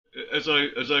as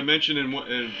I mentioned in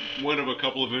one of a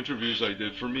couple of interviews I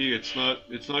did, for me it's not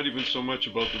even so much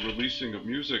about the releasing of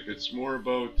music. It's more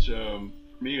about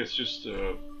me. It's just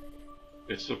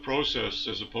it's the process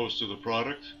as opposed to the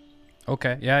product.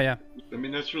 Okay. Yeah. Yeah. I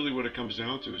mean, that's really what it comes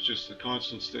down to. It's just the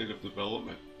constant state of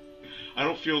development. I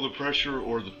don't feel the pressure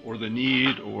or the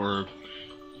need or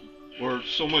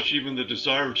so much even the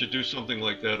desire to do something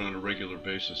like that on a regular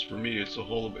basis. For me, it's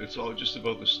all just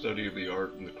about the study of the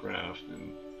art and the craft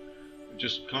and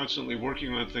just constantly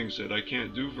working on things that I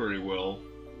can't do very well,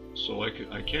 so I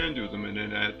can do them and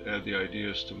then add the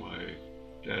ideas to my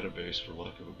database, for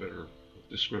lack of a better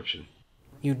description.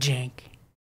 You jank.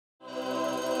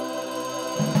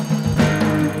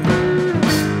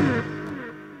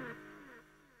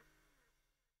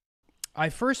 I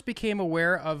first became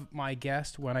aware of my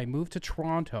guest when I moved to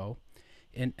Toronto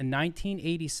in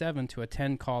 1987 to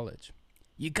attend college.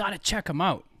 You gotta check him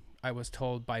out, I was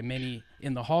told by many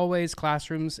in the hallways,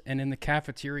 classrooms, and in the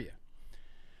cafeteria.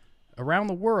 Around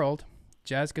the world,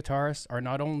 jazz guitarists are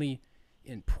not only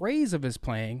in praise of his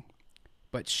playing,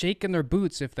 but shaking their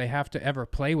boots if they have to ever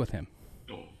play with him.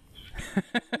 Oh,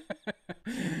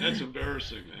 that's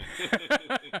embarrassing,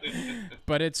 man.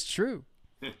 But it's true,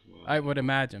 Well, I would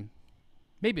imagine.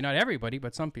 Maybe not everybody,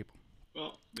 but some people.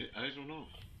 well, I don't know.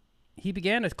 He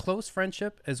began a close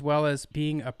friendship as well as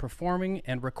being a performing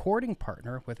and recording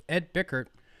partner with Ed Bickert,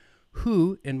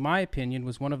 who, in my opinion,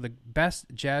 was one of the best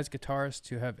jazz guitarists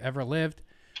to have ever lived,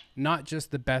 not just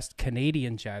the best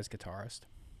Canadian jazz guitarist.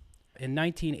 In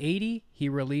 1980, he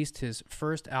released his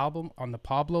first album on the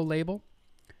Pablo label,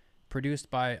 produced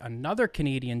by another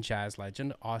Canadian jazz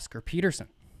legend, Oscar Peterson.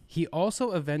 He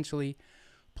also eventually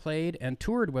played and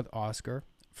toured with Oscar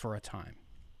for a time.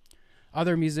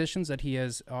 Other musicians that he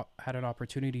has had an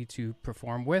opportunity to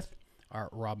perform with are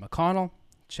Rob McConnell,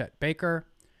 Chet Baker,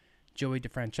 Joey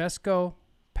DeFrancesco,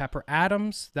 Pepper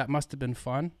Adams, that must have been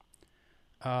fun,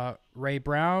 Ray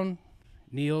Brown,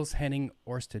 Niels Henning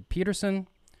Orsted Peterson,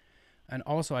 and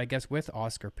also, I guess, with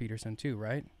Oscar Peterson too,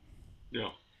 right? Yeah.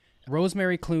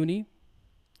 Rosemary Clooney,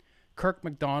 Kirk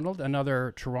MacDonald,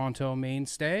 another Toronto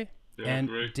mainstay, Yeah, and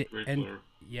great and player.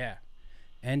 yeah,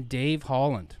 and Dave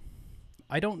Holland.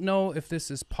 I don't know if this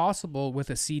is possible with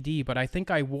a CD, but I think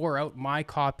I wore out my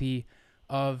copy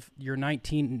of your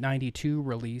 1992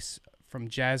 release from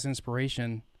Jazz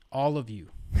Inspiration, All of You.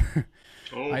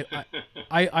 Oh,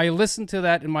 I listened to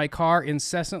that in my car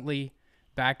incessantly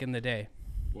back in the day,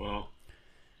 wow.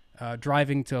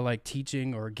 driving to like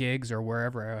teaching or gigs or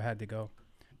wherever I had to go.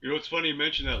 You know, it's funny you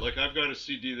mention that. Like, I've got a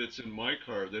CD that's in my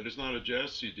car that is not a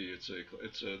jazz CD. It's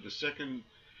the second,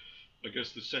 I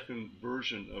guess, the second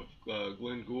version of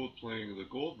Glenn Gould playing the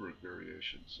Goldberg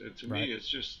variations. And to me, Right. it's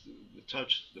just the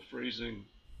touch, the phrasing,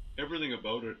 everything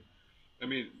about it. I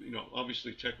mean,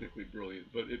 obviously technically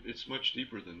brilliant, but it's much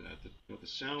deeper than that. The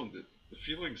sound, the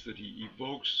feelings that he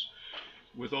evokes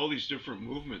with all these different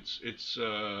movements.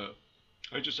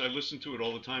 I listen to it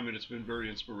all the time, and it's been very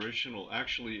inspirational,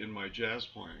 actually, in my jazz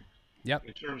playing. Yep.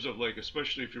 In terms of, like,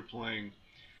 especially if you're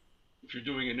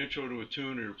doing an intro to a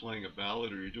tune, or you're playing a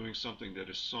ballad, or you're doing something that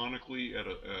is sonically at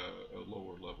a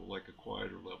lower level, like a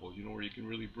quieter level, where you can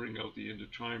really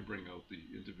try and bring out the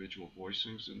individual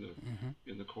voicings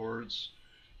in the chords,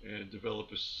 and develop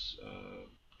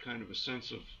kind of a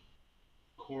sense of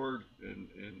chord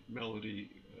and melody.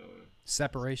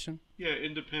 Separation. Yeah,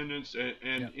 independence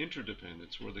and Yep.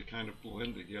 interdependence, where they kind of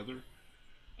blend together.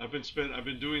 I've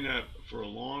been doing that for a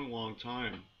long, long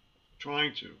time,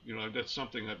 trying to. That's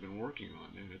something I've been working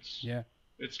on, and Yeah.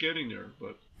 it's getting there.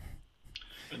 But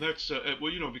and that's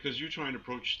well, because you try and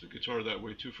approach the guitar that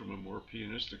way too, from a more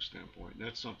pianistic standpoint. And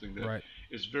that's something that Right.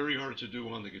 is very hard to do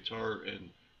on the guitar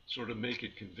and sort of make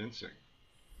it convincing.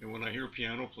 And when I hear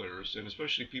piano players, and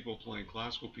especially people playing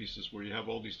classical pieces where you have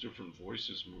all these different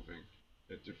voices moving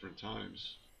at different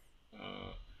times,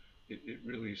 uh, it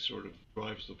really sort of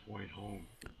drives the point home.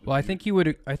 Well, I think you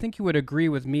would agree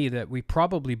with me that we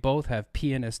probably both have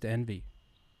pianist envy.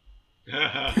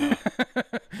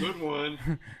 Good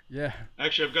one. Yeah.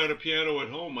 Actually, I've got a piano at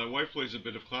home. My wife plays a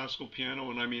bit of classical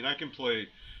piano, and I mean, I can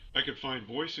find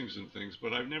voicings and things,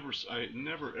 but I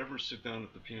never ever sit down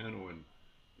at the piano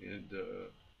and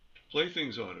play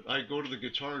things on it. I go to the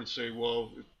guitar and say,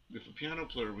 well, if a piano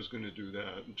player was going to do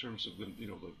that in terms of the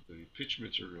pitch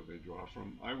material they draw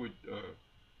from,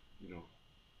 you know,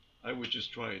 I would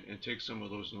just try and take some of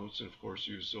those notes, and of course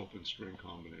use open string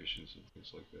combinations and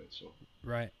things like that. So,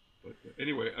 Right. but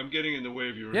anyway, I'm getting in the way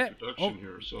of your Yeah. introduction Oh,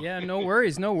 here. So yeah. No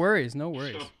worries. No worries. No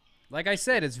worries. So, Like I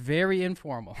said, it's very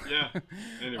informal. yeah.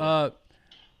 Anyway,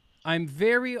 I'm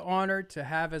very honored to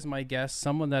have as my guest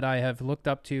someone that I have looked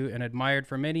up to and admired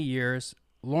for many years,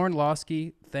 Lorne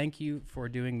Lofsky, thank you for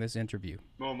doing this interview.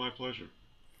 Oh, my pleasure.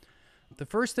 The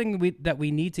first thing that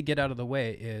we need to get out of the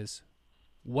way is,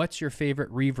 what's your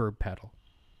favorite reverb pedal?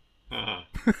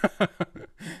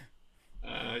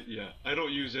 Yeah, I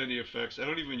don't use any effects. I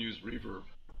don't even use reverb.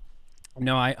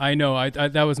 No, I know. I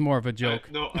that was more of a joke.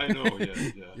 I know.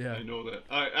 Yeah, Yeah. I know that.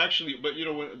 I actually, but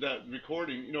when that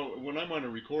recording, when I'm on a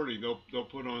recording, they'll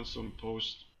put on some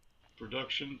post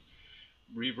production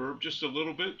reverb, just a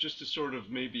little bit, just to sort of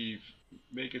maybe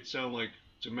make it sound like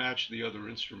to match the other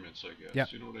instruments, I guess. Yeah.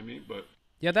 You know what I mean? But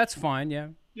yeah, that's fine. Yeah.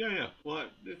 yeah. Well,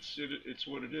 it's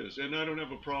what it is, and I don't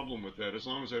have a problem with that as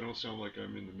long as I don't sound like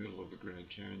I'm in the middle of the Grand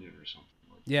Canyon or something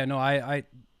like that. Yeah. No,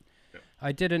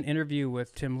 I did an interview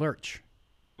with Tim Lurch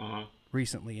Uh-huh.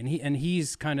 recently, and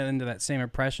he's kind of into that same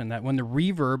impression that when the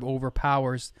reverb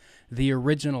overpowers the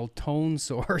original tone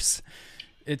source,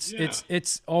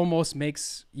 it's almost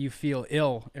makes you feel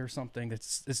ill or something.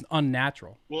 It's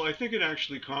unnatural. Well, I think it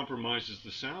actually compromises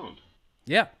the sound.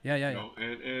 Yeah.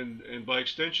 And by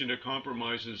extension, it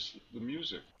compromises the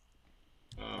music.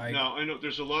 Now, I know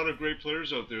there's a lot of great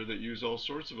players out there that use all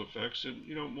sorts of effects, and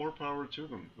more power to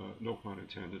them. No pun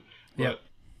intended. But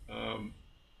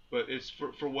but it's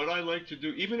for what I like to do.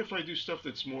 Even if I do stuff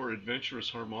that's more adventurous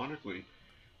harmonically,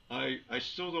 I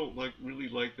still don't really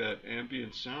like that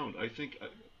ambient sound. I think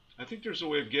there's a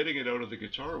way of getting it out of the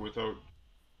guitar without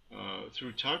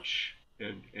through touch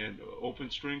and open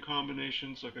string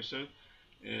combinations, like I said,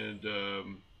 and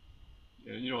do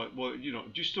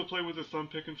you still play with the thumb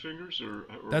pick and fingers, or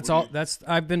that's all?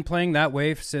 I've been playing that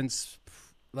way since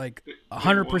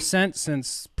 100%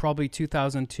 since probably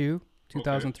 2002,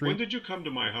 2003. When did you come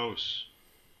to my house?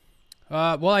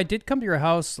 Well, I did come to your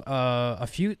house a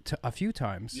few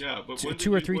times. Yeah, but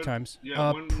two or three times.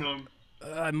 Yeah,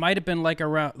 it might have been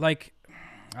around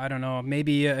I don't know,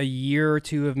 maybe a year or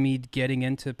two of me getting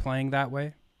into playing that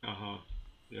way.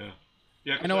 Yeah.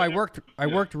 Yeah, I know I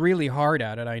worked really hard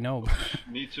at it. I know.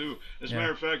 Me too. As a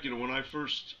matter of fact, when I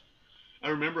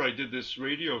remember I did this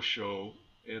radio show,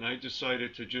 and I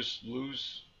decided to just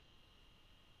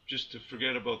to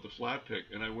forget about the flat pick,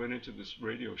 and I went into this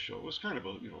radio show. It was kind of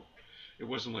it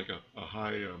wasn't like a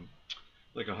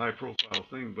high profile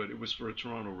thing, but it was for a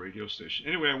Toronto radio station.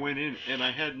 Anyway, I went in, and I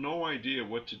had no idea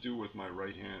what to do with my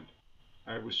right hand.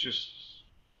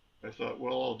 I thought,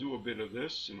 well, I'll do a bit of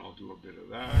this and I'll do a bit of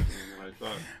that, and then I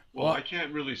thought, well, I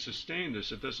can't really sustain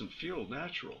this. It doesn't feel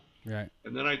natural. Right.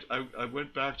 And then I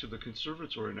went back to the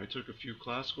conservatory and I took a few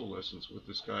classical lessons with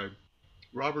this guy,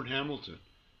 Robert Hamilton,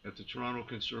 at the Toronto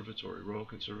Conservatory, Royal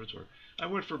Conservatory. I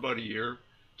went for about a year,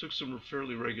 took some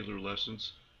fairly regular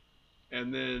lessons,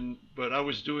 but I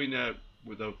was doing that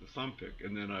without the thumb pick,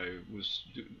 and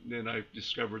then I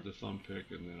discovered the thumb pick,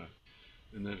 and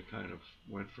then it kind of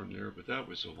went from there. But that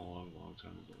was a long, long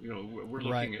time ago. We're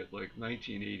looking at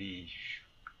 1980.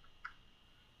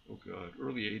 Oh God,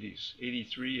 early 80s,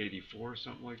 83, 84,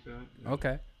 something like that. Yeah.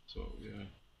 Okay. So yeah.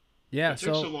 Yeah. It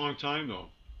takes a long time though.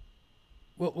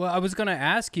 Well, I was going to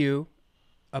ask you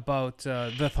about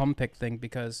the thumb pick thing,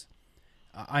 because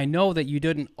I know that you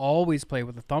didn't always play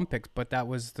with the thumb picks, but that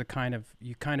was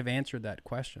you kind of answered that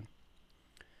question.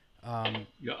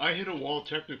 Yeah, I hit a wall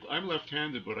technically. I'm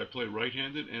left-handed, but I play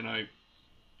right-handed, and I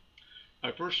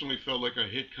personally felt like I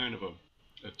hit kind of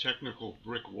a technical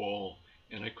brick wall,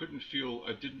 and I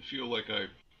didn't feel like I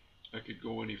could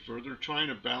go any further. Trying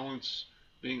to balance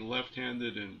being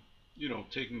left-handed and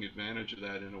taking advantage of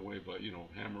that in a way by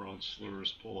hammer on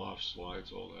slurs, pull off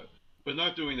slides, all that, but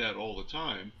not doing that all the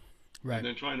time. Right. And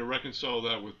then trying to reconcile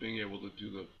that with being able to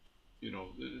do the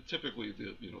typically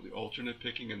the alternate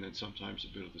picking, and then sometimes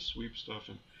a bit of the sweep stuff,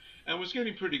 and I was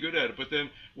getting pretty good at it. But then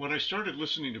when I started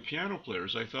listening to piano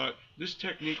players, I thought, this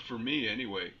technique for me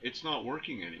anyway, it's not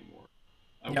working anymore.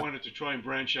 I wanted to try and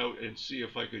branch out and see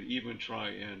if I could even try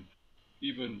and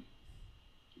even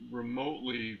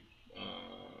remotely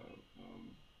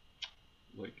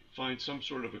find some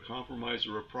sort of a compromise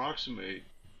or approximate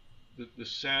the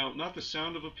sound, not the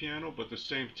sound of a piano, but the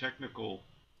same technical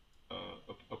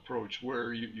approach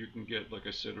where you can get, like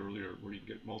I said earlier, where you can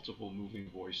get multiple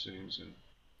moving voicings and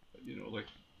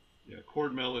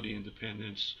chord melody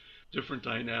independence, different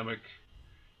dynamic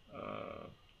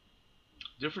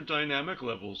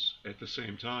levels at the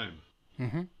same time.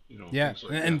 Mm-hmm. Yeah,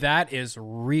 and that is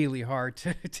really hard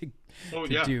to do.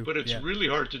 But it's really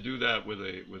hard to do that with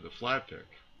a flat pick.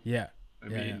 Yeah. I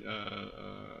mean,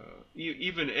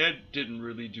 even Ed didn't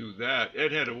really do that.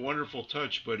 Ed had a wonderful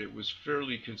touch, but it was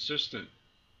fairly consistent,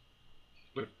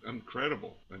 but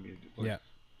incredible. I mean,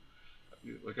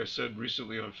 like I said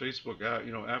recently on Facebook,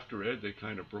 after Ed, they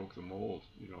kind of broke the mold.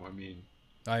 I mean,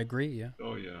 I agree. Yeah.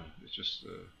 Oh yeah, it's just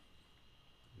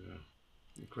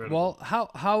Incredible. Well,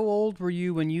 how old were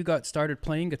you when you got started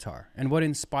playing guitar, and what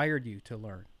inspired you to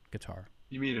learn guitar?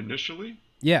 You mean initially?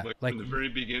 Yeah, Like from the very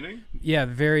beginning? Yeah,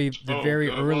 very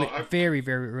early, well, very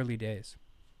early days.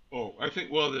 I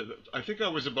think I think I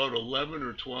was about 11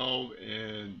 or 12,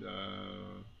 and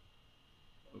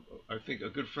I think a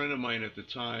good friend of mine at the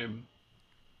time,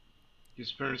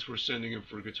 his parents were sending him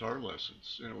for guitar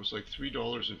lessons, and it was like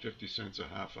 $3.50 a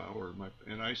half hour.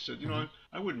 And I said,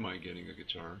 I wouldn't mind getting a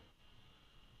guitar.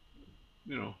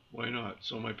 Why not?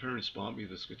 So my parents bought me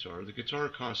this guitar. The guitar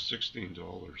cost $16.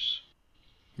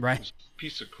 Right. It was a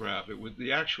piece of crap. There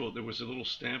was a little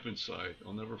stamp inside.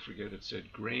 I'll never forget. It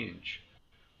said Grange,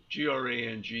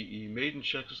 Grange, made in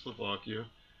Czechoslovakia,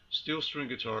 steel string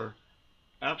guitar,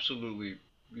 absolutely,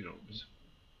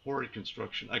 horrid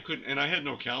construction. I had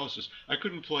no calluses. I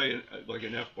couldn't play like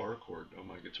an F bar chord on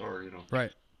my guitar.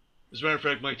 Right. As a matter of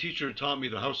fact, my teacher taught me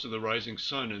the House of the Rising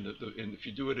Sun, and if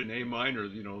you do it in A minor,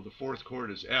 the fourth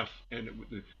chord is F, and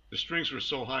the strings were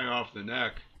so high off the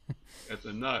neck at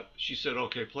the nut. She said,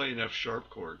 "Okay, play an F sharp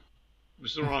chord." It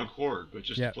was the wrong chord, but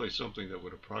just to play something that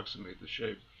would approximate the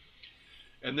shape.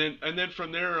 And then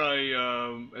from there,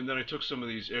 I took some of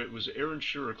these. It was Aaron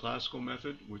Shearer classical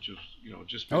method, which is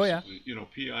just basically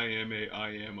PIMAIMI.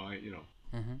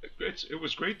 It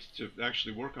was great to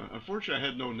actually work on. Unfortunately, I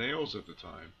had no nails at the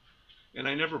time. And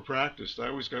I never practiced. I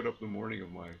always got up in the morning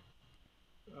of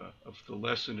the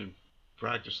lesson and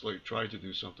practiced, like tried to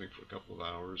do something for a couple of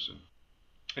hours. And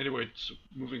anyway, so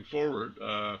moving forward,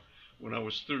 when I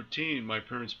was 13, my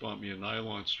parents bought me a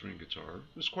nylon string guitar.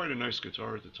 It was quite a nice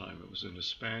guitar at the time. It was an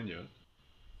Hispania.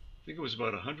 I think it was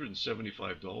about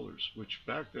 $175, which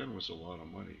back then was a lot of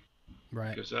money.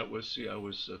 Right. Because I was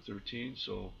 13,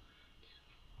 so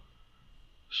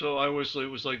it was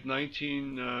like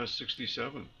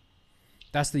 1967.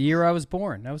 That's the year I was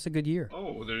born. That was a good year.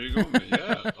 Oh, well, there you go, man.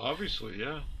 Yeah, obviously,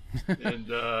 yeah. And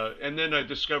then I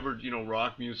discovered,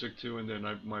 rock music too. And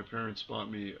then my parents bought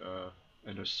me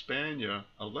an Hispania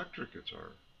electric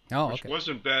guitar, which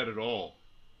wasn't bad at all.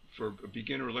 For a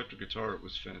beginner electric guitar, it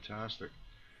was fantastic.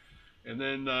 And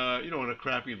then, and a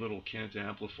crappy little Kent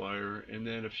amplifier. And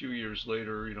then a few years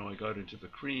later, I got into the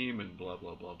Cream and blah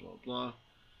blah blah blah blah.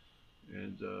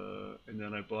 And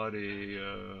then I bought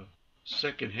a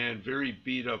secondhand, very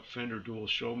beat up Fender Dual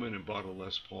Showman and bought a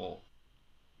Les Paul.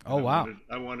 Oh, wow.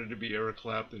 I wanted to be Eric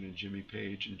Clapton and Jimmy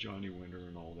Page and Johnny Winter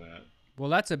and all that. Well,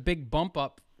 that's a big bump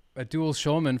up, a Dual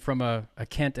Showman from a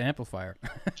Kent amplifier.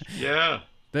 Yeah,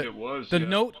 it was. The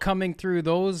note coming through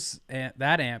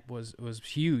that amp was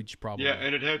huge, probably. Yeah,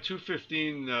 and it had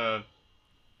 215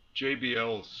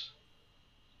 JBLs.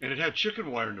 And it had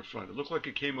chicken wire in the front. It looked like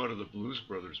it came out of the Blues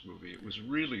Brothers movie. It was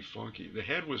really funky. The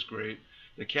head was great.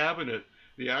 The cabinet,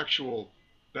 the actual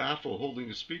baffle holding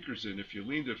the speakers in, if you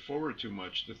leaned it forward too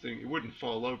much, it wouldn't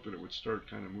fall out, but it would start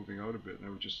kind of moving out a bit, and I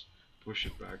would just push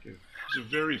it back in. It was a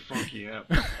very funky amp.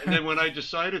 And then when I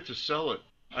decided to sell it,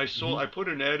 I put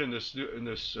an ad in this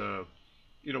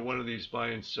one of these buy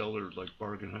and seller like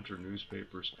bargain hunter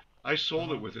newspapers. I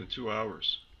sold it within 2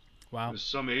 hours. Wow.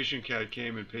 Some Asian cat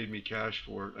came and paid me cash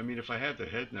for it. I mean, if I had the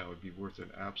head now, it'd be worth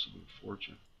an absolute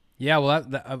fortune. Yeah, well,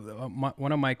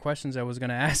 one of my questions I was going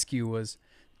to ask you was,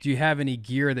 do you have any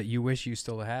gear that you wish you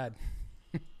still had?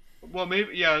 Well,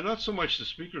 maybe, yeah, not so much the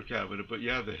speaker cabinet, but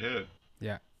yeah, the head.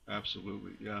 Yeah.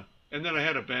 Absolutely, yeah. And then I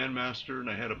had a Bandmaster, and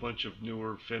I had a bunch of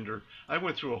newer Fender. I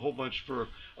went through a whole bunch for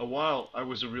a while. I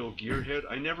was a real gearhead.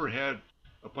 I never had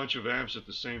a bunch of amps at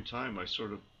the same time. I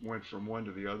sort of went from one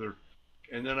to the other.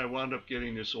 And then I wound up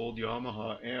getting this old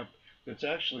Yamaha amp that's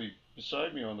actually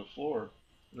beside me on the floor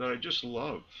that I just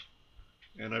love.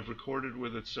 And I've recorded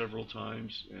with it several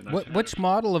times. And which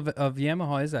model of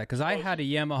Yamaha is that? Because I had a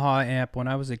Yamaha amp when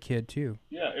I was a kid too.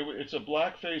 Yeah, it's a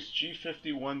Blackface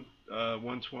G50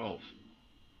 112.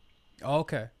 Oh,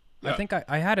 okay. Yeah. I think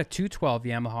I had a 212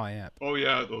 Yamaha amp. Oh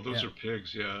yeah, those are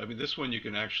pigs. Yeah, I mean this one you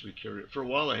can actually carry it. For a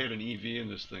while I had an EV in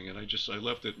this thing, and I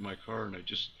left it in my car, and it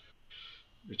just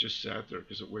sat there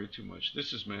because it weighed too much.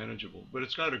 This is manageable, but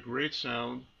it's got a great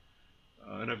sound.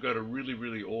 And I've got a really,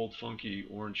 really old, funky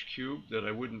orange cube that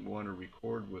I wouldn't want to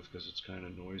record with because it's kind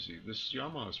of noisy. This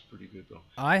Yamaha's pretty good, though.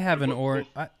 I have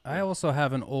I also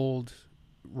have an old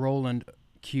Roland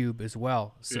cube as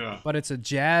well. So, yeah. But it's a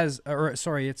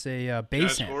it's a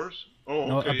bass jazz amp. Horse? Oh,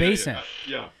 no, okay, a bass amp.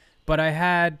 Yeah. But I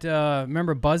had,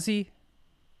 remember Buzzy?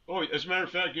 Oh, as a matter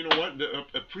of fact, you know what?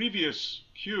 A previous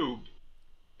cube,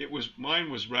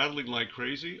 mine was rattling like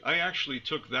crazy. I actually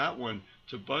took that one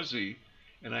to Buzzy.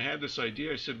 And I had this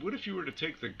idea. I said, what if you were to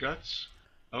take the guts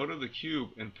out of the cube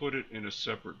and put it in a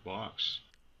separate box?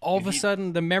 All of a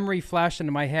sudden, the memory flashed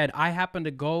into my head. I happened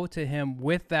to go to him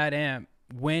with that amp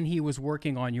when he was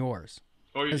working on yours.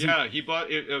 Oh yeah, he bought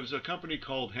it. It was a company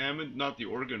called Hammond, not the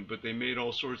organ, but they made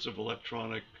all sorts of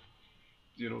electronic,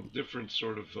 different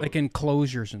sort of like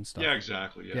enclosures and stuff. yeah,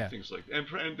 exactly. Yeah, things like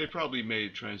and they probably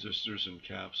made transistors and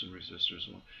caps and resistors.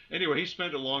 Anyway, he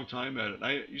spent a long time at it.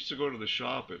 I used to go to the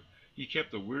shop. He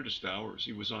kept the weirdest hours.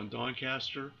 He was on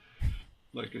Doncaster,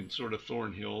 like in sort of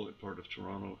Thornhill, part of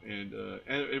Toronto, and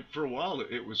for a while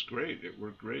it was great. It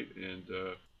worked great, and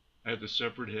I had the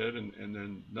separate head, and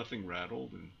then nothing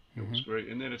rattled, and it was great.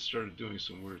 And then it started doing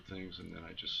some weird things, and then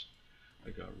I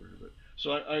got rid of it.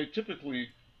 So I typically,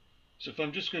 so if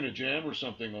I'm just going to jam or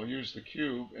something, I'll use the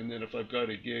cube, and then if I've got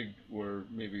a gig where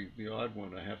maybe the odd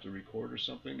one I have to record or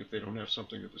something, if they don't have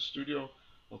something at the studio,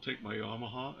 I'll take my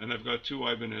Yamaha, and I've got two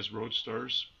Ibanez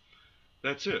Roadsters.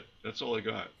 That's it. That's all I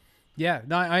got. Yeah,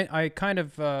 no, I kind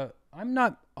of, I'm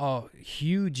not a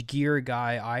huge gear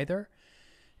guy either.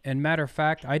 And matter of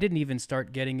fact, I didn't even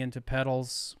start getting into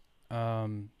pedals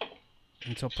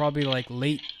until probably like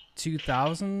late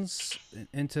 2000s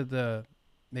into the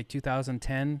like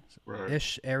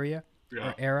 2010-ish area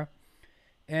or era.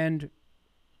 And,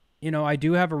 I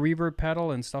do have a reverb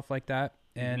pedal and stuff like that.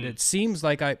 And it seems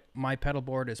like my pedal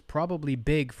board is probably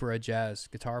big for a jazz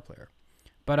guitar player.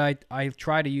 But I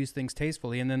try to use things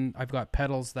tastefully, and then I've got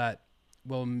pedals that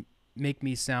will make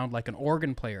me sound like an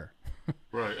organ player.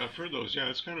 Right, I've heard those. Yeah,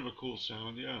 it's kind of a cool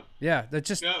sound. Yeah. Yeah, that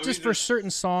just for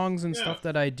certain songs and stuff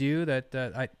that I do that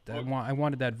I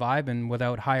wanted that vibe, and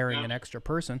without hiring an extra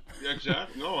person. Yeah,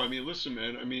 exactly. No, I mean, listen,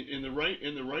 man. I mean, in the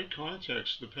right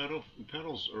context, the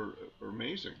pedals are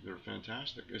amazing. They're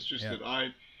fantastic. It's just that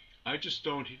I just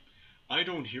don't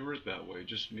hear it that way.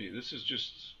 Just me. This is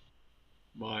just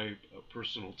my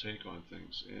personal take on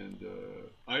things, and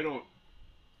I don't.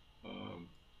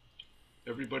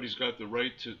 Everybody's got the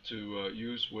right to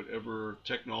use whatever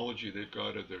technology they've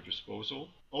got at their disposal.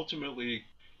 Ultimately,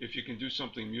 if you can do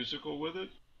something musical with it,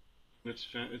 it's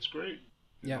great.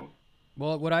 You know?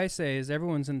 Well, what I say is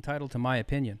everyone's entitled to my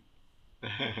opinion.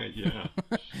 Yeah,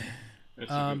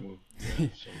 that's a good one. Yeah,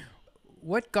 so.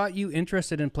 What got you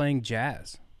interested in playing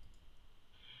jazz?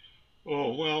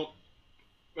 Oh well,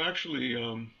 actually,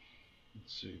 let's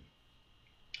see.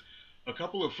 A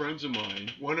couple of friends of mine,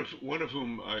 one of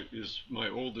whom is my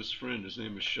oldest friend. His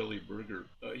name is Shelley Berger.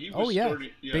 He was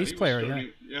bass player.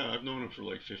 Yeah, I've known him for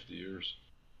like 50 years.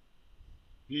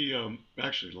 He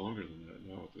actually longer than that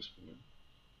now at this point.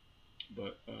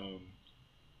 But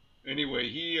anyway,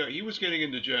 he was getting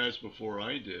into jazz before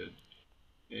I did,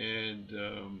 and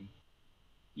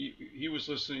he was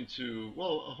listening to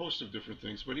a host of different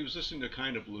things, but he was listening to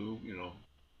Kind of Blue,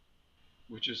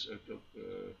 which is a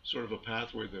sort of a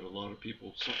pathway that a lot of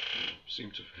people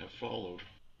seem to have followed,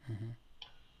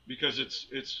 because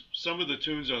it's some of the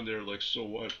tunes on there, like So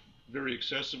What, very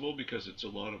accessible because it's a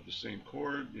lot of the same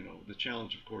chord. The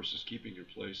challenge, of course, is keeping your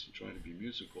place and trying to be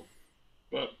musical,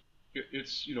 but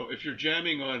it's if you're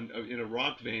jamming in a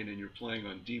rock vein and you're playing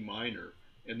on D minor,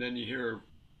 and then you hear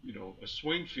a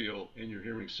swing feel and you're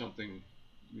hearing something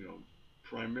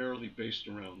primarily based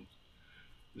around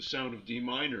the sound of D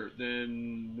minor,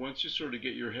 then once you sort of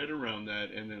get your head around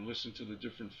that and then listen to the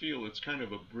different feel, it's kind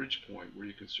of a bridge point where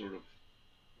you can sort of,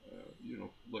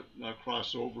 not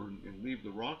cross over and leave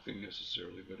the rock thing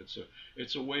necessarily, but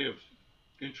it's a way of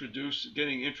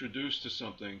getting introduced to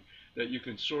something that you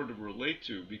can sort of relate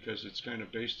to, because it's kind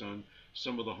of based on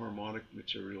some of the harmonic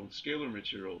material and scalar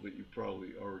material that you probably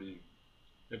already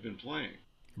have been playing.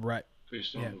 Right.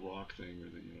 Based on the rock thing or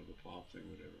the pop thing,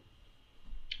 whatever.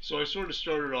 So I sort of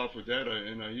started off with that,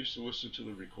 and I used to listen to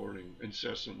the recording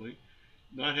incessantly,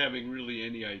 not having really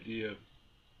any idea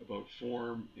about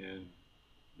form and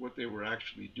what they were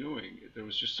actually doing. There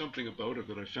was just something about it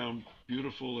that I found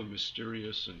beautiful and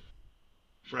mysterious and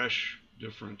fresh,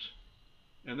 different.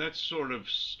 And that sort of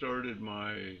started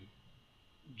my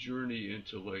journey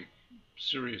into like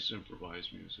serious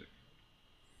improvised music,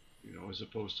 as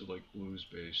opposed to like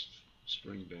blues-based,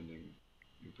 string-bending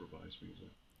improvised music.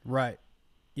 Right.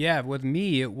 Yeah, with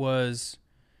me,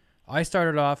 I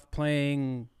started off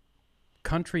playing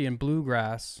country and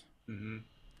bluegrass.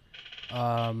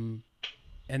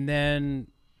 And then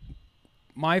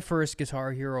my first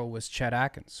guitar hero was Chet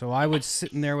Atkins. So I was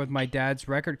sitting there with my dad's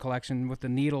record collection with the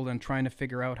needle and trying to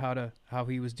figure out how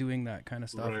he was doing that kind of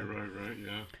stuff. Right,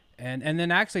 yeah. And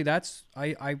then actually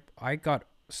I got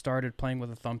started playing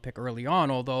with a thumbpick early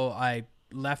on, although I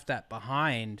left that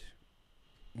behind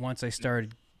once I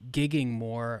started gigging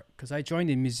more, because I joined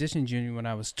the musicians union when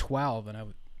I was 12, and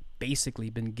I've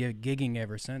basically been gigging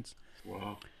ever since.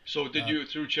 Wow. So did you,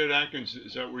 through Chet Atkins,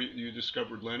 is that where you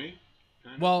discovered Lenny?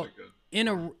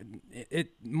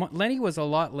 Lenny was a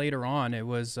lot later on. It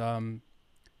was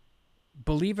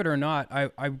believe it or not,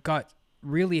 I got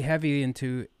really heavy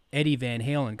into Eddie Van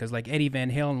Halen, because like Eddie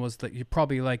Van Halen was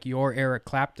probably like your Eric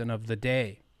Clapton of the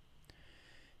day.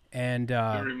 And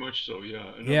Very much so,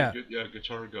 yeah. yeah,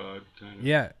 Guitar god kind of.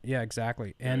 yeah, yeah,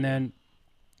 exactly. Yeah, And yeah.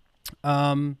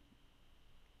 then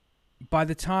by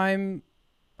the time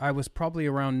I was probably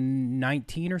around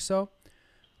 19 or so,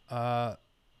 I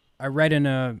read in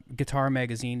a guitar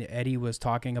magazine Eddie was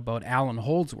talking about Alan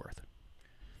Holdsworth.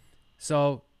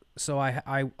 So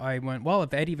I went, well,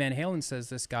 if Eddie Van Halen says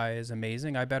this guy is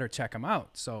amazing, I better check him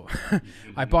out. So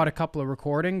I bought a couple of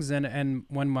recordings, and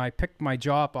when I picked my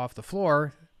jaw up off the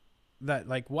floor, that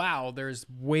like, wow, there's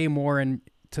way more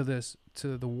to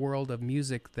the world of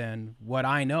music than what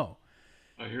I know.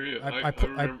 I hear you. I I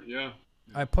remember, yeah.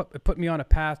 It put me on a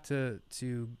path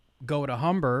to go to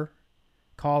Humber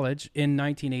College in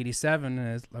 1987,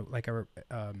 as like I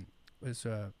was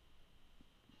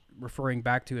referring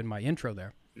back to in my intro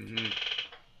there,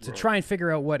 to try and figure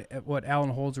out what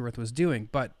Alan Holdsworth was doing.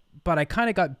 But I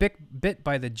kind of got bit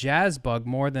by the jazz bug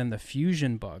more than the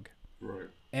fusion bug, Right.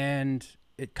 and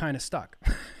it kind of stuck.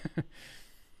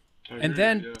 I And hear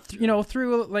then you, you know,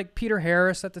 through like Peter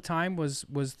Harris at the time was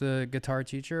the guitar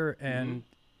teacher, and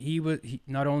he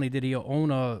not only did he own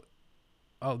a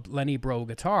Lenny Breau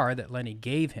guitar that Lenny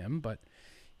gave him, but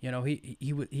you know,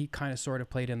 he kind of sort of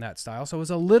played in that style, so it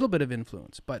was a little bit of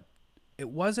influence. But it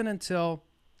wasn't until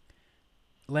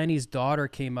Lenny's daughter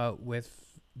came out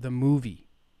with the movie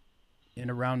in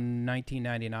around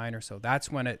 1999 or so. That's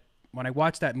when I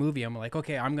watched that movie, I'm like,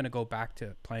 okay, I'm gonna go back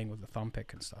to playing with the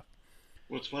thumbpick and stuff.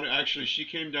 Well, it's funny. Actually, she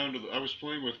came down to I was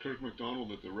playing with Kirk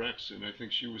McDonald at the Rex, and I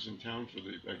think she was in town for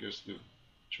I guess, the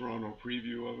Toronto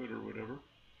preview of it or whatever.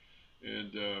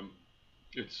 And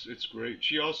it's great.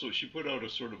 She put out a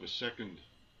sort of a second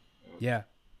Yeah,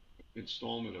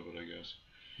 installment of it, I guess.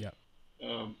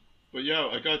 yeah. But yeah,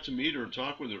 I got to meet her and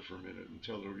talk with her for a minute and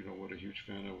tell her, what a huge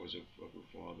fan I was of her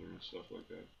father and stuff like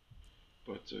that.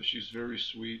 But she's very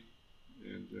sweet,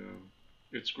 and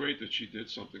it's great that she did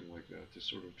something like that to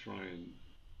sort of try and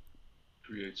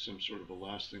create some sort of a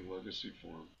lasting legacy for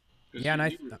him. Because Yeah,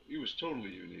 and he was totally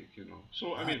unique.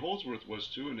 So, I mean, Holdsworth was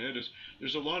too, and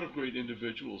there's a lot of great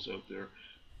individuals out there.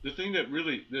 The thing that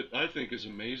I think is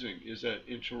amazing is that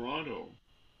in Toronto,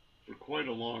 for quite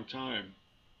a long time,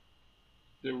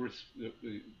 there were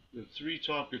the three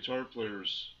top guitar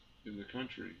players in the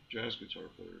country, jazz guitar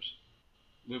players,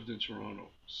 lived in Toronto.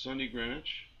 Sonny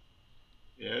Greenwich,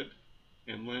 Ed,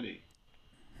 and Lenny.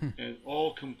 And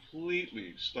all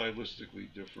completely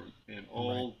stylistically different, and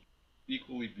all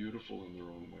equally beautiful in their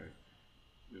own way.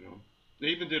 They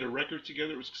even did a record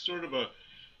together.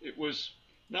 It was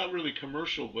not really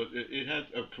commercial, but it had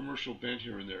a commercial bent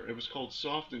here and there. It was called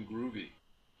Soft and Groovy.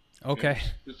 Okay.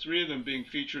 And the three of them being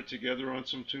featured together on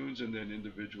some tunes, and then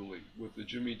individually with the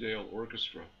Jimmy Dale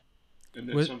Orchestra, and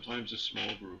then sometimes a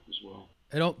small group as well.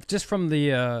 Just from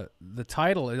the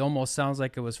title, it almost sounds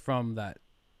like it was from the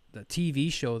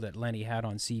TV show that Lenny had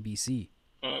on CBC.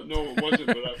 No, it wasn't,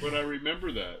 but I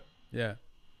remember that. Yeah.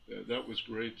 That was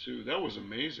great too. That was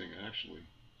amazing, actually.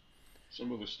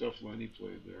 Some of the stuff Lenny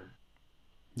played there.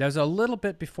 That was a little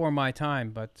bit before my time,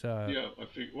 but Yeah, I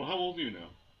think. Well, how old are you now?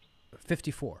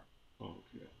 54. Oh,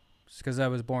 yeah. Because I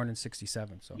was born in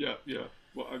 '67. So. Yeah.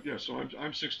 Well, yeah. So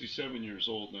I'm 67 years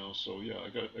old now. So yeah, I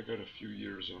got a few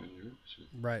years on you. So.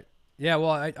 Right. Yeah.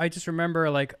 Well, I just remember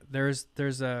like there's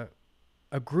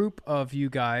a group of you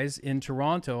guys in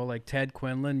Toronto, like Ted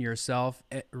Quinlan, yourself,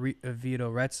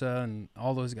 Vito Rezza, and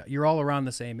all those guys. You're all around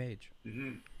the same age.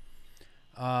 Mm-hmm.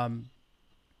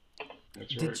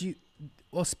 That's right. Did you?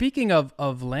 Well, speaking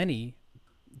of Lenny,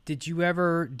 did you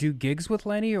ever do gigs with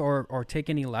Lenny or take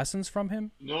any lessons from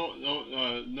him? No,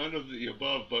 none of the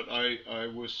above. But I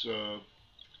was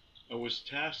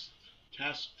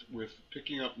tasked with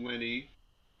picking up Lenny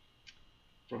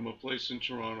from a place in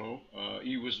Toronto.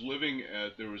 He was living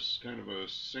there was kind of a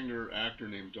singer-actor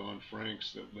named Don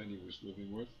Franks that Lenny was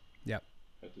living with. Yep.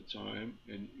 At the time.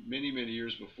 And many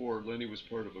years before, Lenny was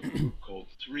part of a group called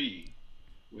Three,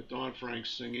 with Don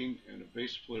Franks singing and a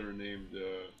bass player named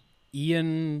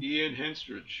Ian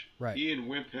Henstridge. Right. Ian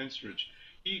Wimp Henstridge.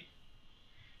 He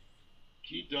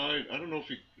died. I don't know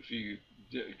if he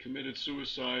committed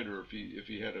suicide or if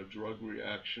he had a drug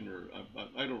reaction, or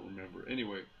I don't remember.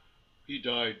 Anyway, he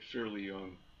died fairly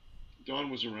young. Don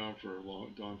was around for a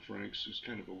long. Don Franks, who's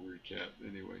kind of a weird cat.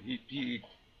 Anyway, he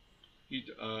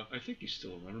I think he's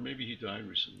still around, or maybe he died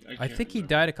recently. I think he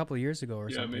died a couple of years ago or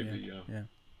yeah, something. Maybe, yeah.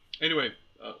 Anyway,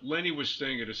 Lenny was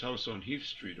staying at his house on Heath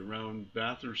Street around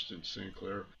Bathurst and St.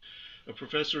 Clair. A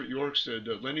professor at York said,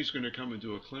 Lenny's going to come and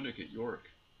do a clinic at York.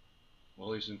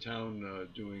 while he's in town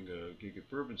doing a gig at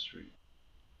Bourbon Street.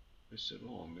 I said,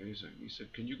 "Oh, amazing." He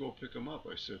said, "Can you go pick him up?"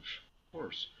 I said, "Of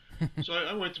course." So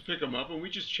I went to pick him up, and we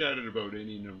just chatted about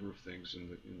any number of things in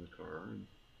the car, and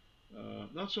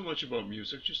not so much about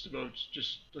music, just about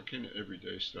just the kind of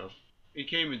everyday stuff. He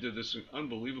came and did this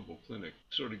unbelievable clinic,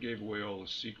 sort of gave away all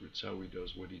his secrets, how he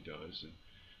does what he does, and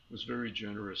was very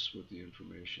generous with the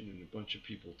information, and a bunch of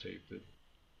people taped it.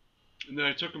 And then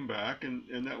I took him back,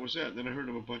 and that was it. Then I heard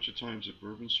him a bunch of times at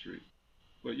Bourbon Street.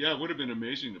 But yeah, it would have been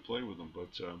amazing to play with him,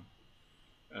 but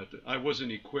I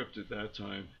wasn't equipped at that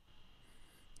time.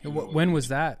 When was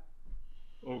that?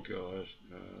 Oh God.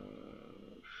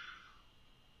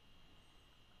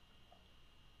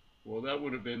 Well, that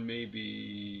would have been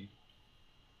maybe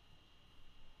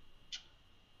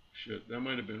shit. That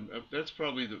might have been. That's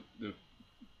probably the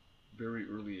very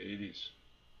early '80s.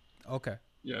 Okay.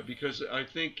 Yeah, because I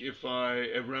think if I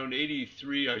around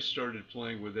 '83 I started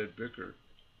playing with Ed Bickert.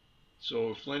 So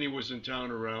if Lenny was in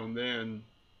town around then,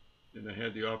 and I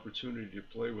had the opportunity to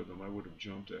play with him, I would have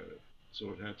jumped at it.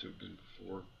 So it had to have been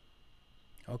before.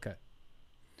 Okay.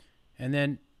 And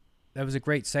then that was a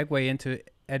great segue into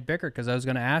Ed Bickert, because I was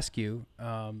going to ask you,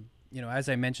 as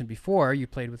I mentioned before, you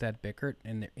played with Ed Bickert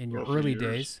in your early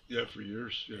days. Yeah, for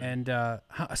years. Yeah. And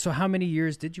so how many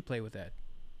years did you play with Ed?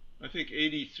 I think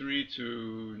 '83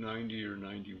 to '90 or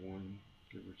 '91,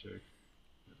 give or take.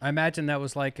 I imagine that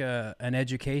was like an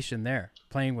education there,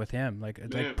 playing with him, like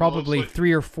Man, probably well,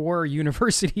 3 or 4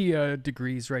 university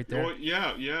degrees right there. Oh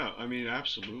yeah. I mean,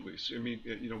 absolutely. I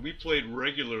mean, we played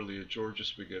regularly at George's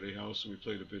Spaghetti House, and we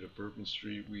played a bit at Bourbon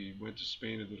Street. We went to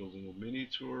Spain and did a little mini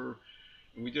tour,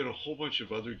 and we did a whole bunch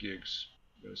of other gigs.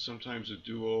 Sometimes a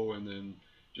duo, and then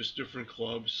just different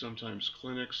clubs. Sometimes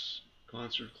clinics,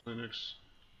 concert clinics.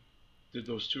 Did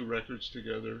those 2 records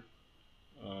together.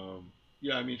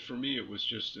 Yeah, I mean, for me, it was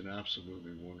just an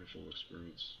absolutely wonderful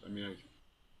experience. I mean,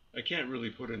 I can't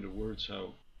really put into words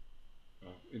how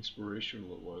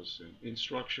inspirational it was and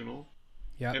instructional.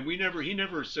 Yeah. And he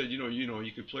never said,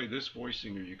 you could play this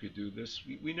voicing or you could do this.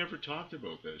 We never talked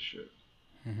about that shit.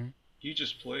 Mm-hmm. He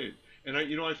just played. And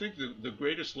I think the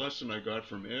greatest lesson I got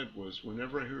from Ed was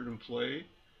whenever I heard him play,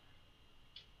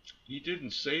 he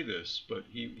didn't say this, but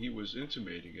he was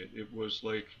intimating it. It was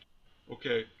like,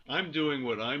 okay, I'm doing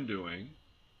what I'm doing,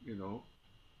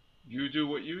 you do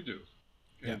what you do.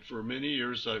 Yeah. And for many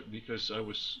years, I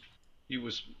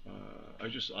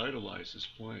just idolized his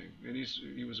playing, and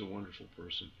he was a wonderful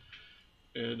person.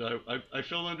 And I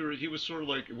fell under it. He was sort of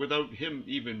like, without him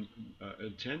even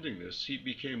intending this, he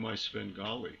became my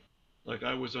Svengali. Like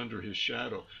I was under his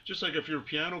shadow. Just like if you're a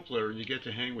piano player and you get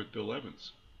to hang with Bill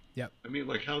Evans. Yep. I mean,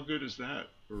 like how good is that?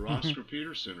 Or Oscar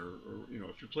Peterson, or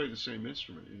if you play the same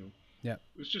instrument, Yeah.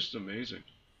 it was just amazing.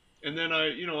 And then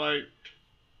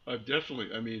I've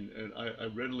definitely, I mean, and I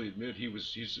readily admit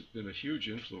he's been a huge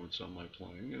influence on my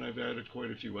playing, and I've added quite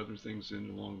a few other things in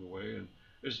along the way, and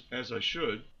as I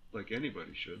should, like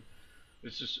anybody should.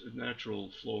 It's just a natural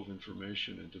flow of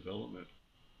information and development.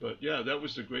 But yeah, that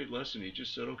was the great lesson. He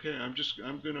just said, okay,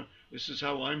 this is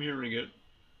how I'm hearing it.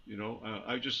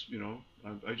 I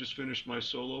just finished my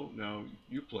solo. Now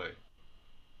you play.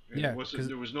 And Yeah.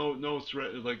 there was no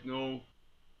threat, like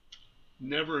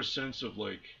never a sense of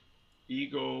like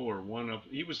ego or one up.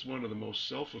 He was one of the most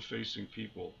self-effacing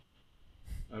people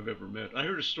I've ever met. I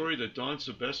heard a story that Don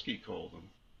Sebesky called him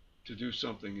to do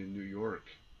something in New York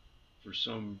for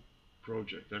some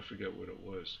project. I forget what it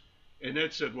was. And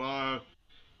Ed said, well,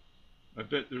 I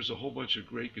bet there's a whole bunch of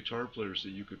great guitar players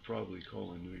that you could probably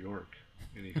call in New York.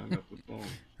 And he hung up the phone.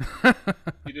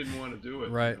 He didn't want to do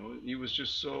it. Right. He was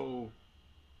just so,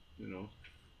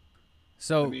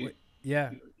 So, I mean,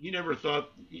 yeah. he never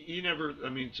thought, I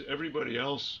mean, to everybody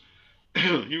else,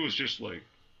 he was just like,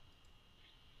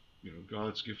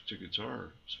 God's gift to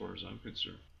guitar, as far as I'm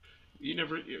concerned. He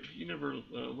never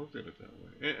looked at it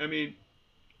that way. I mean,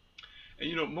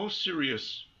 and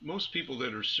most people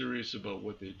that are serious about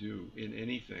what they do in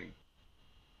anything,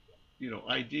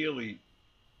 ideally,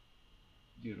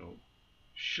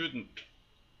 shouldn't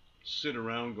sit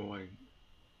around going,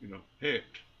 hey,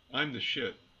 I'm the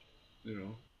shit,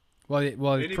 Well,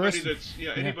 anybody first, that's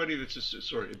anybody that's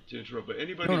sorry to interrupt, but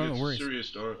anybody that's a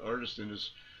serious artist and is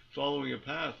following a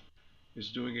path is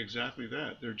doing exactly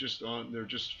that. They're just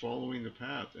following the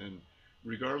path, and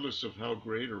regardless of how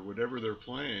great or whatever they're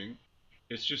playing,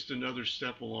 it's just another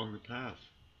step along the path,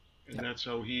 and that's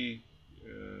how he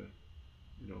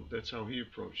that's how he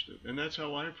approached it, and that's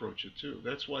how I approach it too.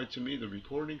 That's why, to me, the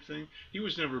recording thing, he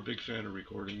was never a big fan of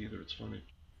recording either. It's funny.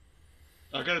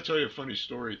 I got to tell you a funny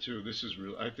story too.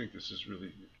 I think this is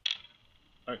really,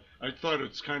 I thought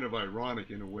it's kind of ironic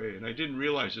in a way, and I didn't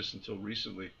realize this until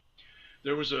recently.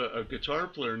 There was a guitar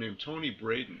player named Tony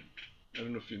Braden. I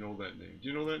don't know if you know that name. Do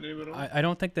you know that name at all? I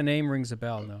don't think the name rings a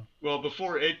bell, no. Well,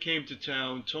 before Ed came to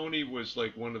town, Tony was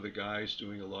like one of the guys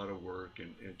doing a lot of work,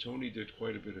 and Tony did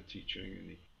quite a bit of teaching, and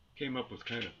he came up with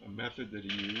kind of a method that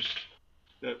he used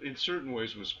that in certain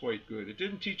ways was quite good. It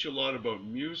didn't teach a lot about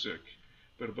music,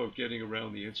 but about getting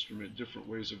around the instrument, different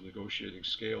ways of negotiating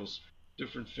scales,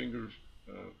 different finger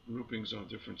groupings on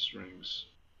different strings,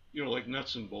 like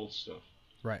nuts and bolts stuff.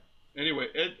 Right. Anyway,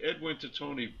 Ed went to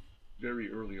Tony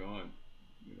very early on,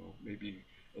 maybe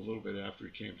a little bit after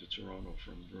he came to Toronto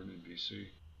from Vernon, BC.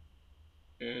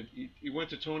 And he went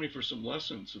to Tony for some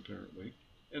lessons, apparently.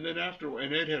 And then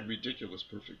and Ed had ridiculous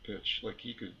perfect pitch, like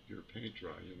he could hear paint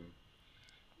dry,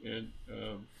 And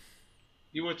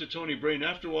he went to Tony Braden.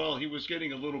 After a while, he was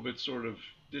getting a little bit sort of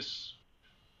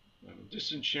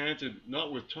disenchanted,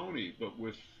 not with Tony, but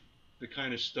with the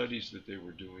kind of studies that they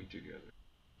were doing together.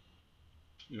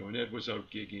 And Ed was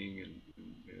out gigging and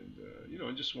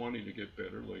just wanting to get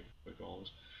better, like all of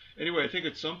us. Anyway, I think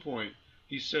at some point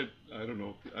he said, I don't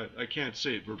know, I can't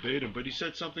say it verbatim, but he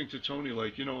said something to Tony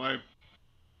like,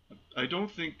 I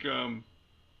don't think I'm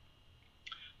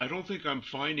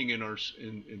finding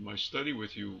in my study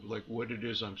with you like what it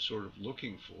is I'm sort of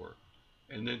looking for.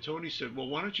 And then Tony said, well,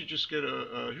 why don't you just get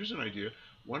here's an idea.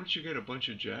 Why don't you get a bunch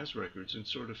of jazz records and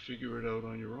sort of figure it out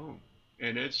on your own?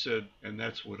 And Ed said, and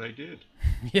that's what I did.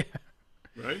 Yeah.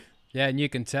 Right? Yeah, and you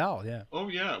can tell, yeah. Oh,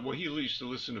 yeah. Well, he used to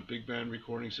listen to big band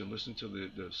recordings and listen to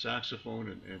the saxophone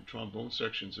and trombone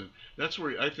sections. And that's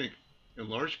where I think, in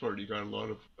large part, he got a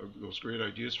lot of those great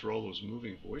ideas for all those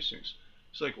moving voicings.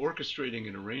 It's like orchestrating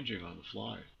and arranging on the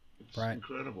fly. It's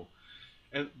incredible.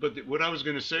 But what I was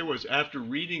going to say was, after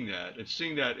reading that and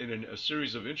seeing that in a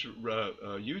series of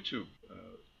YouTube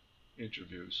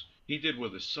interviews he did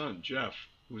with his son, Jeff,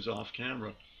 who was off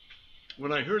camera,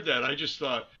 when I heard that, I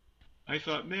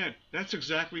thought, man, that's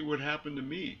exactly what happened to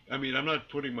me. I mean, I'm not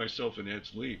putting myself in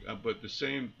Ed's league, but the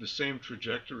same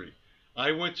trajectory.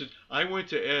 I went to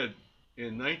Ed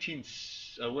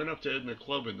I went up to Ed in a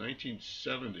club in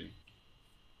 1970.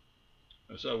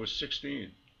 So I was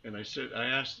 16, and I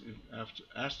asked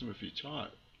him if he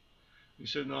taught. He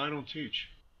said, no, I don't teach.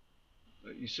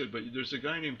 He said, but there's a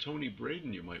guy named Tony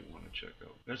Braden you might want to check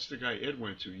out. That's the guy Ed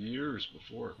went to years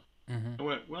before. I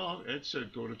went, well, Ed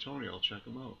said, go to Tony, I'll check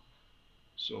him out.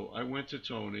 So I went to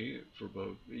Tony for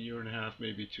about a year and a half,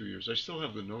 maybe 2 years. I still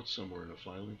have the notes somewhere in a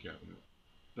filing cabinet.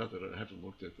 Not that I haven't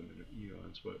looked at them in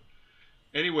eons, but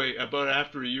anyway, about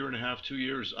after a year and a half, 2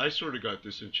 years, I sort of got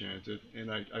disenchanted,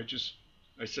 and I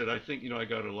said, I think, I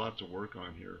got a lot to work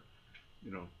on here.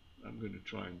 I'm going to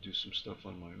try and do some stuff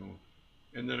on my own.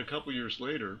 And then a couple years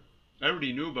later, I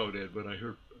already knew about Ed, but I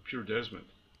heard Pure Desmond,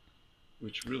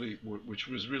 which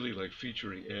was really like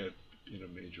featuring Ed in a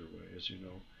major way, as you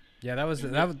know. Yeah,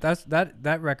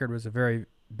 that record was a very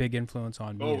big influence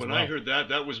on me. Oh, when I heard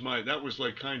that was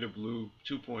like kind of Blue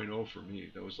 2.0 for me.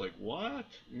 That was like, what?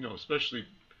 Especially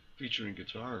featuring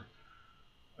guitar.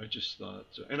 I just thought,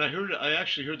 and I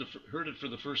actually heard it for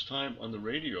the first time on the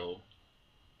radio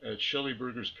at Shelley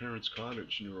Berger's parents'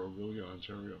 cottage near Orillia,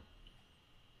 Ontario.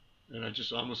 And I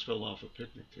just almost fell off a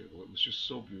picnic table. It was just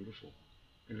so beautiful.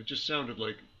 And it just sounded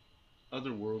like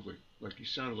otherworldly. Like he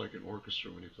sounded like an orchestra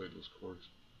when he played those chords,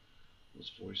 those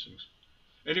voicings.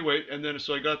 Anyway, and then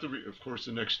so I got of course,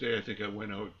 the next day I think I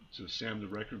went out to Sam the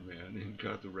Record Man and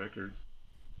got the record.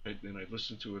 And I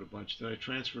listened to it a bunch. Then I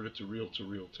transferred it to reel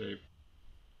tape.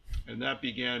 And that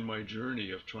began my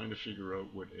journey of trying to figure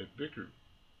out what Ed Bickert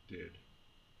did.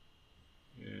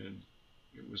 And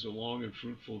it was a long and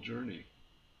fruitful journey.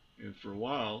 And for a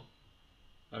while,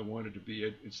 I wanted to be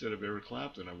Ed, instead of Eric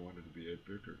Clapton, I wanted to be Ed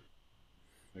Bickert.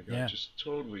 I just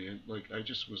totally, I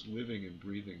just was living and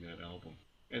breathing that album.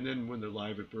 And then when the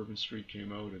Live at Bourbon Street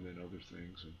came out, and then other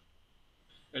things.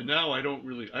 And now I don't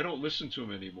listen to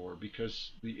him anymore,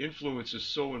 because the influence is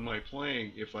so in my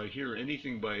playing. If I hear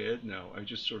anything by Ed now, I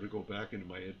just sort of go back into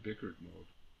my Ed Bickert mode.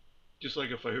 Just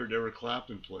like if I heard Eric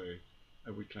Clapton play,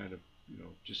 I would kind of,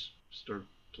 just start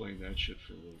playing that shit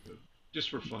for a little bit. Just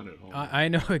for fun at home. I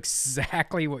know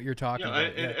exactly what you're talking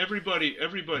about. And everybody,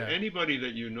 anybody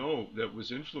that that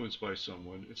was influenced by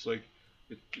someone, it's like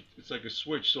a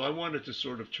switch. So I wanted to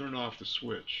sort of turn off the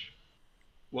switch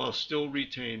while still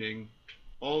retaining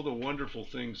all the wonderful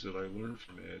things that I learned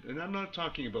from Ed. And I'm not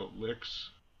talking about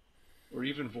licks or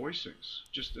even voicings,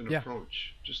 just an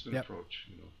approach, approach,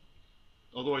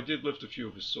 Although I did lift a few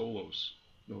of his solos,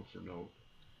 note for note.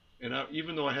 And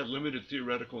even though I had limited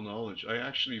theoretical knowledge, I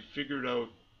actually figured out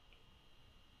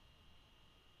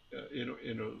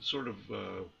in a sort of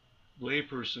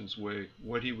layperson's way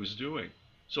what he was doing.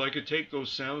 So I could take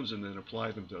those sounds and then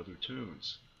apply them to other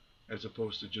tunes, as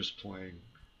opposed to just playing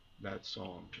that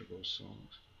song or those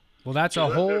songs. Well, that's So a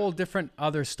that whole different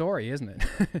other story, isn't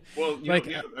it? well, Like,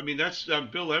 yeah. I mean, that's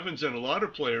Bill Evans and a lot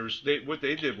of players. What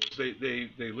they did was they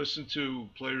listened to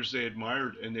players they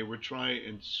admired, and they would try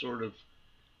and sort of,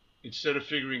 instead of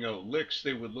figuring out licks,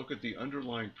 they would look at the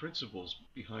underlying principles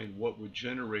behind what would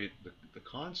generate the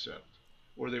concept,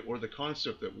 or the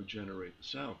concept that would generate the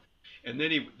sound. And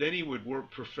then he would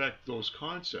perfect those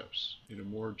concepts in a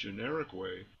more generic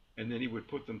way, and then he would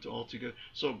put them all together.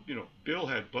 So Bill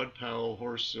had Bud Powell,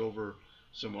 Horace Silver,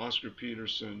 some Oscar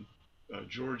Peterson,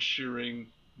 George Shearing,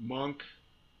 Monk,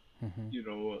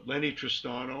 mhm. Lenny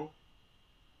Tristano.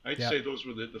 I'd Yeah, say those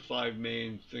were the five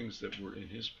main things that were in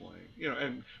his playing.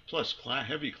 And plus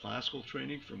heavy classical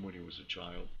training from when he was a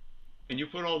child. And you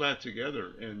put all that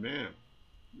together, and man,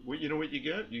 you know what you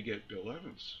get? You get Bill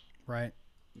Evans. right.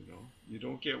 You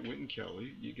don't get Wynton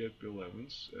Kelly. You get Bill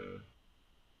Evans.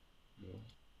 You know,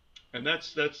 and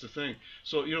that's the thing.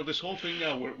 So this whole thing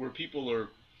now, where people are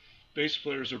bass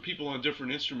players or people on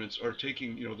different instruments are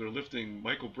taking, they're lifting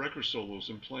Michael Brecker solos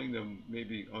and playing them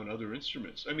maybe on other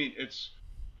instruments. I mean,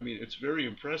 it's very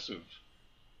impressive.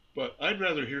 But I'd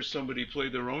rather hear somebody play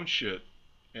their own shit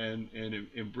and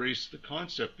embrace the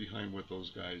concept behind what those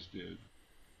guys did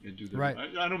and do their. Right.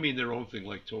 I don't mean their own thing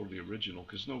like totally original,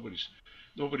 because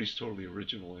nobody's totally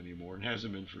original anymore and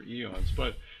hasn't been for eons.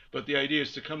 But the idea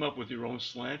is to come up with your own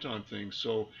slant on things,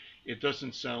 so it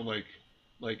doesn't sound like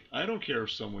I don't care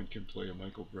if someone can play a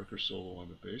Michael Brecker solo on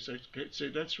the bass. I'd say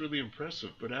that's really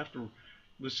impressive. But after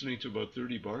listening to about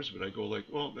 30 bars of it, I go like,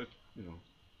 well,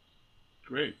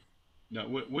 great. Now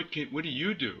what do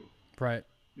you do? Right.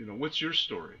 What's your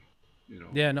story?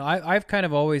 Yeah, no, I've kind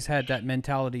of always had that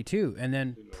mentality too. And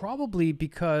then You know. probably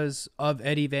because of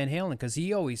Eddie Van Halen, because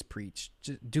he always preached,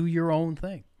 just do your own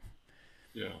thing.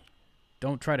 Yeah.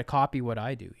 Don't try to copy what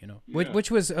I do, Yeah. which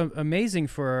was amazing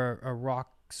for a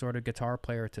rock sort of guitar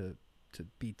player to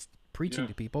be preaching Yeah.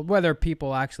 to people. Whether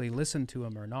people actually listened to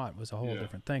him or not was a whole Yeah.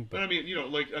 different thing. But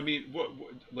But I mean, what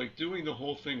like doing the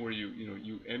whole thing where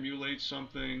you emulate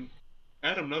something.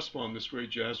 Adam Nussbaum, this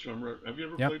great jazz drummer. Have you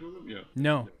ever yep. played with him? Yeah.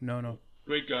 No, Yeah. no, no. Well,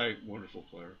 great guy, wonderful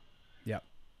player. Yep.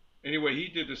 Anyway, he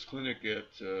did this clinic at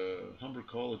Humber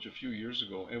College a few years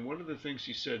ago, and one of the things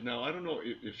he said. Now, I don't know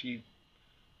if he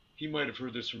might have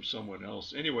heard this from someone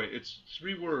else. Anyway, it's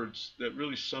three words that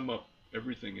really sum up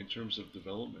everything in terms of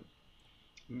development.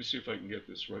 Let me see if I can get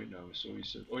this right now. So he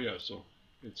said, oh yeah, so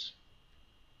it's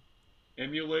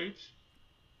emulate.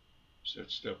 So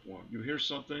that's step one. You hear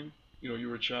something,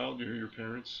 you're a child, you hear your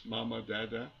parents, mama,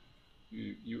 dada.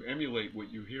 You emulate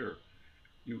what you hear.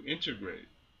 You integrate.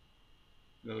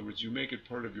 In other words, you make it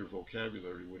part of your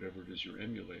vocabulary, whatever it is you're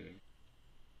emulating.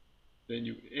 Then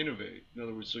you innovate. In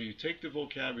other words, so you take the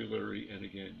vocabulary, and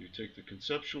again, you take the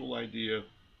conceptual idea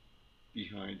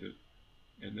behind it,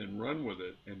 and then run with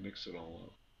it and mix it all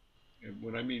up. And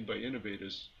what I mean by innovate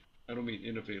is, I don't mean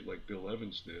innovate like Bill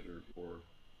Evans did, or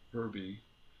Herbie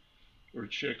or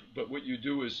Chick, but what you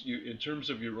do is, in terms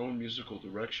of your own musical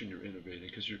direction, you're innovating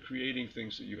because you're creating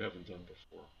things that you haven't done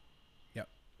before. Yep.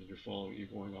 And you're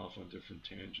going off on different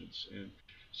tangents, and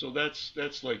so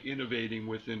that's like innovating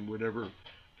within whatever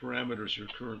parameters you're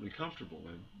currently comfortable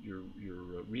in.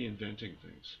 You're reinventing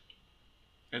things,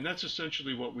 and that's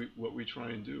essentially what we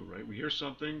try and do, right? We hear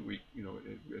something,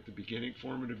 at the beginning,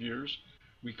 formative years,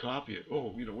 we copy it. Oh,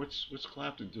 what's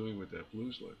Clapton doing with that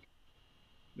blues lick?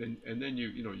 And then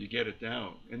you get it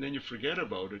down, and then you forget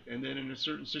about it, and then in a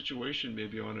certain situation,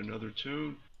 maybe on another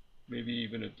tune, maybe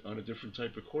even on a different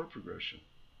type of chord progression,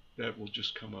 that will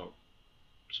just come out.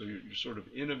 So you're sort of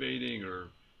innovating or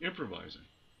improvising,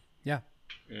 Yeah.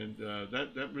 and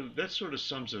that sort of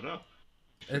sums it up.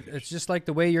 It's just like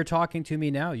the way you're talking to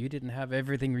me now. You didn't have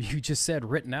everything you just said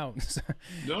written out.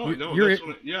 No, no, You're,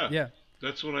 yeah, yeah.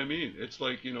 that's what I mean. It's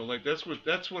like, like that's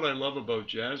what I love about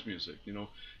jazz music.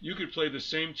 You could play the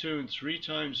same tune three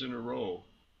times in a row,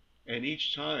 and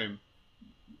each time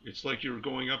it's like you're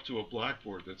going up to a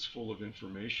blackboard that's full of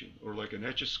information, or like an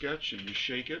Etch-a-Sketch, and you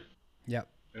shake it, Yep.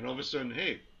 and all of a sudden,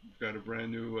 hey, you've got a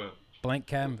brand new Blank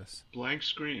canvas. blank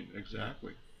screen,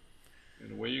 exactly,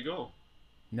 and away you go.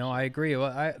 No, I agree.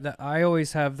 Well, I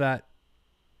always have that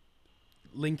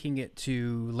linking it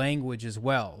to language as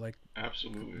well. Like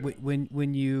Absolutely.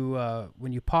 when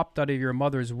you popped out of your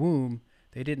mother's womb,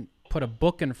 they didn't put a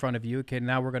book in front of you. Okay,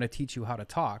 now we're going to teach you how to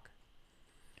talk.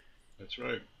 That's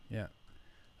right. Yeah.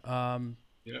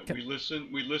 Yeah, we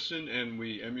listen, and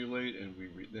we emulate, and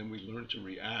then we learn to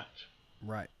react.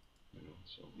 Right.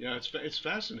 So yeah, it's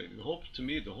fascinating. To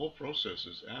me, the whole process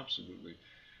is absolutely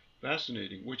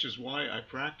fascinating, which is why I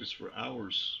practice for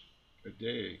hours a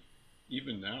day,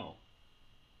 even now.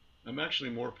 I'm actually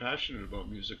more passionate about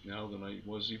music now than I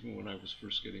was even when I was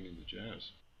first getting into jazz.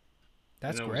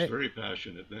 That's And I was great. very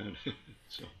passionate then.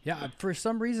 So, Yeah, for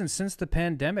some reason since the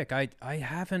pandemic, I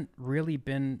haven't really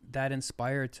been that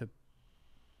inspired to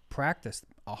practice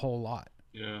a whole lot.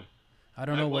 yeah. I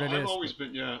don't know what Well, it I've is, always but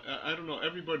been, yeah, I don't know.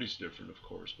 Everybody's different, of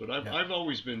course, but yeah. I've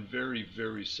always been very,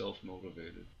 very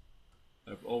self-motivated.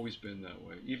 I've always been that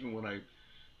way. Even when I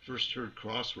first heard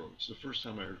Crossroads, the first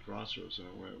time I heard Crossroads, and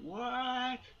I went,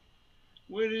 "What?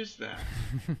 What is that?"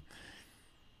 You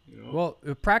know? Well,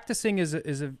 practicing is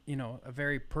a a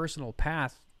very personal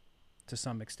path to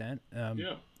some extent.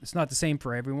 Yeah. It's not the same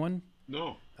for everyone.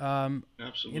 No. Um,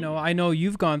 Absolutely. I know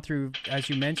you've gone through, as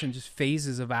you mentioned, just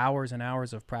phases of hours and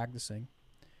hours of practicing,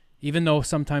 even though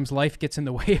sometimes life gets in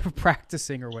the way of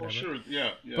practicing or Oh, whatever. sure.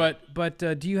 Yeah. Yeah. But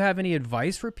do you have any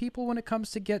advice for people when it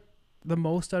comes to get the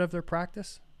most out of their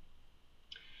practice?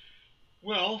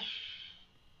 Well,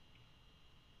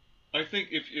 I think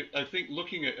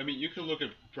looking at, I mean, you can look at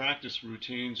practice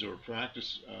routines or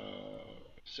practice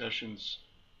sessions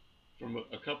from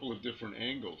a couple of different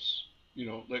angles.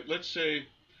 Like let's say,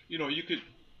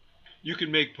 you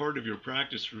could make part of your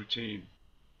practice routine.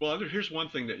 Well, here's one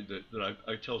thing that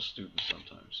I tell students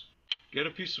sometimes: get a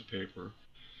piece of paper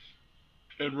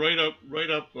and write up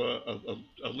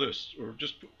a list, or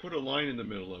just put a line in the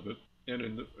middle of it, and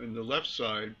in the left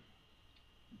side,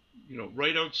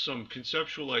 write out some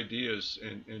conceptual ideas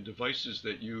and devices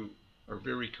that you are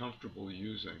very comfortable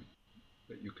using,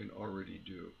 that you can already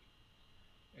do.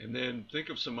 And then think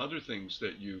of some other things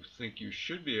that you think you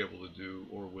should be able to do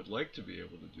or would like to be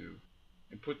able to do,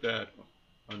 and put that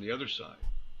on the other side.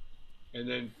 And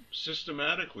then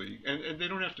systematically, and they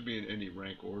don't have to be in any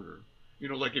rank order.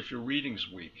 Like if your reading's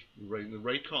weak, you write in the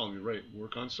right column, you write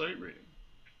work on sight reading.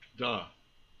 Duh.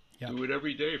 Yeah. Do it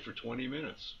every day for 20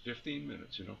 minutes, 15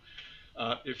 minutes.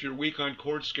 If you're weak on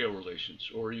chord scale relations,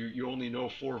 or you only know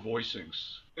four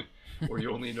voicings, or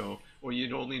you only know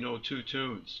two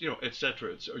tunes,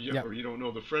 etc. Yeah. Or you don't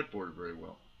know the fretboard very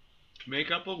well. Make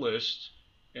up a list,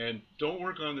 and don't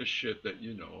work on the shit that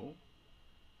you know.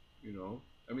 You know,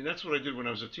 I mean, that's what I did when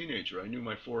I was a teenager. I knew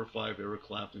my 4 or 5 Eric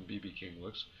Clapton, BB King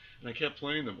licks, and I kept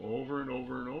playing them over and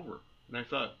over and over. And I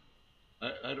thought,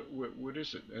 I don't, what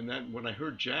is it? And then when I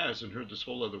heard jazz and heard this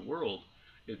whole other world,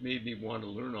 it made me want to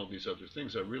learn all these other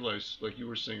things. I realized, like you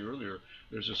were saying earlier,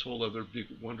 there's this whole other big,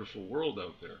 wonderful world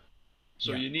out there.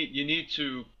 So Yeah. you need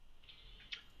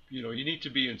to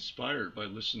be inspired by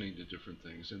listening to different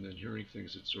things, and then hearing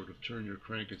things that sort of turn your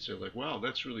crank and say, like, wow,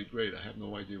 that's really great. I have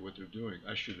no idea what they're doing.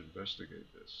 I should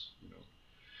investigate this.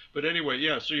 But anyway,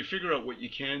 yeah, so you figure out what you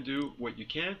can do, what you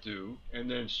can't do,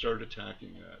 and then start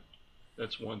attacking that.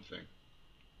 That's one thing.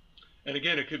 And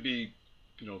again, it could be,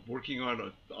 working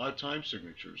on odd time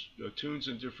signatures, tunes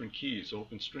in different keys,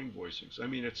 open string voicings. I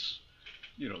mean,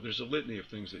 there's a litany of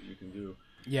things that you can do.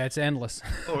 Yeah, it's endless.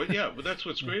 Oh, yeah, but that's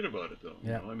what's great about it, though.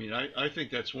 Yeah. I mean, I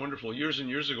think that's wonderful. Years and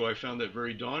years ago, I found that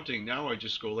very daunting. Now I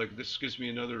just go, like, this gives me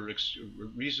another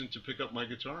reason to pick up my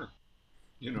guitar.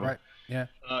 Right. Yeah.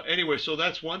 Anyway, so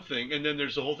that's one thing, and then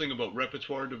there's the whole thing about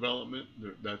repertoire development.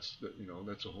 That's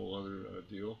a whole other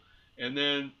deal. And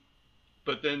then,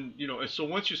 but then, so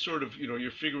once you sort of,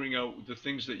 you're figuring out the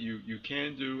things that you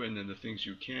can do, and then the things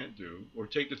you can't do, or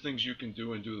take the things you can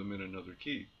do and do them in another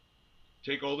key.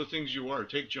 Take all the things you are,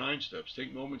 take giant steps,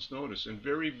 take moment's notice, and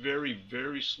very, very,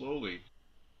 very slowly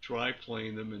try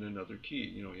playing them in another key.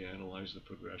 You analyze the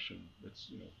progression.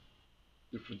 That's,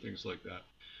 different things like that.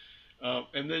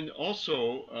 And then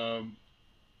also,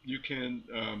 you can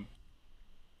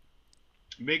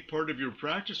make part of your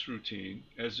practice routine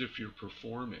as if you're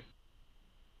performing.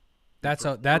 That's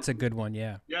a good one.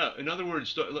 Yeah. Yeah. In other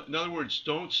words,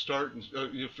 don't start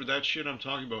for that shit I'm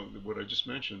talking about. What I just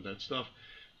mentioned, that stuff.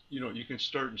 You can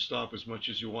start and stop as much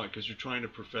as you want because you're trying to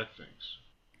perfect things,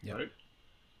 Yeah. right?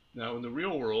 Now, in the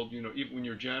real world, even when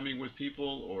you're jamming with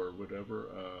people or whatever,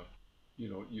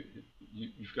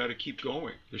 you've got to keep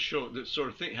going. The show, that sort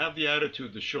of thing, have the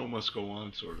attitude the show must go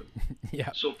on, sort of.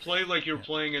 Yeah. So play like you're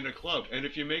playing in a club, and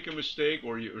if you make a mistake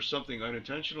or something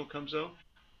unintentional comes out,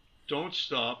 don't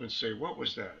stop and say, "What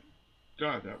was that?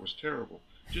 God, that was terrible."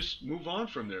 Just move on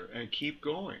from there and keep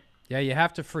going. Yeah. You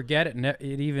have to forget it.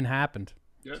 It even happened.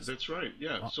 Yeah, that's right.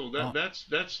 Yeah, so that's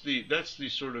the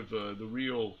sort of the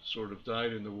real sort of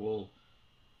dyed in the wool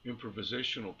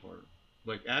improvisational part.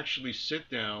 Like actually sit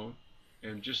down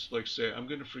and just like say, I'm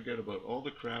going to forget about all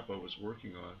the crap I was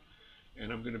working on,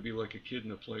 and I'm going to be like a kid in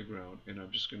the playground, and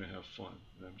I'm just going to have fun,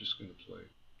 and I'm just going to play.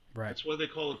 Right. That's why they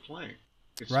call it playing.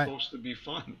 It's Right. supposed to be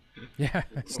fun. Yeah,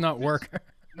 it's not work.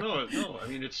 No, no. I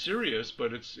mean, it's serious,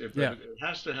 but Yeah. it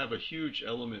has to have a huge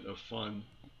element of fun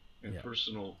and Yeah.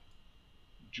 personal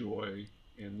joy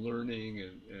and learning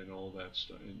and all that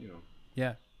stuff. And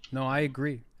Yeah. No, I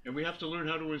agree. and we have to learn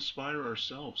how to inspire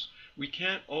ourselves. We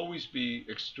can't always be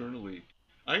externally.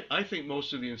 I think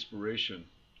most of the inspiration,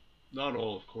 not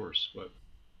all, of course, but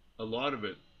a lot of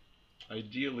it,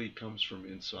 ideally comes from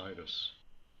inside us.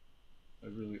 I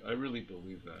really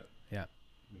believe that. Yeah.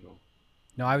 You know.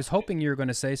 No, I was hoping you were going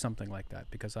to say something like that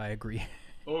because I agree.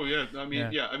 Oh yeah, I mean,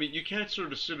 Yeah. yeah, I mean, you can't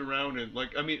sort of sit around and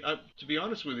like, I mean, to be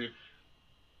honest with you,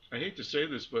 I hate to say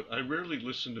this, but I rarely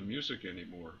listen to music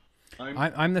anymore. I'm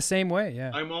I'm the same way.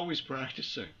 Yeah. I'm always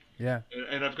practicing, Yeah.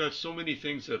 and I've got so many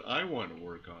things that I want to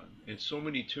work on, and so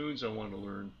many tunes I want to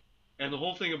learn, and the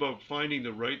whole thing about finding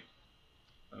the right,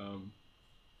 um,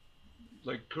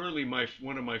 like currently my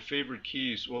one of my favorite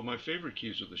keys. Well, my favorite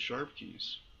keys are the sharp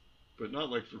keys, but not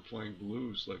like for playing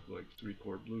blues, like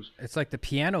 3-chord blues. It's like the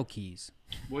piano keys.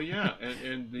 Well, yeah,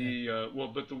 and Yeah. the well,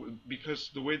 but because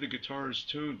the way the guitar is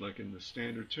tuned, like in the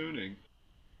standard tuning,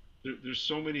 there's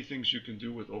so many things you can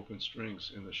do with open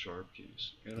strings in the sharp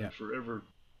keys, and I'm Yeah. forever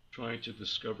trying to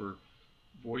discover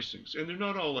voicings, and they're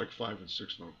not all like 5 and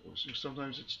 6 note voicings.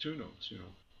 Sometimes it's 2 notes.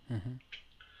 Hmm.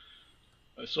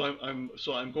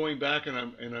 So I'm going back and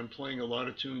I'm playing a lot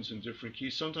of tunes in different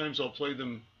keys. Sometimes I'll play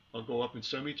them. I'll go up in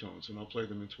semitones and I'll play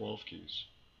them in 12 keys,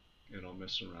 and I'll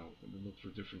mess around with them and look for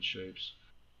different shapes.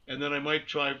 And then I might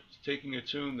try taking a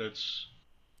tune that's,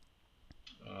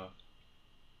 uh,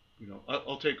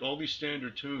 I'll take all these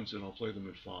standard tunes and I'll play them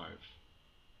in 5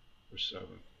 or 7.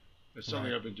 It's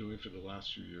something Right. I've been doing for the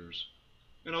last few years.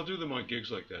 And I'll do them on gigs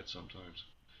like that sometimes.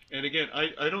 And again,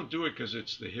 I don't do it because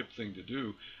it's the hip thing to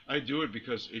do. I do it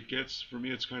because for me,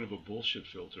 it's kind of a bullshit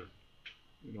filter.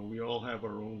 We all have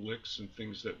our own licks and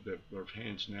things that our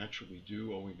hands naturally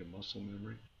do owing to muscle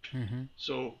memory. Hmm.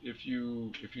 So if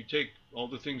you take all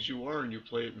the things you are and you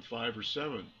play it in 5 or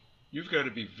 7, you've got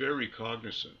to be very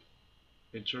cognizant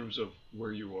in terms of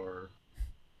where you are,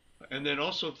 and then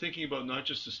also thinking about not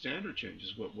just the standard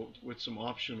changes, but with some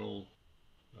optional,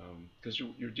 because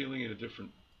you're dealing in a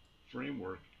different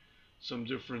framework, some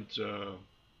different,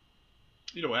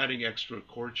 adding extra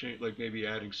chord change, like maybe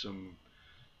adding some,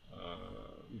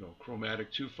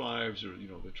 chromatic 2/5s, or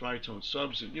the tritone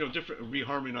subs, and different,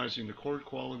 reharmonizing the chord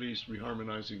qualities,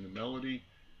 reharmonizing the melody,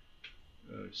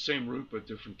 same root but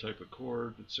different type of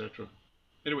chord, etc.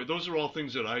 Anyway, those are all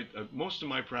things that most of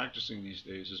my practicing these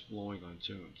days is blowing on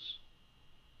tunes,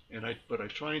 but I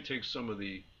try and take some of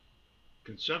the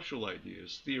conceptual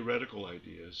ideas, theoretical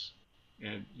ideas,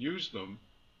 and use them.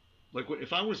 Like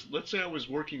if let's say I was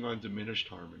working on diminished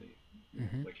harmony,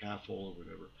 Hmm. like half whole or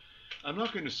whatever. I'm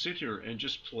not going to sit here and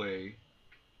just play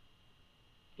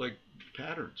like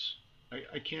patterns.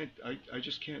 I can't. I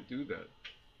just can't do that.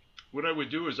 What I would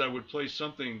do is I would play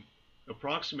something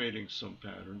approximating some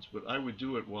patterns, but I would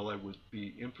do it while I would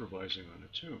be improvising on a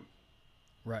tune.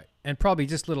 Right. And probably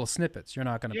just little snippets. You're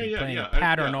not going to Yeah, be yeah, playing a yeah,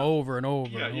 pattern yeah, over and over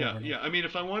yeah, and yeah, over and over. yeah. I mean,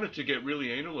 if I wanted to get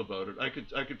really anal about it, I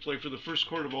could play for the first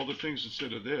chord of all the things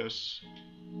instead of this.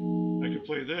 I could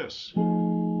play this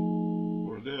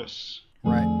or this,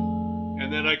 Right.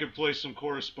 and then I could play some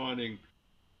corresponding,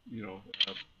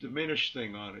 diminished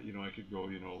thing on it. I could go,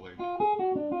 like,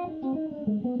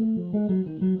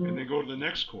 and then go to the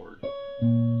next chord.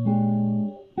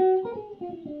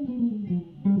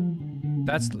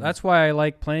 That's why I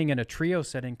like playing in a trio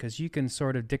setting because you can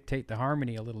sort of dictate the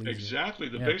harmony a little easier. Exactly.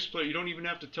 The Yeah. bass player, you don't even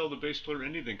have to tell the bass player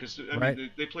anything because I mean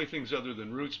Right. they play things other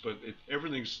than roots, but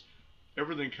everything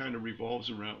kind of revolves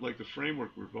around, like the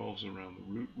framework revolves around the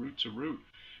root to root.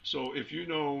 So if you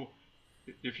know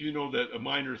that a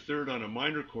minor third on a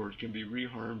minor chord can be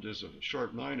reharmed as a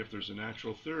sharp 9 if there's a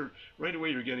natural third, right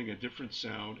away you're getting a different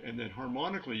sound, and then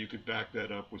harmonically you could back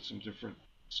that up with some different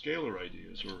scalar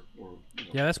ideas or.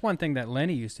 Yeah, that's one thing that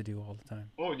Lenny used to do all the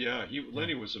time. Oh yeah, Yeah.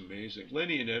 Lenny was amazing.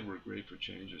 Lenny and Ed were great for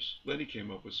changes. Lenny came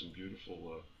up with some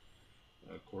beautiful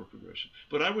chord progression.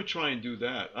 But I would try and do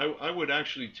that. I would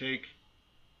actually take,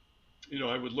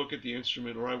 I would look at the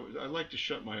instrument, or I like to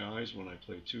shut my eyes when I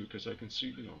play too, because I can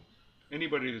see,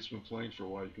 anybody that's been playing for a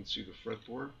while, you can see the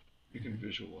fretboard, you can Hmm.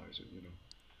 visualize it.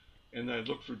 And I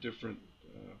look for different.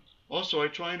 Also, I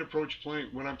try and approach playing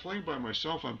when I'm playing by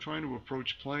myself. I'm trying to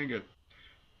approach playing it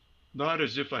not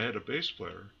as if I had a bass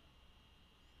player,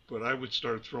 but I would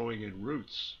start throwing in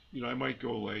roots. I might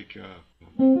go like,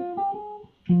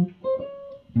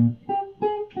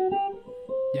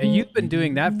 Yeah, you've been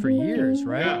doing that for years,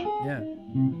 right? yeah.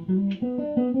 Yeah.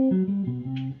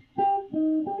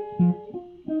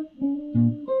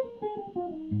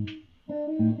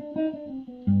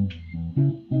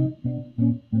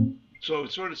 So So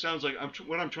it sort of sounds like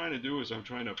what I'm trying to do is I'm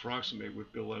trying to approximate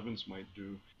what Bill Evans might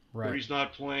do, where Right. he's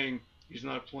not playing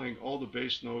all the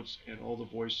bass notes and all the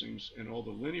voicings and all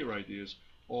the linear ideas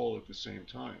all at the same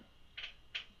time.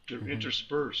 They're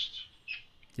interspersed.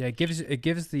 Yeah, it gives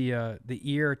the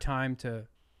ear time to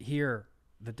hear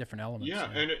the different elements. Yeah,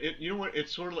 and you know what?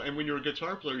 It's sort of like, and when you're a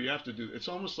guitar player, you have to do. It's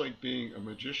almost like being a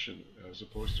magician as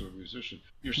opposed to a musician.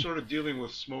 You're sort of dealing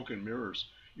with smoke and mirrors.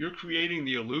 You're creating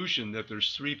the illusion that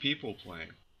there's three people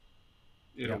playing,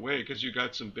 in a way, because you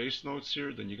got some bass notes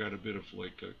here, then you got a bit of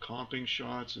like comping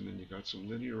shots, and then you got some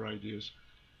linear ideas,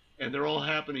 and they're all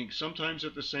happening sometimes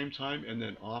at the same time, and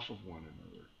then off of one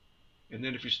another. And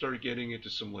then if you start getting into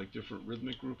some like different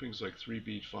rhythmic groupings, like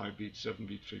 3-beat, 5-beat,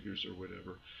 7-beat figures or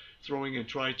whatever, throwing in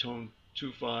tritone,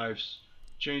 2/5s,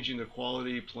 changing the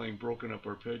quality, playing broken up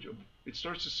arpeggio, it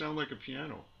starts to sound like a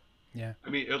piano. Yeah. I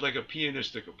mean, like a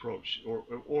pianistic approach,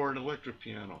 or an electric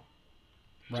piano.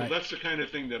 Right. So that's the kind of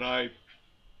thing that I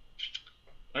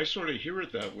sort of hear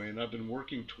it that way, and I've been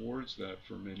working towards that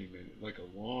for many, like a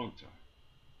long time.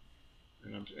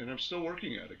 And I'm still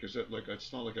working at it, because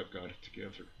it's not like I've got it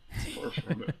together. Far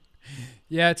from it.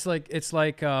 Yeah, it's like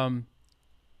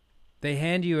they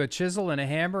hand you a chisel and a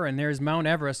hammer, and there's Mount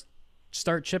Everest.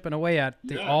 Start chipping away at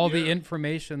the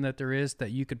information that there is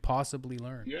that you could possibly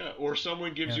learn. Yeah, or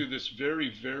someone gives you this very,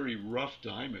 very rough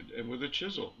diamond, and with a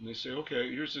chisel, and they say,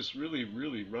 okay, here's this really,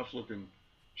 really rough-looking,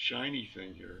 shiny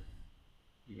thing here.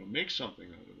 You know, make something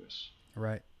out of this.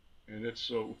 Right. And it's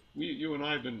so you and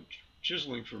I have been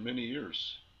chiseling for many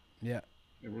years. Yeah.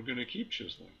 And we're going to keep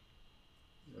chiseling.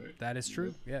 Right. That is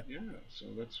true. Yeah. Yeah. So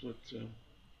that's what.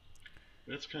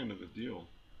 That's kind of the deal.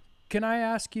 Can I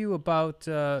ask you about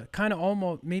kind of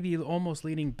almost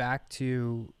leading back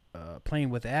to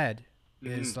playing with Ed?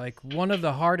 Is like one of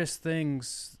the hardest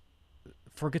things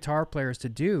for guitar players to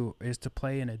do is to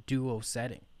play in a duo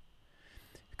setting,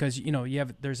 because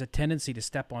there's a tendency to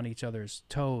step on each other's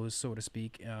toes, so to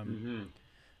speak.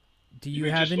 Do you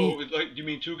have any? You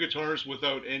mean two guitars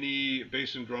without any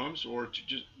bass and drums, or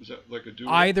is that like a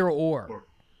duo? Either or.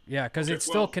 Yeah, because it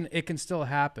can still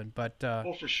happen, but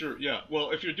oh, for sure, yeah.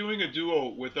 Well, if you're doing a duo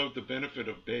without the benefit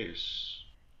of bass,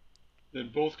 then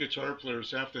both guitar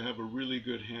players have to have a really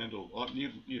good handle on,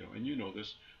 and you know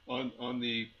this, on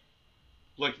the,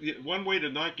 like, one way to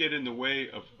not get in the way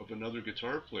of another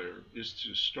guitar player is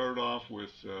to start off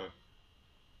with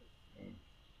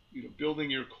building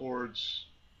your chords,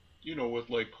 with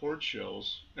like chord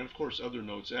shells, and of course other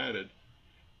notes added,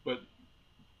 but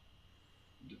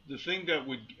the thing that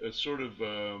would sort of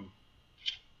let's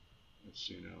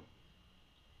see now,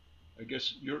 I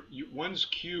guess one's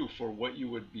cue for what you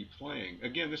would be playing.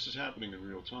 Again, this is happening in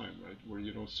real time, right? Where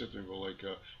you don't sit there and go like,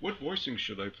 what voicing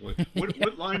should I play?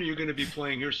 What line are you going to be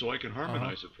playing here so I can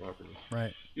harmonize it properly?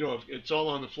 Right. It's all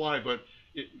on the fly. But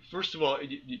first of all,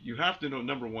 you have to know,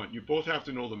 number one, you both have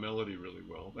to know the melody really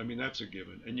well. I mean, that's a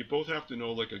given. And you both have to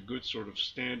know like a good sort of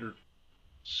standard,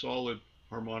 solid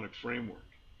harmonic framework.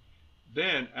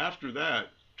 Then after that,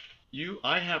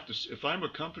 I have to, if I'm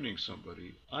accompanying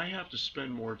somebody, I have to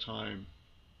spend more time,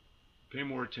 pay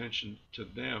more attention to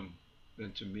them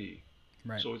than to me.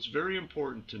 Right. So it's very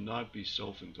important to not be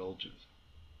self-indulgent.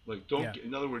 Like,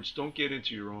 in other words, don't get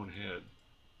into your own head.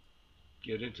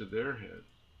 Get into their head,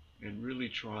 and really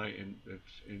try and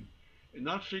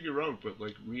not figure out, but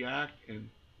like react and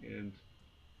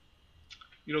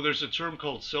there's a term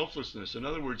called selflessness. In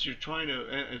other words, you're trying to,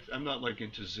 and I'm not like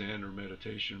into Zen or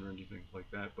meditation or anything like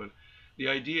that, but the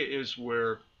idea is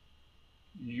where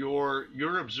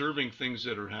you're observing things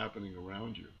that are happening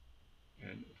around you.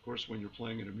 And of course, when you're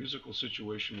playing in a musical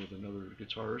situation with another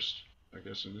guitarist, I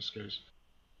guess in this case,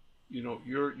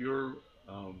 your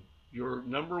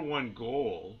number one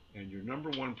goal and your number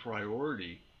one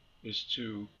priority is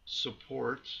to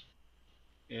support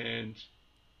and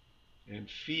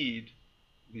feed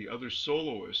the other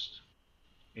soloist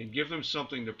and give them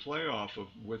something to play off of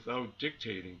without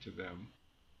dictating to them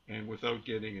and without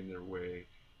getting in their way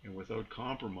and without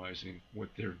compromising what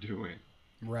they're doing.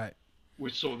 Right.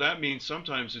 So that means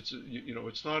sometimes it's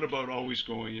it's not about always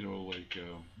going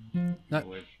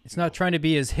it's not trying to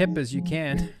be as hip as you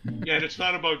can. Yeah, and it's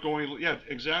not about going, yeah,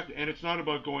 exactly, and it's not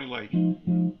about going like,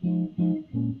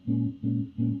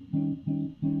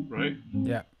 right?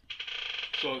 Yeah.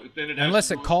 So then unless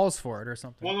it calls for it or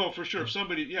something. Well, no, for sure. If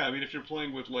somebody, I mean, if you're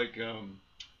playing with like,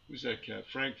 who's that cat?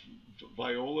 Frank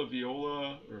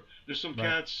Viola, or there's some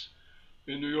cats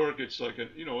in New York. It's like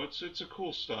it's a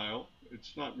cool style.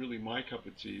 It's not really my cup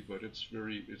of tea, but it's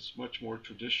much more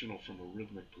traditional from a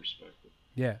rhythmic perspective.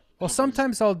 Yeah. Well,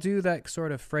 sometimes I'll do that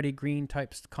sort of Freddie Green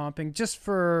type comping just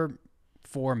for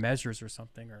 4 measures or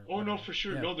something, or Oh no, whatever. for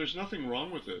sure. Yeah. No, there's nothing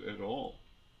wrong with it at all,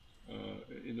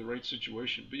 in the right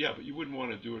situation. But yeah, but you wouldn't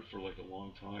want to do it for like a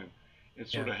long time, and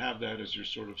sort Yeah. of have that as your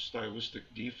sort of stylistic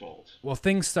default. Well,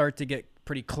 things start to get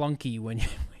pretty clunky when you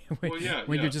when, Well, yeah,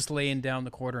 when yeah. you're just laying down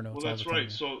the quarter Well, notes all the that's time.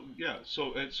 right. So yeah,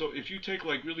 so if you take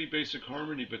like really basic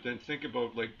harmony, but then think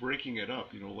about like breaking it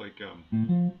up, like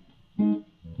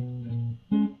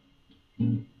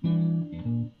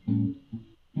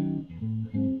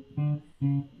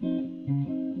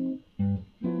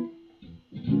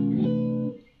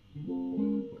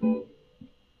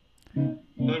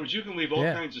in other words, you can leave all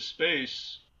Yeah. kinds of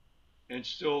space and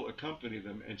still accompany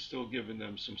them and still giving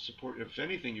them some support. If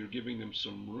anything, you're giving them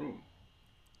some room.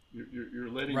 You're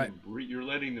letting Right. them breathe. You're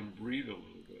letting them breathe a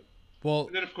little bit. Well,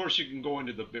 And then, of course, you can go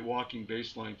into the walking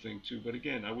bass line thing too. But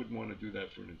again, I wouldn't want to do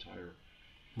that for an entire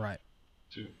right.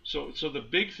 too. So the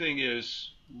big thing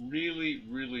is really,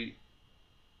 really,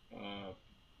 uh,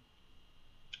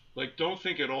 like, don't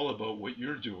think at all about what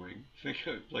you're doing.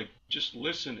 Like, just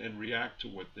listen and react to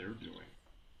what they're doing.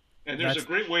 And there's a That's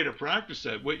great way to practice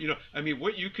that. I mean,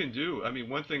 what you can do. I mean,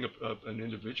 one thing an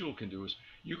individual can do is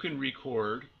you can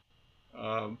record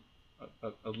um,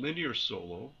 a linear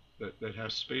solo that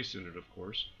has space in it, of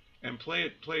course, and play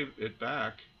it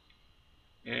back,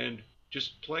 and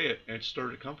just play it and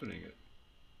start accompanying it.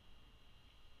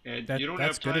 And you don't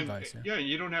that's have good time. advice. Yeah. Yeah,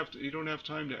 you don't have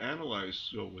time to analyze.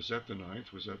 So was that the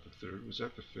ninth? Was that the third? Was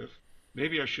that the fifth?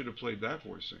 Maybe I should have played that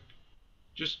voicing.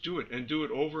 Just do it and do it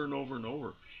over and over and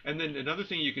over. And then another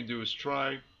thing you can do is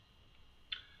try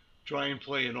and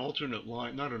play an alternate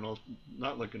line,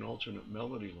 not like an alternate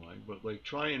melody line, but like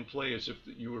try and play as if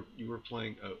you were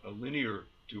playing a linear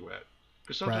duet.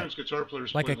 Because Right. sometimes guitar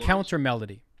players Like play a lines. counter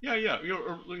melody. Yeah, yeah.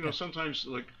 Yeah. Sometimes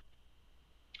like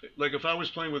if I was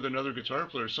playing with another guitar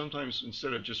player, sometimes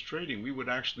instead of just trading, we would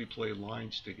actually play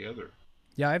lines together.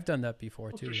 Yeah, I've done that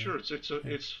before Oh, too. for Yeah. sure,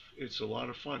 Yeah. it's a lot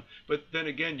of fun. But then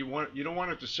again, you don't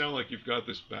want it to sound like you've got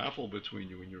this baffle between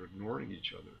you and you're ignoring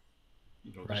each other.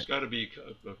 There's Right. got to be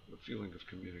a feeling of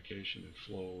communication and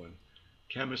flow and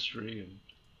chemistry and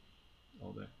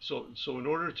all that. So in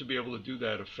order to be able to do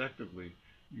that effectively,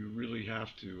 you really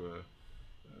have to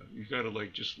you've got to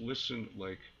like just listen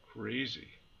like crazy.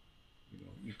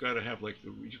 You've got to have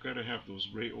you've got to have those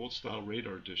old style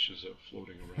radar dishes up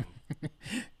floating around.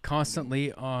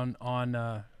 Constantly on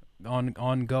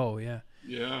go. Yeah.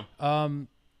 Yeah, Um,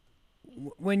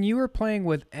 when you were playing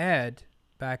with Ed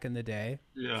back in the day,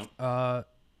 yeah. uh,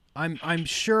 I'm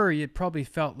sure you probably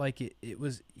felt like he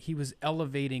was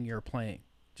elevating your playing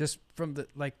just from the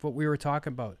like what we were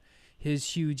talking about,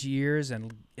 his huge ears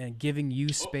and giving you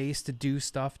Oh, space to do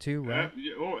stuff too, right?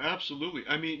 yeah, oh, absolutely.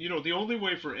 I mean, the only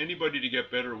way for anybody to get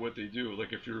better at what they do,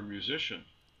 like if you're a musician,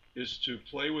 is to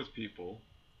play with people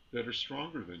that are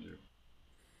stronger than you,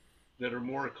 that are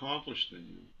more accomplished than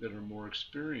you, that are more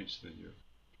experienced than you.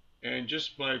 And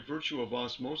just by virtue of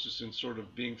osmosis and sort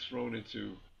of being thrown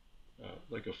into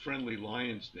like a friendly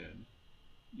lion's den,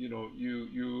 you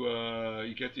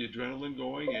get the adrenaline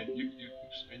going, and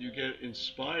you get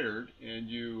inspired, and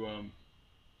you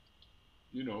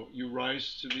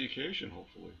rise to the occasion,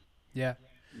 hopefully. Yeah.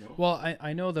 You know. Well,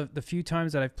 I know the few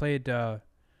times that I've played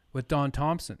with Don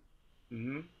Thompson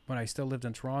Hmm. when I still lived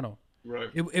in Toronto, Right.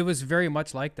 it was very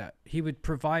much like that. He would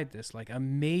provide this like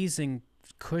amazing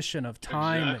cushion of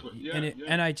time, Exactly. Yeah. and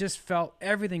Yeah. I just felt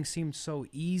everything seemed so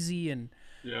easy, and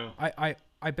Yeah.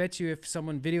 I bet you if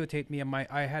someone videotaped me,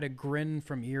 I had a grin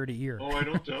from ear to ear. Oh, I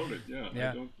don't doubt it. Yeah. I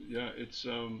Yeah. don't. Yeah.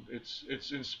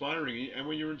 It's inspiring, and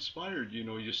when you're inspired,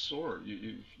 you soar.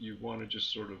 You want to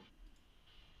just sort of,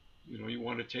 you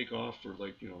want to take off for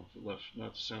like, left,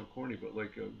 not to sound corny, but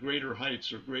like greater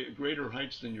heights or greater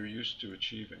heights than you're used to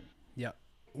achieving. Yeah.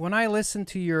 When I listened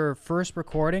to your first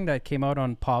recording that came out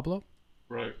on Pablo,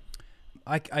 Right.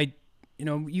 I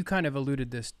you kind of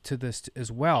alluded to this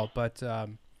as well, but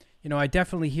I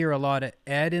definitely hear a lot of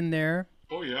Ed in there,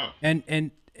 Oh yeah. and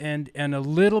a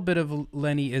little bit of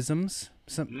Lenny isms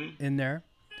Hmm. in there,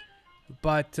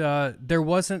 but there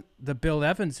wasn't the Bill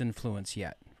Evans influence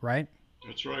yet, right?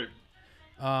 That's right.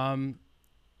 Um,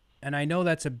 and I know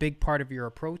that's a big part of your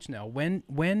approach now.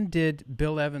 When did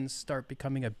Bill Evans start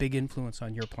becoming a big influence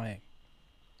on your playing?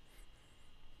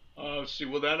 Let's see.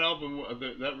 Well, that album,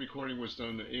 that recording was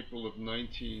done in April of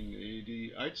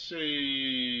 1980. I'd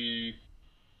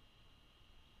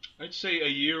say a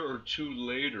year or two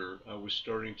later, I was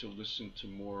starting to listen to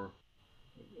more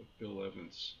of Bill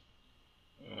Evans,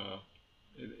 uh,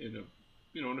 in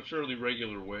a, in a fairly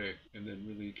regular way, and then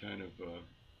really kind of,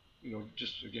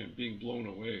 just again being blown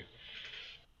away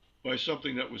by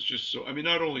something that was just so. I mean,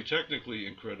 not only technically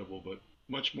incredible, but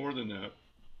much more than that,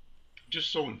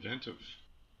 just so inventive,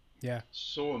 Yeah.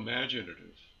 so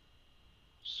imaginative,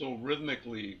 so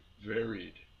rhythmically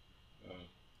varied, uh,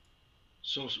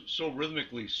 so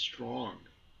rhythmically strong,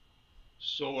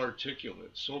 so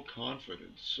articulate, so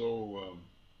confident, so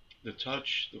the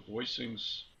touch, the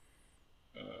voicings.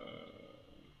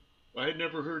 I had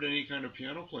never heard any kind of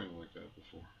piano playing like that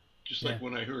before. Just Yeah. like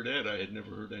when I heard Ed, I had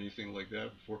never heard anything like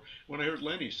that before. When I heard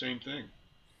Lenny, same thing.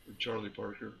 Or Charlie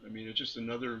Parker. I mean, it's just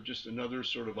another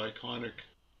sort of iconic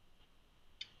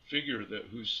figure that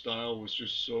whose style was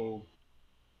just so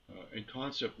and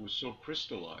concept was so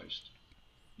crystallized.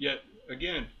 Yet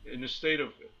again, in a state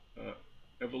of uh,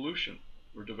 evolution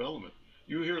or development,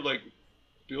 you hear like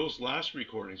Bill's last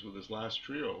recordings with his last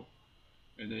trio,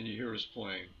 and then you hear his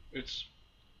playing.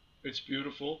 It's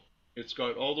beautiful. It's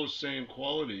got all those same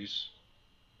qualities,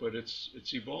 but it's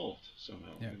evolved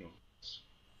somehow. Yeah. You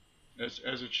know,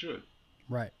 as it should.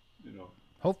 Right. You know.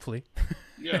 Hopefully.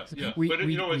 Yeah, yeah. we, But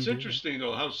we, you know, we it's do. interesting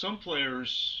though how some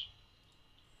players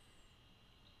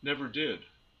never did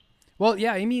Well,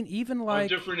 yeah, I mean, even on like,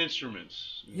 different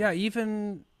instruments. You know. yeah,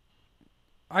 even,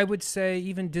 I would say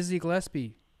even Dizzy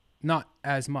Gillespie, not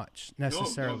as much No,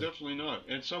 necessarily. no, definitely not.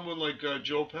 And someone like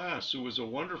Joe Pass, who was a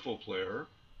wonderful player,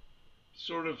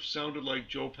 sort of sounded like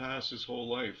Joe Pass his whole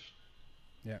life.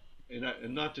 Yeah.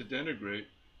 And not to denigrate,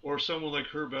 or someone like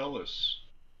Herb Ellis,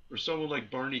 or someone like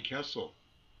Barney Kessel,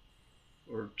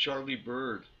 or Charlie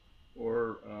Bird,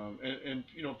 or and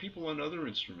you know people on other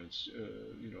instruments,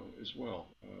 you know as well,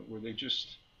 where they just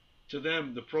to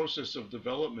them the process of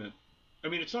development. I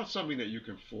mean, it's not something that you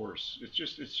can force. It's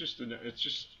just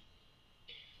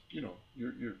you know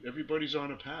you're everybody's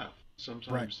on a path. Right.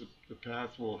 Sometimes the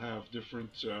path will have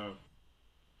different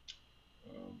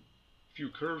few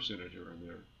curves in it here and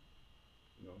there,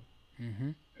 you know,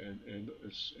 Mm-hmm.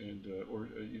 or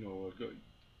you know,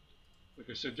 like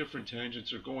I said, different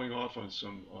tangents are going off on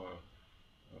some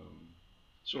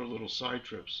sort of little side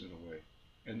trips in a way,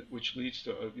 and which leads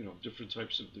to you know different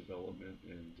types of development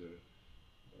and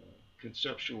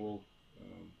conceptual,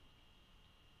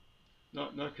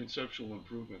 not conceptual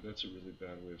improvement. That's a really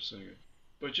bad way of saying it,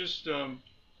 but just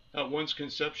how one's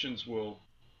conceptions will,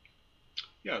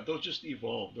 yeah, they'll just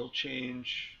evolve, they'll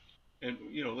change. And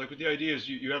you know, like with the idea is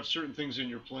you have certain things in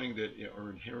your playing that are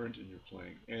inherent in your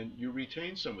playing, and you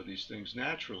retain some of these things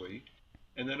naturally,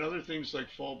 and then other things like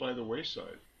fall by the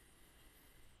wayside.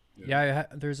 You know? Yeah,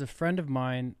 there's a friend of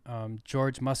mine,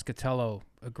 George Muscatello,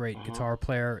 a great Uh-huh. guitar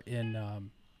player in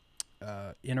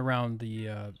around the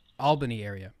Albany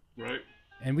area. Right.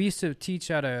 And we used to teach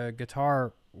at a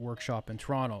guitar workshop in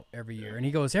Toronto every year. Yeah. And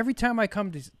he goes, every time I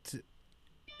come to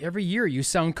every year, you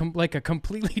sound like a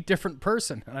completely different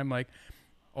person. And I'm like,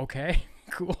 okay,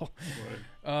 cool.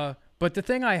 Right. But the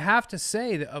thing I have to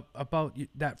say about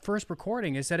that first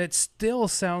recording is that it still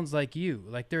sounds like you.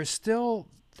 Like there's still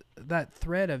that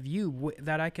thread of you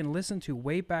that I can listen to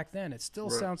way back then. It still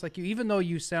Right. sounds like you, even though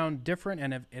you sound different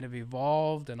and have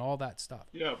evolved and all that stuff.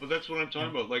 Yeah, but that's what I'm talking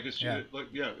about. Like it's Yeah. like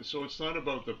yeah. So it's not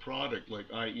about the product, like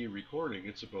i.e. recording.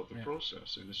 It's about the Yeah.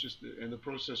 process, and it's just and the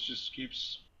process just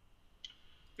keeps.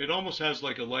 It almost has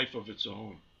like a life of its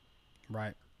own.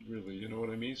 Right. Really, you know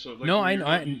what I mean? So like No, when I you're know.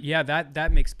 not- Yeah,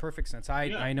 that makes perfect sense. I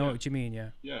know yeah. what you mean.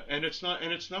 Yeah. Yeah, and it's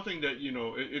nothing that you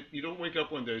know. You don't wake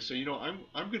up one day and say, you know,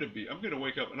 I'm gonna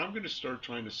wake up and I'm gonna start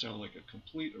trying to sound like a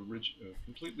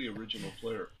completely original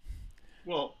player.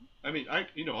 Well, I mean, I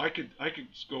could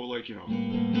go like you know,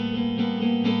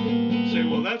 say,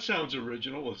 well, that sounds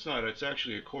original. Well, it's not. It's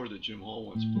actually a chord that Jim Hall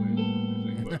once played.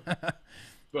 I think,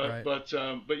 Right.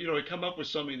 but you know, I come up with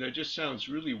something that just sounds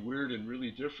really weird and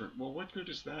really different. Well, what good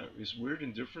is that? Is weird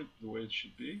and different the way it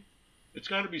should be? It's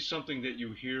got to be something that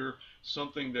you hear,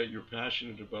 something that you're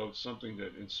passionate about, something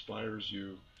that inspires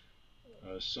you,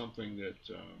 something that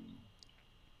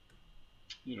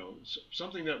you know,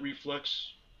 something that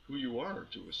reflects who you are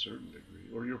to a certain degree,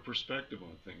 or your perspective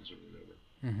on things, or whatever.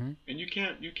 Mm-hmm. And you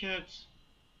can't,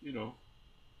 you know.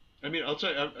 I mean, I'll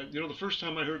tell you, you know, the first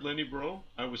time I heard Lenny Breau,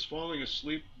 I was falling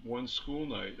asleep one school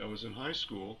night. I was in high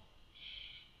school,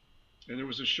 and there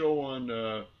was a show on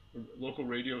a local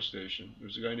radio station. There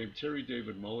was a guy named Terry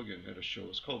David Mulligan had a show.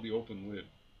 It's called The Open Lid.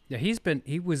 Yeah,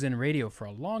 he was in radio for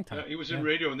a long time. Yeah, he was in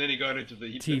radio, and then he got into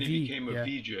then he TV, became a yeah.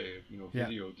 VJ, you know,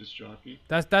 video disc jockey.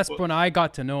 That's Well- when I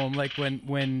got to know him, like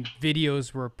when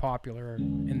videos were popular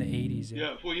in the 80s.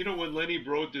 Yeah, well, you know, when Lenny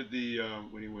Breau did the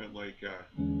when he went like.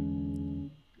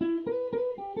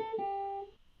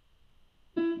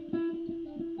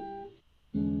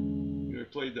 You know,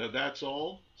 played the That's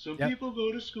All. Some Yep. people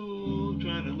go to school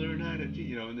trying to learn how to teach,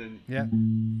 you know, and then Yeah.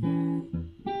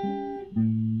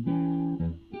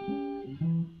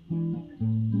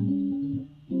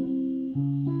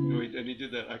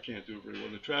 can't do it very well.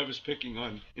 The Travis picking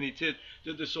on, and he did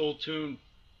this old tune.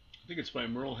 I think it's by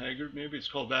Merle Haggard. Maybe it's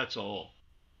called "That's All."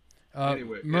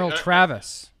 Anyway, Merle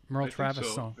Travis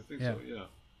song. I think so. Yeah.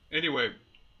 Anyway,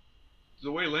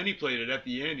 the way Lenny played it at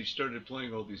the end, he started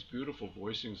playing all these beautiful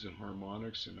voicings and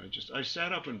harmonics, and I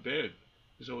sat up in bed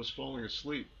because I was falling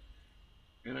asleep,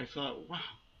 and I thought, wow,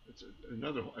 it's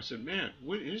another. I said, man,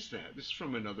 what is that? This is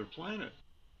from another planet.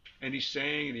 And he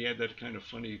sang, and he had that kind of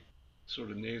funny, sort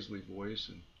of nasally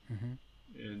voice,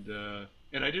 and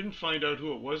I didn't find out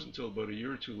who it was until about a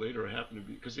year or two later. I happened to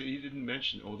be, because he didn't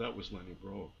mention, oh, that was Lenny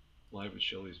Breau, live at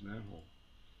Shelley's Manhole,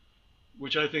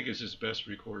 which I think is his best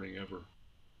recording ever,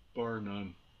 bar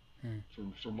none,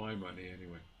 for my money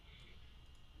anyway.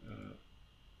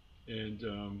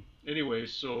 Anyway,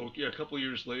 so yeah, a couple of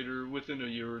years later, within a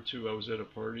year or two, I was at a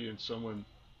party and someone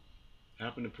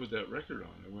happened to put that record on.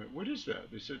 I went, what is that?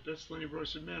 They said, that's Lenny Breau. I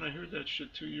said, man, I heard that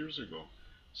shit 2 years ago. I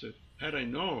said, had I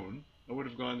known, I would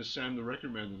have gone to Sam the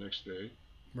Record Man the next day.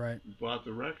 Right. And bought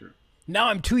the record. Now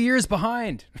I'm 2 years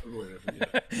behind. Or whatever, yeah.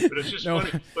 But it's just funny.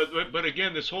 But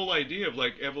again, this whole idea of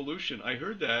like evolution, I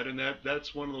heard that, and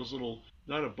that's one of those little,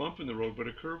 not a bump in the road, but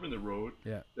a curve in the road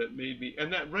that made me,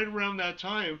 and that right around that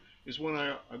time is when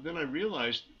I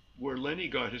realized where Lenny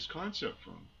got his concept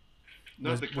from.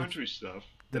 Not the country stuff,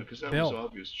 because that was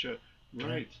obvious.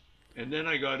 Right. And then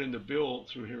I got into Bill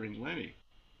through hearing Lenny.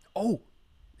 Oh,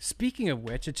 speaking of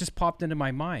which, it just popped into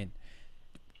my mind.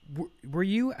 Were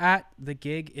you at the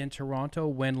gig in Toronto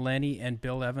when Lenny and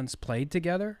Bill Evans played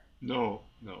together? No.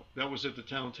 That was at the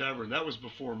Town Tavern. That was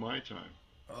before my time.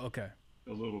 Okay.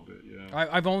 A little bit, yeah.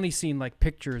 I've only seen like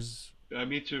pictures. Yeah,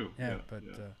 me too. Yeah.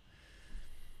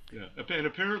 And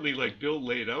apparently, like, Bill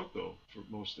laid out, though, for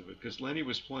most of it, because Lenny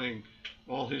was playing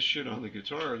all his shit on the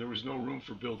guitar. There was no room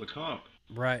for Bill to comp.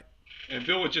 Right. And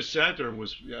Bill had just sat there and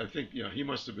was, I think, he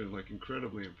must have been, like,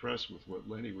 incredibly impressed with what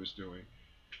Lenny was doing.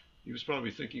 He was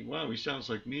probably thinking, wow, he sounds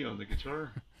like me on the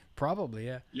guitar. Probably,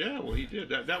 yeah. Yeah, well, he did.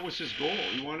 That was his goal.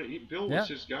 Bill was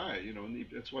his guy, and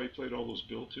that's why he played all those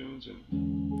Bill tunes. And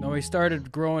no, he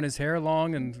started growing his hair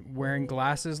long and wearing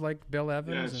glasses like Bill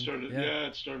Evans.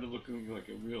 It started looking like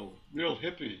a real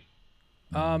hippie.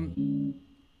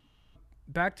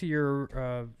 Back to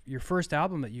your first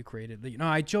album that you created.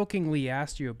 I jokingly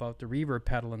asked you about the reverb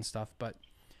pedal and stuff, but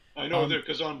I know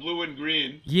because on Blue and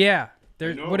Green. Yeah,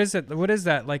 what is it? What is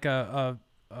that? Like a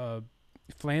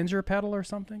flanger pedal or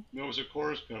something? No, it was a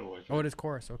chorus pedal, I think. Oh, it is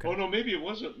chorus. Okay. Oh no, maybe it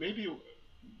wasn't. Maybe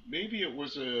it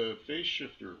was a phase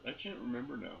shifter. I can't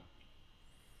remember now.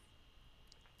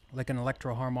 Like an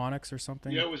electro harmonics or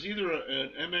something? Yeah, it was either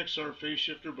an MXR phase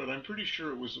shifter, but I'm pretty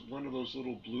sure it was one of those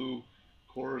little blue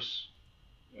chorus.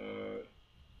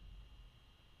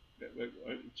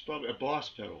 It's probably a Boss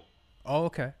pedal. Oh,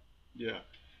 okay. Yeah,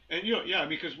 and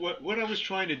because what I was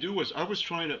trying to do was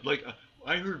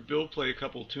I heard Bill play a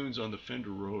couple tunes on the Fender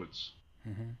Rhodes,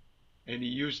 and he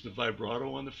used the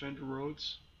vibrato on the Fender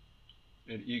Rhodes,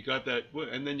 and you got that,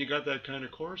 and then you got that kind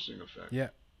of chorusing effect. Yeah.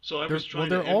 So I was trying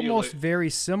to they're emulate. Almost very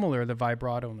similar, the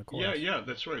vibrato and the chorus. Yeah,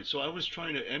 that's right. So I was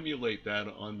trying to emulate that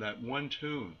on that one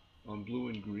tune on Blue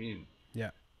and Green.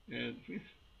 Yeah. And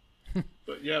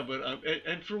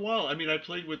and for a while, I mean, I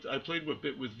played with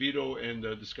Vito and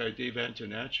this guy Dave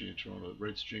Antonacci in Toronto that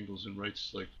writes jingles and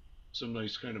writes like some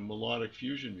nice kind of melodic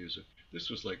fusion music. This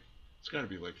was like, it's got to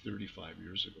be like 35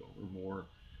 years ago or more.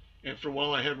 And for a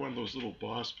while, I had one of those little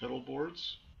Boss pedal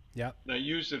boards. Yeah. And I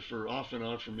used it for off and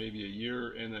on for maybe a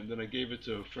year, and then I gave it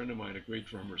to a friend of mine, a great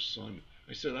drummer's son.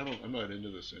 I said, I'm not into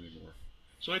this anymore.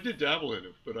 So I did dabble in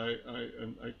it, but I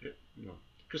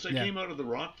because I came out of the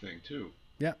rock thing too.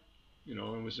 Yeah.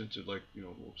 And was into like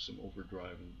some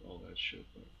overdrive and all that shit.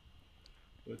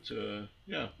 But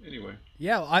anyway.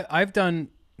 Yeah, I've done.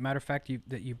 Matter of fact,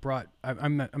 that you brought.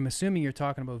 I'm assuming you're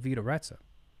talking about Vito Rezza.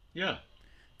 Yeah.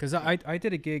 Because I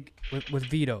did a gig with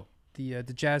Vito, the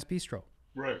Jazz Bistro.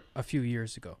 Right. A few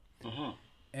years ago. Uh-huh.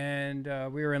 And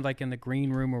we were in the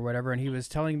green room or whatever, and he was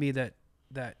telling me that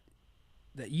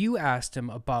you asked him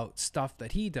about stuff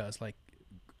that he does, like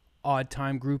odd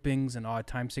time groupings and odd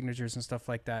time signatures and stuff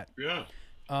like that. Yeah.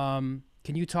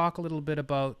 Can you talk a little bit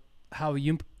about how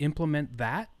you implement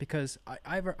that? Because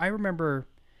I remember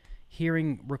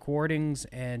hearing recordings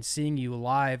and seeing you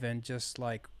live and just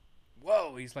like,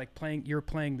 whoa, you're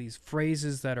playing these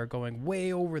phrases that are going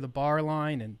way over the bar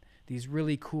line and these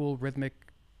really cool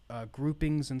rhythmic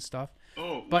groupings and stuff.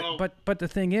 Oh, but the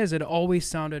thing is, it always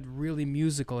sounded really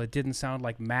musical. It didn't sound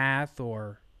like math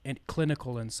or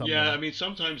clinical in some way. Yeah, I mean,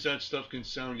 sometimes that stuff can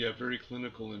sound very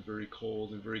clinical and very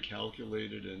cold and very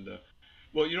calculated, and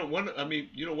Well, you know what? I mean,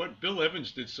 you know what? Bill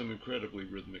Evans did some incredibly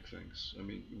rhythmic things. I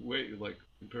mean, way like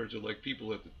compared to like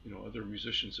people at the, you know, other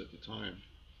musicians at the time,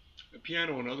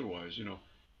 piano and otherwise, you know.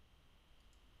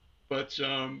 But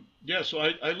yeah, so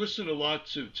I listened a lot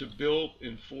to Bill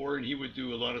in four, and he would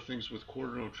do a lot of things with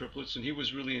quarter note triplets, and he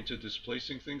was really into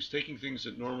displacing things, taking things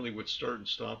that normally would start and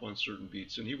stop on certain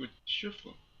beats, and he would shift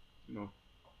them, you know.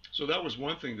 So that was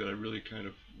one thing that I really kind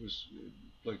of was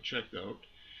like checked out.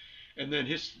 And then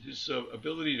his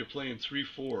ability to play in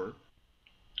 3/4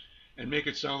 and make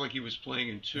it sound like he was playing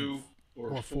in And two or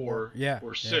or four. four Yeah.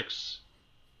 or Yeah. six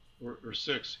or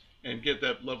six and get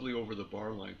that lovely over the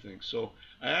bar line thing. So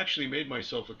I actually made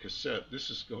myself a cassette. This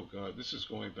is, oh God, this is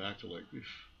going back to like,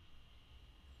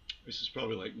 this is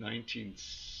probably like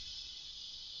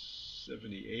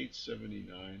 1978,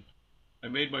 79. I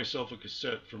made myself a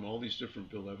cassette from all these different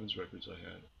Bill Evans records I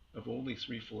had of only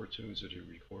 3/4 tunes that he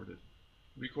recorded.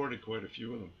 Recorded quite a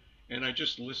few of them. And I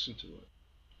just listened to it.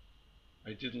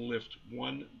 I didn't lift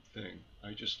one thing.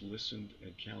 I just listened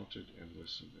and counted and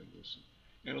listened and listened.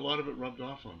 And a lot of it rubbed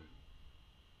off on me.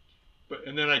 But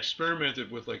and then I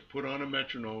experimented with like put on a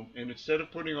metronome, and instead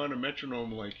of putting on a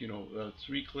metronome like, you know,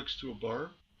 3 clicks to a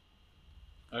bar,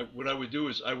 what I would do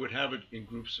is I would have it in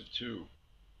groups of two.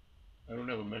 I don't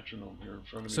have a metronome here in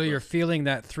front of me, So but you're feeling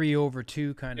that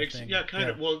 3/2 kind of thing. yeah, kind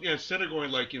of. Well, yeah. Instead of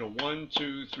going like, you know, 1,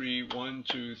 2, 3, 1,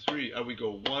 2, 3, I would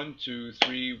go 1, 2,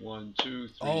 3, 1, 2,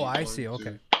 3. Oh, I One, see. two.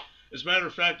 Okay. As a matter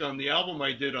of fact, on the album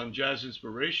I did on Jazz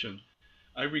Inspiration,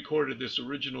 I recorded this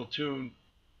original tune,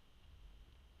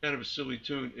 kind of a silly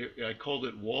tune. I called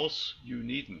it Waltz You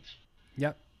Needn't,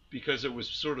 Yep. because it was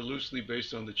sort of loosely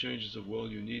based on the changes of Well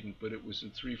You Needn't, but it was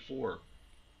in 3/4.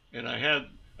 And I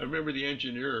remember the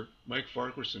engineer, Mike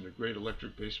Farquharson, a great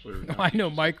electric bass player now. I know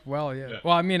Mike well. Yeah. Yeah.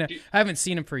 Well, I mean, I He- haven't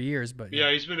seen him for years, but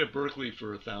Yeah, he's been at Berkeley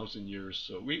for 1,000 years.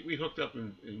 So we hooked up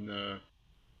in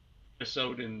us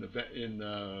out in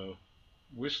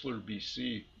Whistler,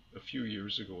 BC, a few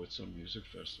years ago at some music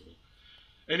festival.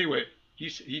 Anyway,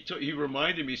 he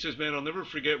reminded me. He says, "Man, I'll never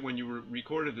forget when you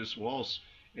recorded this waltz,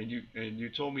 and you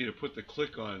told me to put the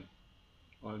click on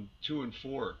 2 and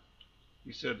 4."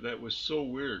 He said that was so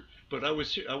weird, but I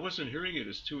wasn't hearing it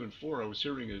as 2 and 4. I was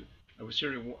hearing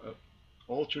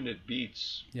alternate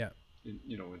beats yeah. in,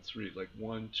 you know, in three, like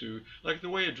 1, 2, like the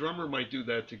way a drummer might do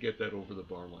that to get that over the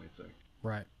bar line thing,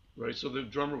 Right. right? So the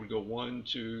drummer would go 1,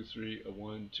 2, 3, a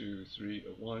 1, 2, 3,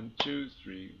 a 1, 2,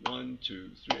 3, 1,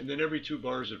 2, 3, and then every 2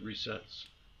 bars it resets.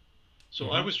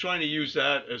 So I Mhm. was trying to use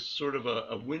that as sort of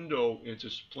a window into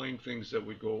playing things that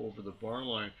would go over the bar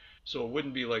line. So it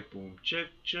wouldn't be like boom, check,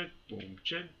 check, boom,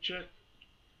 check, check,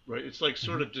 right? It's like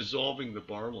sort Mhm. of dissolving the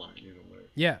bar line in a way.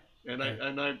 Yeah. And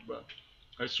Right.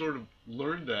 I sort of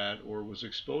learned that or was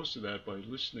exposed to that by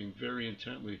listening very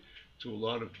intently to a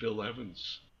lot of Bill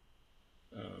Evans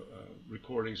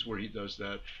recordings where he does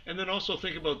that. And then also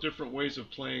think about different ways of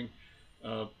playing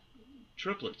uh,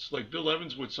 triplets. Like Bill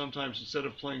Evans would sometimes, instead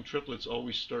of playing triplets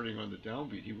always starting on the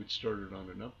downbeat, he would start it on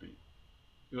an upbeat.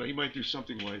 You know, he might do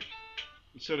something like,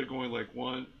 instead of going like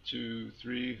 1, 2,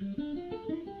 3,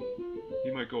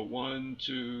 he might go 1,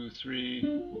 2, 3,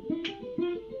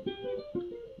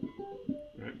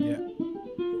 right? Yeah.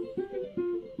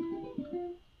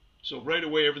 So right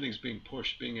away everything's being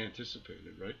pushed, being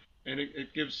anticipated, right? And it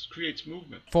creates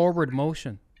movement. Forward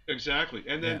motion. Exactly.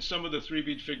 And then Yeah. some of the 3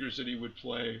 beat figures that he would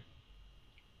play,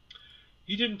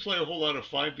 he didn't play a whole lot of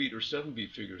 5 beat or 7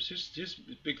 beat figures. His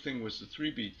big thing was the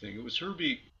 3 beat thing. It was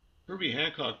Herbie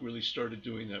Hancock really started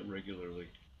doing that regularly,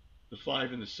 the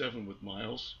 5 and the 7 with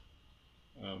Miles.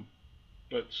 Um,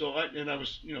 but so I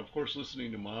was, you know, of course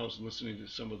listening to Miles and listening to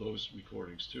some of those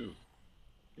recordings too.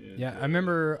 And, Yeah. I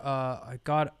remember I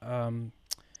got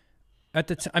at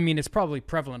the I mean, it's probably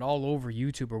prevalent all over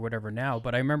YouTube or whatever now,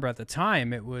 but I remember at the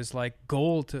time it was like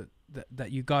gold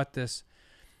that you got this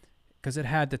because it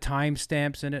had the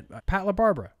timestamps in it. Pat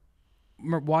LaBarbera,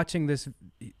 remember watching this,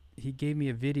 he gave me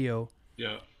a video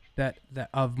yeah, that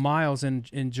of Miles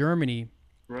in Germany,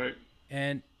 right.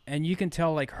 and you can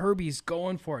tell like Herbie's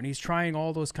going for it and he's trying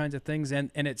all those kinds of things, and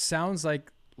it sounds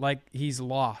like he's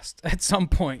lost at some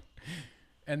point,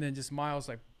 and then just Miles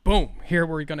like boom, here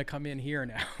we're gonna come in here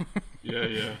now. Yeah,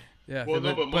 yeah. Yeah. Well,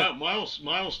 no, but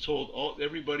Miles told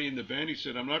everybody in the band. He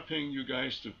said, "I'm not paying you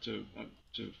guys to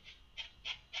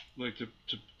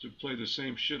play the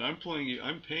same shit. I'm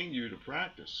paying you to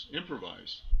practice,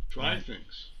 improvise, try Right.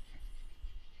 things."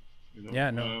 You know.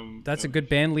 Yeah, no, that's a good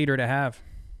band leader to have.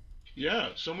 Yeah,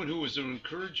 someone who was to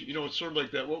encourage. You know, it's sort of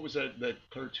like that. What was that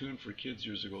cartoon for kids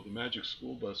years ago, the Magic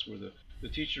School Bus, where the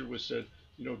teacher was said,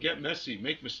 you know, get messy,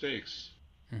 make mistakes,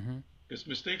 Mm-hmm. because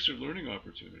mistakes are learning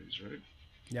opportunities, right?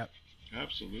 Yep.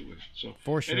 Absolutely. So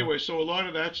For sure. anyway, so a lot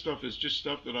of that stuff is just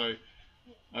stuff that I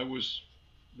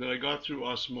got through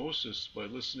osmosis by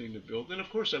listening to Bill. Then of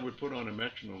course I would put on a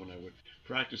metronome and I would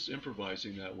practice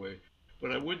improvising that way.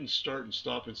 But I wouldn't start and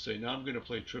stop and say, now I'm going to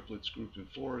play triplets grouped in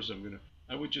fours.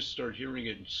 I would just start hearing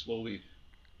it and slowly.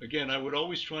 Again, I would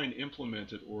always try and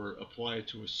implement it or apply it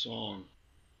to a song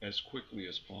as quickly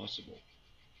as possible.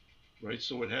 Right?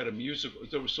 So it had a musical.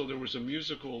 So there was a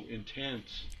musical intent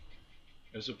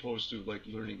as opposed to like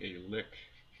learning a lick,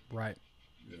 Right.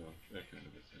 that kind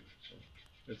of a thing. So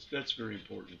that's very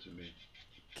important to me.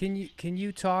 Can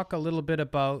you talk a little bit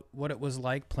about what it was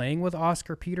like playing with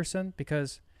Oscar Peterson?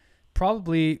 Because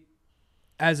probably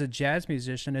as a jazz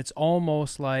musician, it's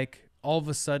almost like all of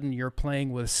a sudden you're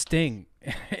playing with Sting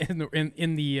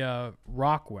in the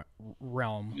rock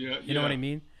realm. Yeah, You know what I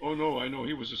mean? Oh no, I know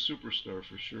he was a superstar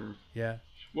for sure. Yeah.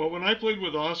 Well, when I played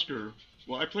with Oscar,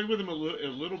 I played with him a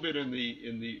little bit in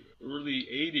the early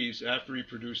 '80s after he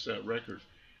produced that record.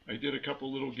 I did a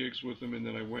couple little gigs with him, and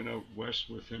then I went out west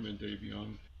with him and Dave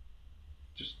Young,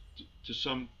 just to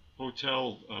some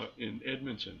hotel in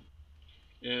Edmonton.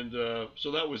 And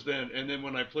so that was then. And then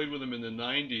when I played with him in the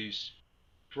 '90s,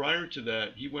 prior to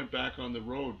that, he went back on the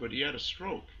road, but he had a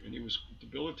stroke and he was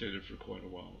debilitated for quite a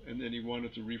while. And then he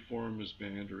wanted to reform his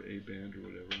band or a band or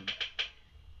whatever.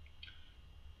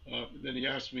 Then he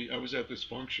asked me. I was at this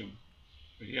function,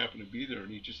 and he happened to be there,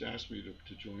 and he just asked me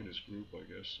to join his group, I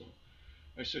guess. So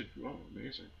I said, "Oh,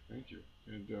 amazing, thank you."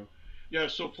 And yeah,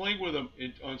 so playing with him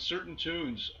on certain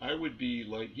tunes, I would be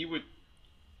like he would.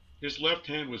 His left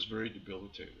hand was very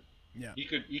debilitated. Yeah.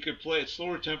 He could play at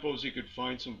slower tempos. He could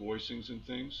find some voicings and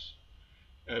things.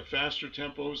 At faster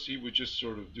tempos, he would just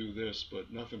sort of do this,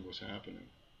 but nothing was happening.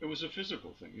 It was a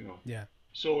physical thing. Yeah.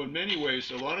 So in many ways,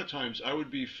 a lot of times I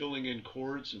would be filling in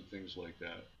chords and things like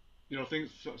that. Things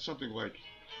something like,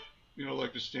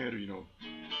 like the standard,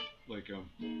 like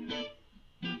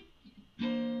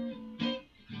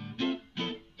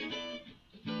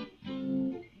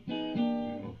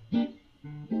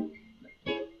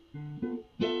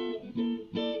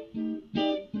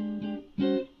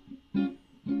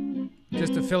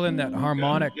Just to fill in that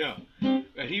harmonic. Yeah.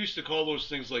 And he used to call those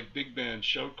things like big band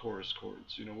shout chorus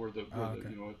chords, where Okay.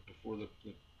 before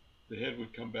the head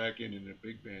would come back in a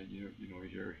big band, you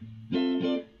hear.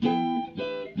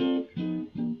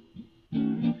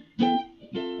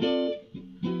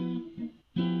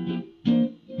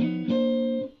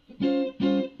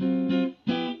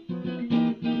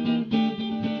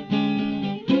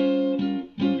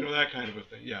 That kind of a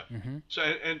thing, yeah. Mm-hmm. So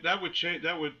and that would change.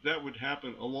 That would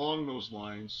happen along those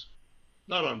lines,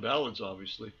 not on ballads,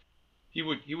 obviously. He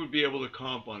would be able to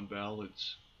comp on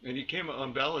ballads, and he came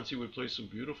on ballads. He would play some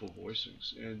beautiful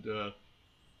voicings,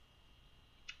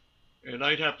 and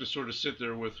I'd have to sort of sit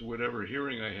there with whatever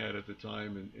hearing I had at the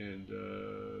time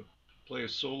and play a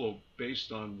solo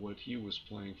based on what he was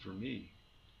playing for me.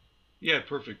 He had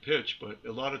perfect pitch, but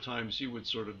a lot of times he would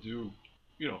sort of do,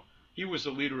 you know, he was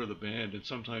the leader of the band, and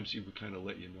sometimes he would kind of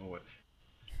let you know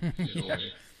it. In a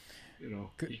way.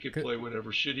 He could play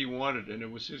whatever shit he wanted, and it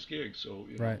was his gig. So,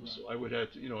 Right. So I would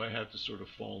have to, I had to sort of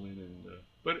fall in,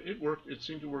 but it worked. It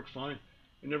seemed to work fine.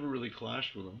 I never really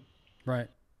clashed with him. Right.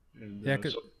 And Yeah,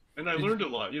 and I learned a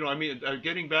lot.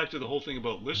 Getting back to the whole thing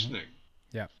about listening.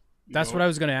 Yeah. That's what I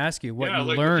was going to ask you. What you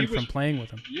learned from playing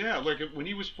with him. Yeah, like when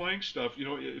he was playing stuff,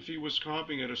 if he was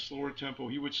comping at a slower tempo,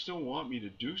 he would still want me to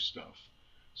do stuff.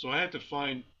 So I had to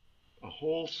find a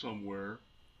hole somewhere,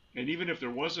 and even if there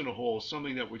wasn't a hole,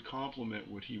 something that would complement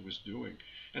what he was doing.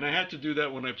 And I had to do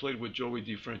that when I played with Joey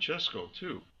DiFrancesco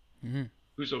too, Mm-hmm.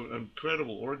 who's an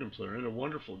incredible organ player and a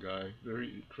wonderful guy,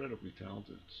 very incredibly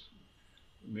talented. It's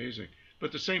amazing.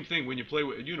 But the same thing when you play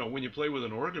with, when you play with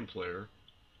an organ player,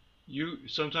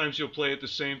 sometimes you'll play at the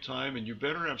same time, and you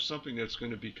better have something that's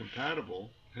going to be compatible.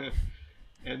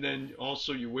 And then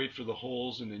also you wait for the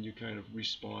holes, and then you kind of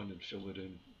respond and fill it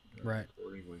in Right.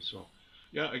 accordingly. So,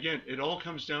 yeah, again, it all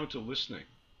comes down to listening.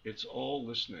 It's all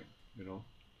listening,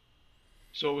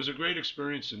 So it was a great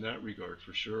experience in that regard,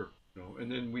 for sure.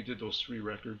 And then we did those 3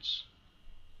 records,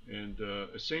 and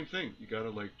same thing. You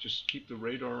gotta just keep the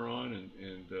radar on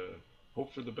and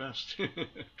hope for the best.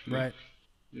 Right.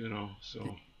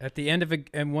 So. At the end of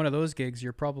one of those gigs,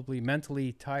 you're probably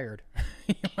mentally tired.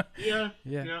 Yeah.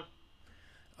 Yeah.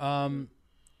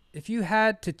 If you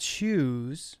had to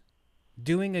choose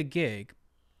doing a gig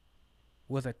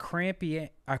with a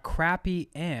crappy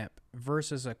amp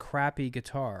versus a crappy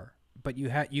guitar, but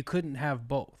you couldn't have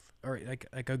both, or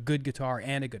like a good guitar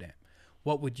and a good amp,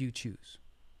 what would you choose?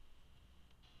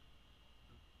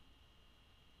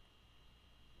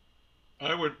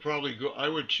 I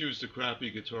would choose the crappy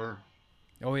guitar.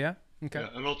 Oh yeah? Okay. Yeah,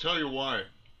 and I'll tell you why.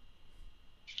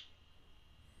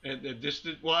 And this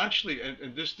did well actually,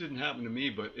 and this didn't happen to me,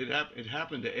 but it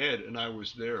happened to Ed, and I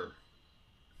was there.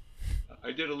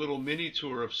 I did a little mini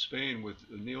tour of Spain with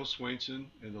Neil Swainson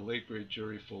and the late great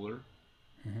Jerry Fuller,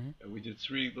 Mm-hmm. and we did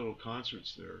 3 little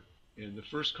concerts there. And the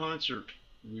first concert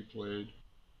we played,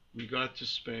 we got to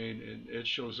Spain, and Ed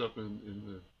shows up in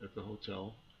the at the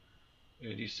hotel,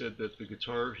 and he said that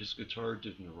his guitar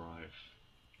didn't arrive.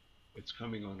 It's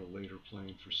coming on a later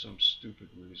plane for some stupid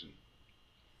reason.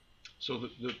 So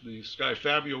this guy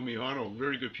Fabio Miano,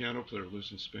 very good piano player,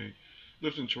 lives in Spain,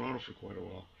 lived in Toronto for quite a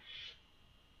while.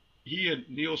 He and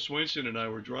Neil Swainson and I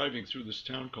were driving through this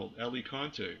town called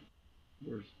Alicante,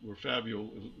 where Fabio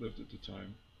lived at the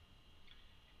time,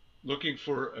 looking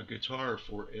for a guitar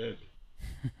for Ed,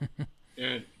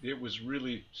 and it was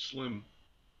really slim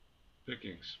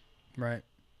pickings. Right.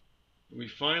 We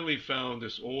finally found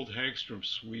this old Hagstrom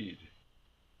Swede.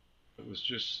 It was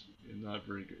just not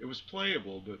very good. It was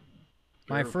playable, but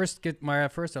terrible. My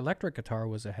first electric guitar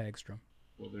was a Hagstrom.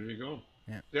 Well, there you go.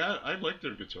 Yeah. Yeah, I like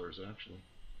their guitars actually.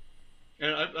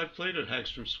 And I played at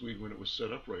Hagstrom Swede when it was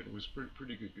set up right. It was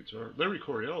pretty good guitar. Larry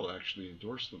Coryell actually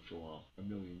endorsed them for a while, a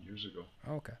million years ago.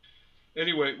 Okay.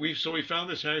 Anyway, we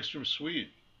found this Hagstrom Swede,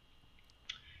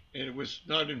 and it was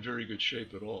not in very good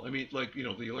shape at all. I mean, like, the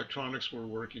electronics were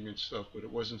working and stuff, but it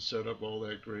wasn't set up all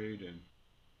that great, and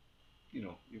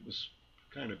it was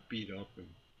kind of beat up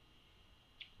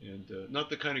and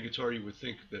not the kind of guitar you would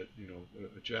think that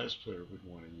a jazz player would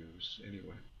want to use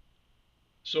anyway.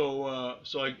 So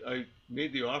I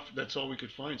made the offer. That's all we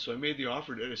could find. So I made the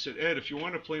offer to Ed. I said, Ed, if you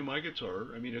want to play my guitar,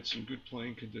 I mean, it's in good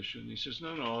playing condition. He says,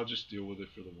 no, I'll just deal with it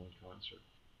for the one concert.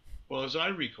 Well, as I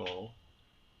recall,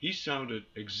 he sounded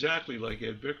exactly like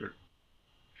Ed Bickert,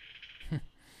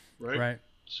 right? Right.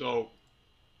 So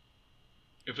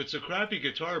if it's a crappy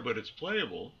guitar but it's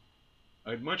playable,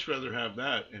 I'd much rather have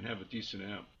that and have a decent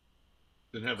amp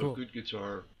than have Cool. a good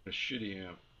guitar and a shitty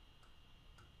amp.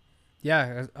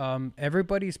 Yeah.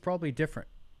 Everybody's probably different.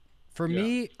 For Yeah.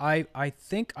 me, I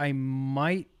think I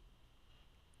might.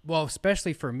 Well,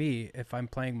 especially for me, if I'm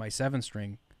playing my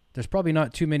 7-string, there's probably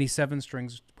not too many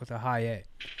 7-strings with a high A.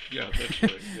 Yeah, that's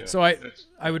right. Yeah. So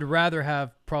I would rather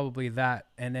have probably that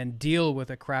and then deal with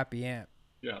a crappy amp.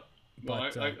 Yeah. No,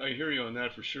 But, I hear you on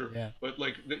that for sure. Yeah. But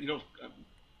like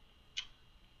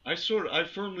I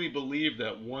firmly believe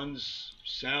that one's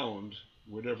sound,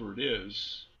 whatever it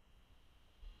is,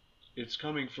 it's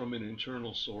coming from an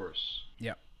internal source.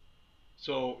 Yeah.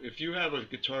 So if you have a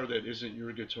guitar that isn't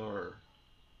your guitar,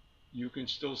 you can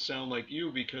still sound like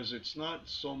you because it's not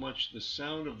so much the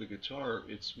sound of the guitar,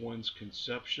 it's one's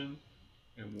conception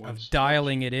and one's Of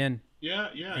dialing it in. Yeah.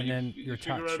 And then You your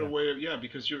figure touch, out a yeah. way of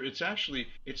because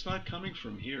it's not coming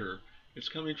from here, it's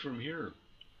coming from here.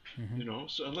 Mm-hmm.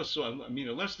 So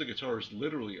unless the guitar is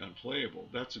literally unplayable,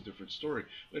 that's a different story.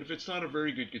 But if it's not a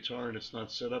very good guitar and it's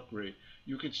not set up great,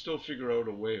 you can still figure out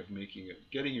a way of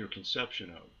getting your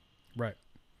conception out, Right.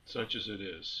 such as it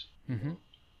is. Mm-hmm.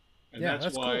 And Yeah, that's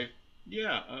that's why, cool.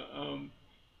 yeah.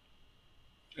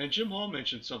 And Jim Hall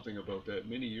mentioned something about that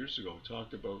many years ago.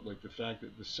 Talked about like the fact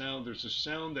that there's a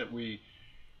sound that we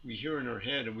hear in our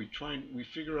head, and we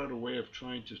figure out a way of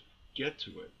trying to get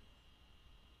to it.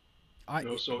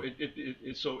 So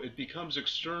it becomes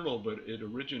external, but it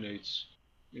originates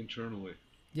internally.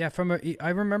 Yeah, I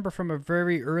remember from a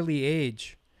very early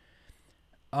age,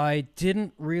 I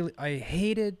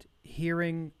hated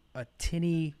hearing a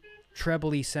tinny,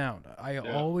 trebly sound. I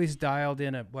always dialed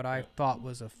in at what I thought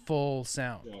was a full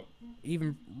sound,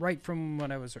 even right from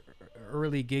when I was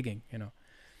early gigging,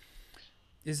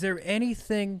 Is there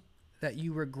anything that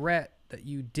you regret that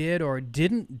you did or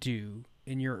didn't do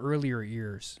in your earlier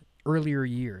years,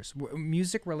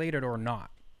 music related or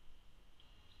not?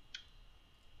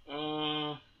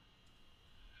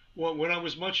 Well, when I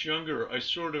was much younger, I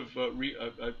sort of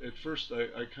at first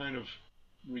I kind of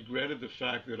regretted the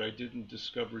fact that I didn't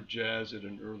discover jazz at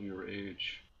an earlier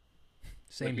age.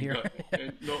 Same here.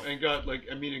 And got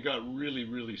really,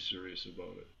 really serious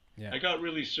about it. Yeah. I got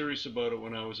really serious about it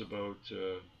when I was about,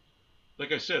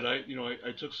 like I said,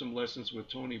 I took some lessons with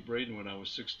Tony Braden when I was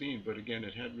 16, but again,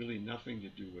 it had really nothing to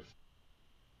do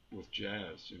with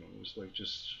jazz. It was like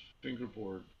just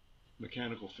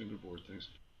mechanical fingerboard things.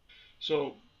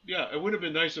 So yeah, it would have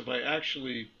been nice if I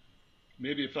actually,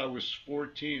 maybe if I was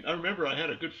 14. I remember I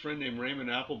had a good friend named Raymond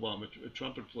Applebaum, a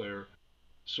trumpet player,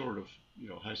 sort of,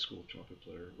 high school trumpet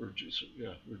player, or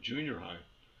junior high,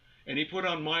 and he put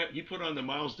on the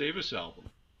Miles Davis album.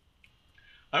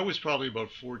 I was probably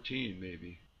about 14,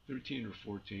 maybe 13 or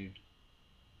 14,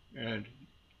 and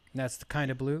That's the Kind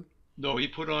of Blue. No, he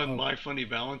put on Oh, My Funny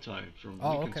Valentine from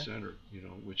oh, Lincoln okay. Center,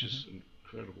 which Hmm. is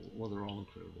incredible. Well, they're all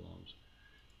incredible albums.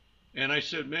 And I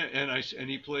said, man, and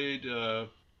he played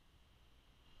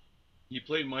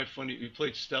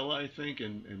Stella, I think,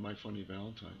 and My Funny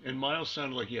Valentine. And Miles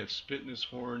sounded like he had spit in his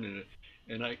horn,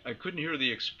 and I couldn't hear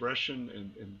the expression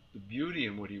and the beauty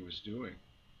in what he was doing.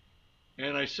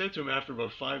 And I said to him after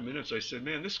about 5 minutes, I said,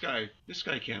 man, this guy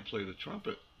can't play the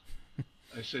trumpet.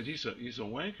 I said, he's a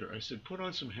wanker. I said, put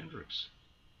on some Hendrix.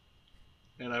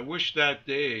 And I wish that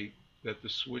day that the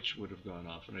switch would have gone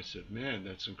off. And I said, man,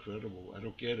 that's incredible. I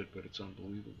don't get it, but it's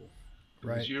unbelievable. It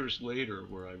was Right. years later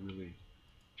where a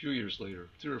few years later,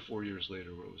 3 or 4 years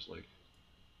later, where it was like,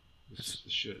 this It's is the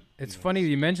shit. it's funny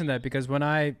you mentioned that, because when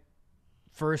I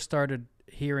first started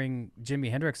hearing Jimi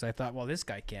Hendrix, I thought, well, this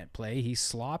guy can't play. He's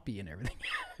sloppy and everything.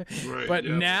 Right. But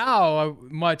Yeah. now,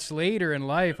 much later in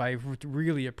life, I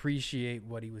really appreciate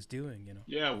what he was doing.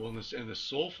 Yeah. Well, and the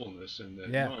soulfulness and the,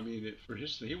 Yeah. no, I mean, for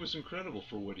he was incredible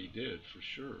for what he did, for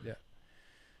sure. Yeah.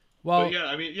 But Well, yeah,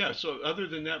 I mean, yeah. So other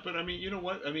than that, but I mean, you know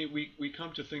what? I mean, we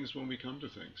come to things when we come to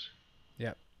things.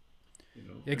 yeah, I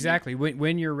mean, exactly.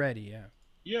 When you're ready, yeah.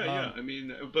 yeah, yeah. Um, I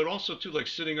mean, but also too, like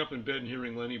sitting up in bed and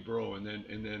hearing Lenny Breau, and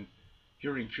then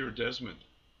hearing Pure Desmond.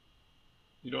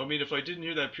 I mean, if I didn't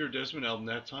hear that Pure Desmond album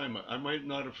that time, I might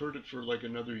not have heard it for like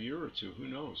another year or two. Who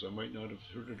knows? I might not have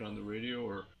heard it on the radio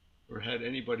or had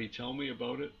anybody tell me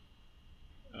about it.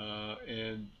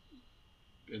 And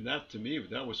that to me,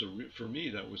 for me,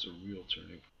 that was a real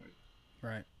turning point.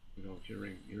 right.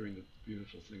 Hearing the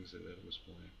beautiful things that Ed was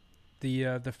playing.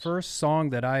 The first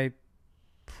song that I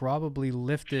probably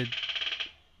lifted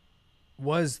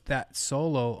was that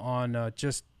solo on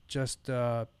just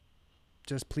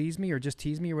please me, or just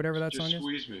tease me, or whatever that Just song is.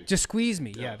 Squeeze Me. Just squeeze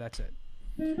me. Yeah. Yeah, that's it.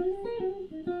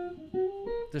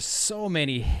 There's so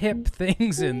many hip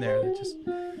things in there that just,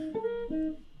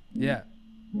 yeah.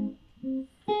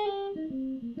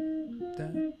 Da,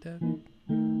 da.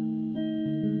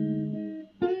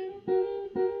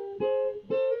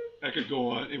 I could go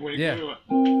on. Yeah.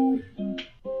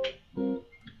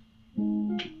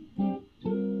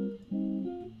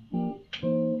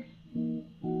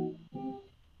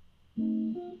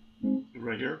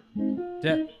 Right here.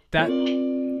 That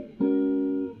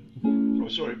Oh,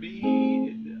 sorry.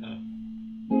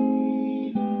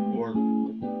 Or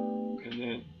and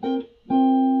then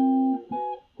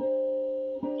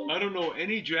I don't know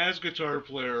any jazz guitar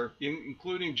player,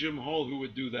 including Jim Hall, who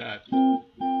would do that.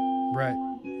 right.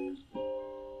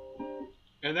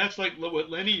 And that's like what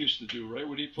Lenny used to do, right?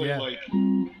 Would he play Yeah. like?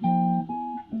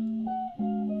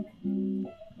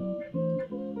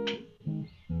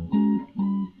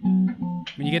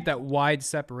 When you get that wide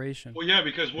separation. Well, yeah,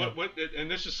 because and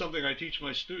this is something I teach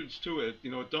my students too. It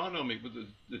dawned on me with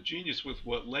the genius with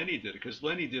what Lenny did, because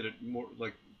Lenny did it more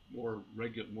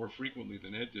frequently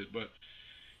than Ed did. But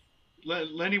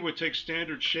Lenny would take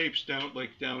standard shapes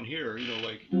down here,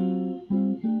 like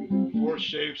fourth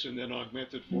shapes and then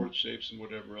augmented fourth shapes and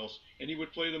whatever else, and he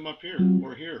would play them up here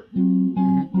or here.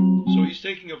 Mm-hmm. So he's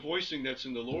taking a voicing that's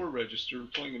in the lower register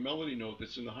and playing a melody note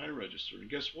that's in the high register. And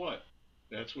guess what?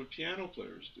 That's what piano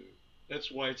players do.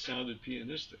 That's why it sounded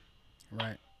pianistic.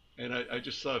 Right. And I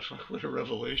just thought, what a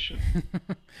revelation.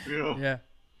 Yeah.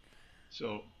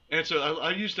 So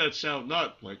I use that sound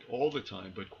not like all the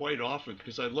time, but quite often,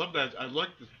 because I love that. I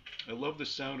love the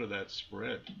sound of that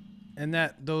spread. And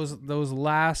those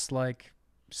last like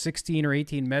 16 or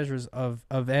 18 measures of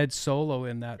Ed's solo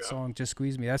in that song, Just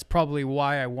Squeeze Me. That's probably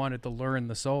why I wanted to learn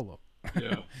the solo.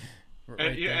 Yeah.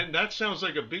 Right there. And that sounds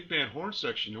like a big band horn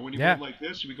section. When he Yeah. went like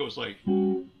this, he goes like,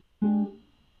 and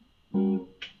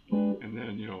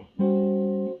then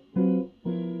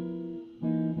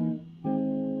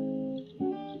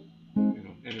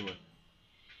anyway.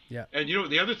 Yeah. And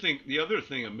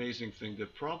amazing thing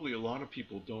that probably a lot of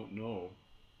people don't know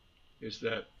is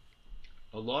that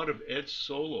a lot of Ed's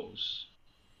solos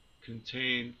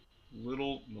contain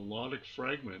little melodic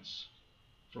fragments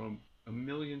from a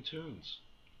million tunes.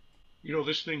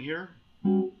 This thing here?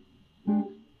 You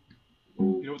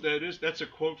know what that is? That's a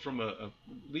quote from a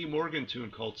Lee Morgan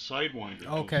tune called Sidewinder.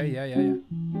 Okay, yeah.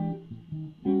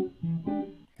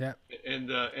 Yeah. And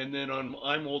then on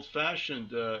I'm Old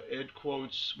Fashioned, Ed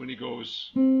quotes when he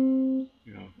goes,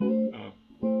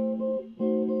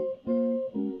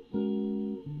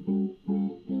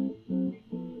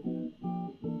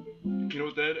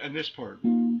 and this part.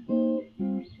 Hang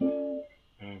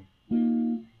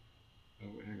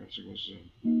on, so it goes.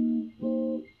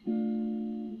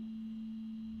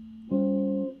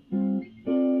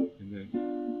 And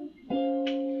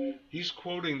then he's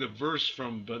quoting the verse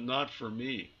from "But Not for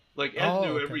Me." Like Ed Oh,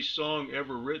 knew okay. every song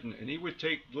ever written, and he would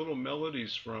take little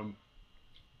melodies from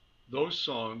those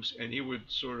songs and he would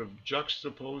sort of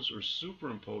juxtapose or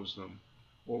superimpose them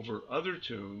over other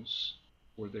tunes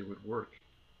where they would work.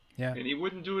 Yeah. And he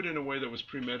wouldn't do it in a way that was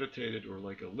premeditated or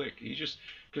like a lick. He just,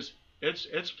 because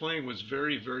Ed's playing was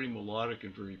very, very melodic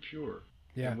and very pure.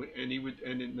 Yeah. And he would,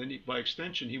 and then by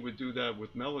extension, he would do that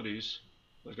with melodies,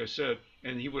 like I said,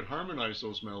 and he would harmonize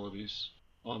those melodies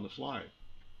on the fly.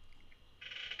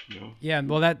 You know? Yeah,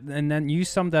 well, and then you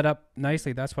summed that up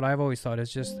nicely. That's what I've always thought.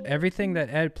 Is just everything that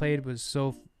Ed played was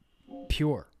so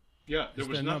pure. Yeah, there Just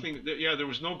was nothing. Yeah, there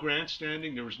was no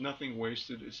grandstanding. There was nothing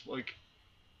wasted. It's like,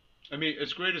 I mean,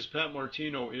 as great as Pat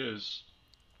Martino is,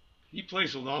 he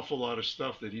plays an awful lot of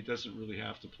stuff that he doesn't really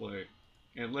have to play.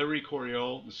 And Larry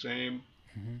Coryell, the same.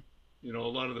 Hmm. You know, a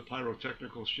lot of the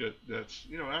pyrotechnical shit. That's,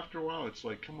 you know, after a while, it's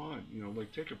like, come on, you know,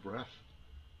 like take a breath,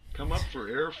 come up for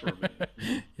air for a minute.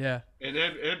 You know? Yeah. And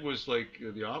Ed was like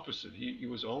the opposite. He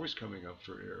was always coming up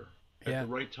for air at Yeah. the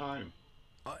right time.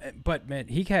 But man,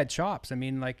 he had chops. I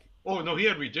mean, like, Oh no, he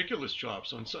had ridiculous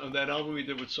chops on that album he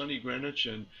did with Sonny Greenwich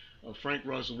and Frank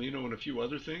Rosolino and a few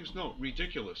other things. No,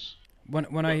 ridiculous.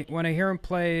 when I hear him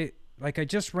play, like I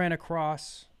just ran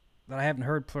across that I haven't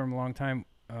heard from him a long time.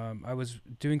 I was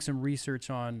doing some research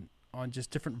on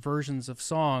just different versions of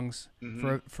songs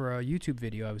for a YouTube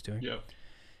video I was doing. Yeah.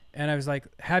 And I was like,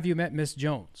 "Have you met Miss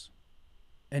Jones?"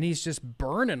 And he's just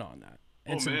burning on that.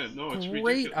 And Oh man, no, it's great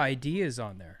ridiculous. ideas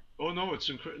on there. Oh no, it's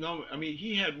incredible. No, I mean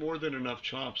he had more than enough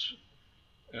chops.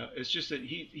 It's just that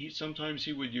he sometimes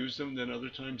he would use them, then other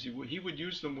times he would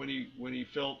use them when he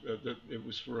felt that it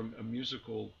was for a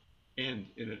musical end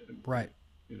in it. Right.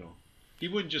 You know, he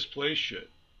wouldn't just play shit.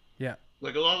 Yeah.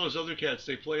 Like a lot of those other cats,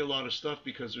 they play a lot of stuff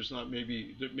because there's not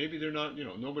maybe they're not, you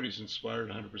know, nobody's inspired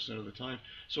 100% of the time.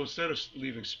 So instead of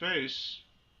leaving space,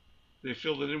 they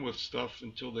fill it in with stuff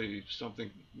until the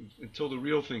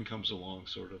real thing comes along,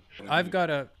 sort of. I've got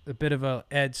a bit of a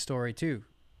Ed story too.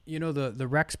 You know the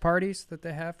Rex parties that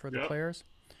they have for the Yep. players?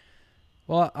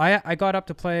 Well, I got up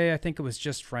to play, I think it was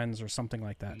Just Friends or something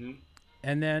like that. Mhm.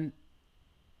 And then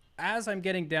as I'm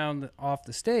getting down off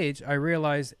the stage, I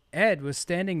realized Ed was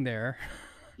standing there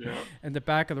Yeah. in the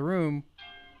back of the room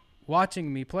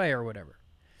watching me play or whatever.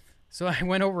 So I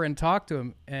went over and talked to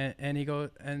him, and he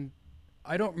goes, and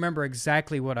I don't remember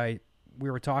exactly what we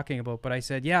were talking about, but I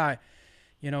said, yeah,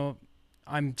 you know,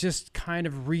 I'm just kind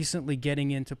of recently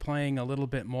getting into playing a little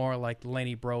bit more like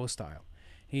Lenny Breau style.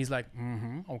 He's like,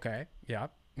 okay, yeah.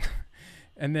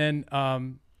 And then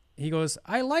he goes,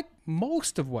 I like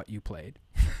most of what you played.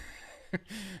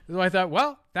 So I thought,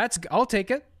 well, I'll take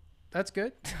it. That's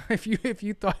good. If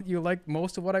you thought you liked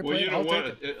most of what I Well, played, you know I'll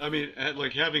what? take it. I mean,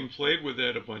 like having played with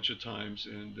Ed a bunch of times,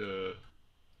 and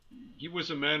he was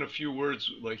a man of few words.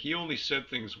 Like he only said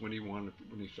things when he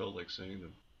felt like saying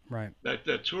them. Right.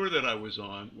 That tour that I was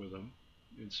on with him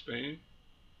in Spain,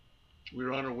 we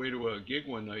were on our way to a gig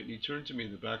one night, and he turned to me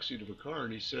in the backseat of a car,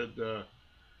 and he said,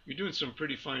 "You're doing some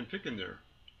pretty fine picking there,"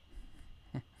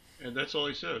 and that's all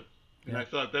he said. And Yeah. I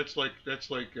thought that's like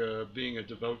being a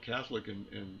devout Catholic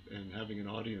and having an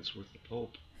audience with the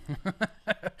Pope.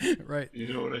 Right.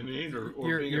 You know what I mean? Or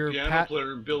Your- being your a piano pat-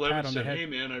 player, and Bill pat Evans on the said, head. "Hey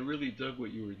man, I really dug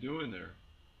what you were doing there."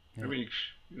 Yeah. I mean,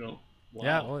 you know, wow.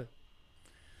 Yeah. Well,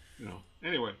 You know.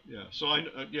 Anyway, yeah. So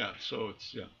So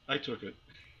it's I took it.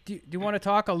 do you want to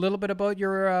talk a little bit about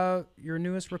your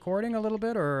newest recording a little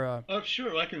bit, or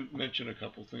Sure, I can mention a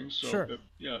couple things. So, Sure.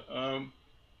 yeah.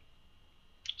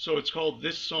 So it's called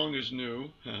 "This Song Is New,"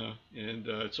 and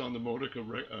it's on the Modica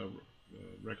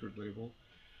record label.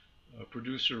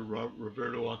 Producer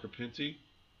Roberto Acapinti.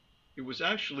 It was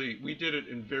actually we did it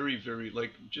in very, very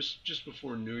like just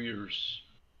before New Year's,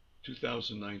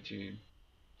 2019.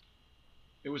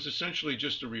 It was essentially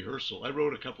just a rehearsal. I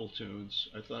wrote a couple tunes.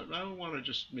 I thought I want to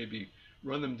just maybe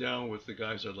run them down with the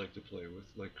guys I'd like to play with,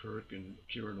 like Kirk and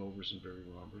Kieran Overs and Barry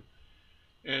Romberg.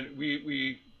 And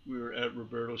we were at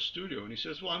Roberto's studio, and he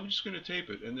says, "Well, I'm just going to tape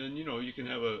it, and then you can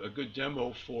have a good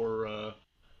demo for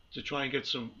to try and get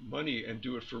some money and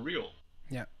do it for real."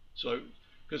 yeah, So,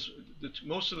 because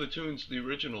most of the tunes, the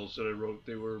originals that I wrote,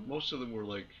 most of them were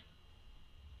like,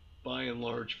 by and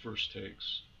large, first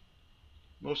takes.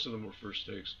 Most of them were first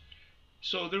takes.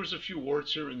 So there was a few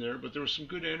warts here and there, but there was some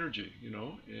good energy,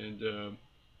 And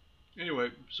anyway,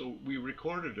 so we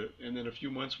recorded it, and then a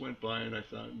few months went by, and I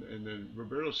thought, and then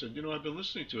Roberto said, I've been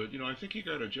listening to it. I think you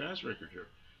got a jazz record here.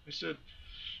 I said,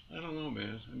 I don't know,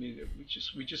 man. I mean,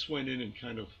 we just went in and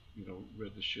kind of,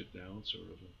 read the shit down, sort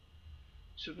of.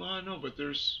 He said, well, I know, but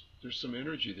there's some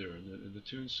energy there, and the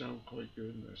tunes sound quite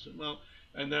good. And I said, well,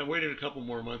 and then I waited a couple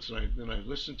more months, and then I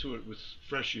listened to it with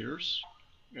fresh ears,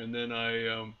 and then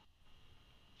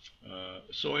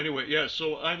so anyway, yeah.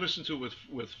 So I listened to it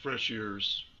with fresh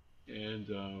ears,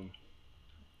 and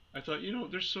I thought,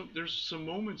 there's some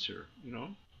moments here,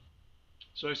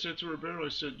 So I said to Roberto, I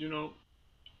said,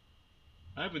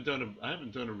 I haven't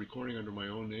done a recording under my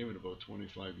own name in about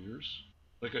 25 years.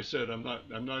 Like I said, I'm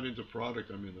not into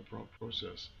product. I'm in the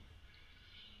process.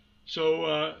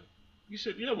 So he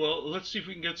said, yeah, well, let's see if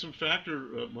we can get some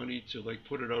factor money to like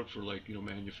put it out for like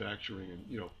manufacturing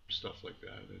and stuff like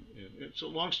that. And so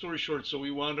long story short, so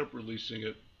we wound up releasing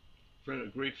it. A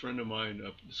great friend of mine,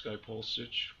 this guy Paul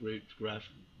Sitch, great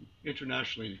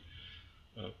internationally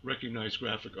recognized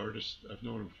graphic artist. I've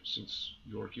known him since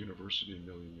York University a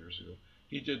million years ago.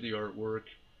 He did the artwork.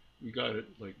 We got it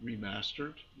like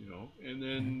remastered, and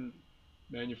then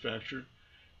manufactured,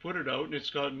 put it out, and it's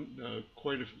gotten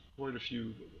quite a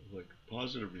few like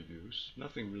positive reviews.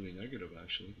 Nothing really negative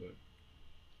actually, but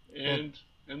and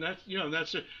and that's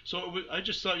that's it. So I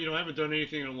just thought I haven't done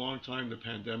anything in a long time. The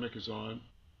pandemic is on.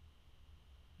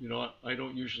 I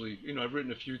don't usually, I've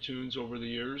written a few tunes over the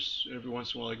years. Every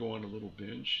once in a while I go on a little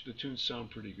binge. The tunes sound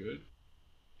pretty good.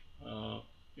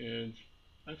 And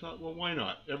I thought, well, why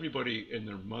not? Everybody and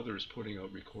their mother is putting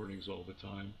out recordings all the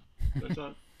time. So I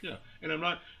thought, yeah. And I'm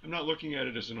not looking at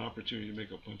it as an opportunity to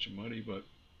make a bunch of money, but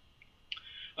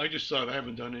I just thought I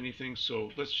haven't done anything,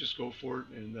 so let's just go for it,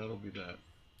 and that'll be that.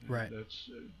 And Right.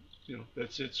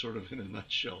 That's it, sort of in a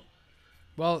nutshell.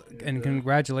 Well, and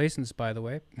congratulations, by the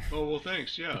way. Oh well,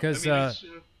 thanks. Yeah. Because I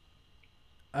mean,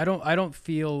 I don't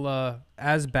feel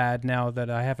as bad now that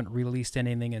I haven't released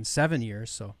anything in 7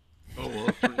 years. So. Oh well,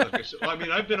 like I said, I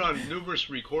mean, I've been on numerous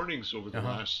recordings over the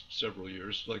last several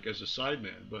years, like as a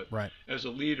sideman, but as a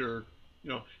leader,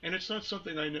 and it's not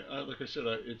something like I said,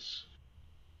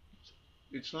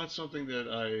 it's not something that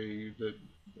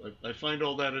I find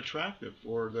all that attractive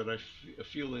or that I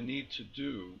feel a need to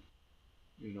do,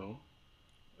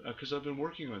 because I've been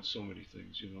working on so many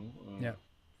things, Yeah.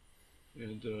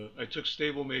 And I took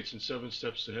Stablemates and Seven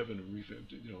Steps to Heaven and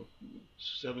revamped it.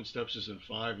 Seven Steps is in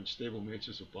 5, and Stablemates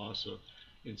is a bossa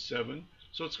in 7.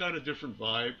 So it's got a different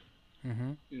vibe,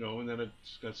 Mm-hmm. And then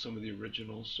it's got some of the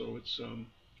originals. So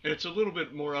and it's a little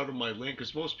bit more out of my lane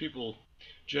because most people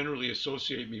generally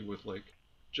associate me with like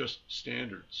just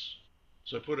standards.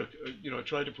 So I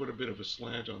tried to put a bit of a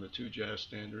slant on the 2 jazz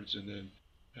standards and then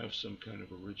have some kind of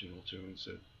original tunes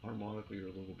that harmonically are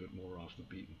a little bit more off the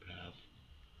beaten path.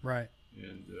 Right.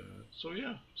 And so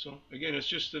yeah, so again,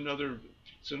 it's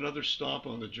another stop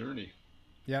on the journey.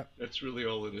 Yeah. That's really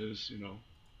all it is,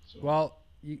 So. Well,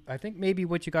 I think maybe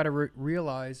what you got to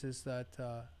realize is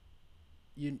that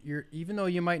you're even though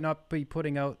you might not be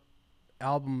putting out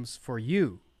albums for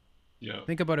you,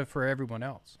 think about it for everyone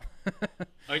else.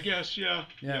 I guess, yeah.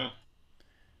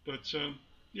 But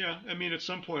yeah, I mean, at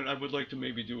some point, I would like to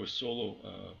maybe do a solo.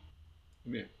 I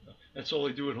mean, that's all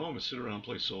I do at home is sit around and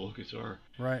play solo guitar.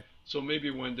 Right. So maybe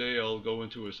one day I'll go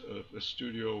into a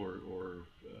studio or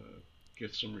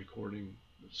get some recording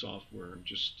software and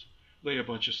just lay a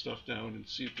bunch of stuff down and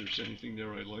see if there's anything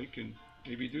there I like and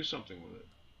maybe do something with it.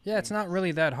 Yeah, it's not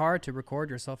really that hard to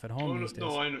record yourself at home these days.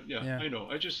 No, I know. Yeah, I know.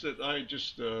 I just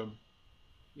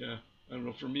yeah. I don't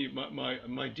know. For me,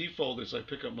 my default is I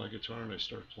pick up my guitar and I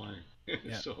start playing.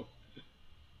 So.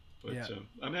 But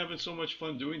I'm having so much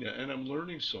fun doing that, and I'm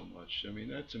learning so much. I mean,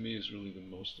 that to me is really the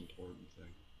most important thing.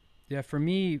 Yeah, for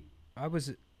me, I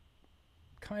was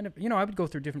kind of, I would go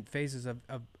through different phases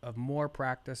of more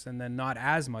practice and then not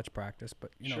as much practice,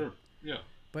 but, Sure, yeah.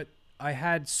 But I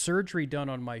had surgery done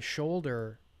on my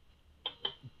shoulder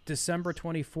December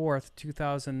 24th,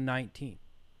 2019.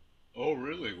 Oh,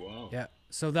 really? Wow. Yeah,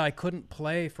 so that I couldn't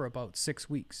play for about 6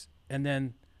 weeks. And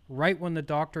then right when the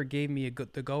doctor gave me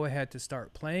the go-ahead to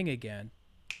start playing again,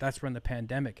 that's when the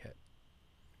pandemic hit.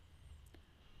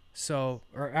 So,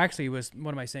 or actually, it was,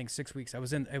 what am I saying, 6 weeks? It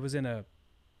was in a,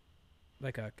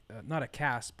 like a, not a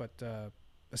cast, but a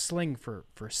sling for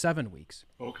 7 weeks.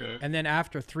 Okay. And then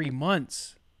after 3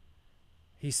 months,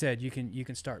 he said, you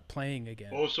can start playing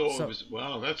again. Oh, so it was,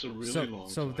 wow, that's a really long time.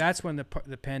 So that's when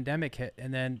the pandemic hit.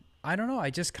 And then, I don't know, I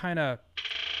just kind of,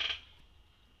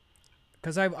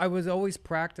 because I was always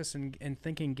practicing and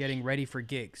thinking, getting ready for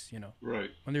gigs, Right.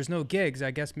 When there's no gigs,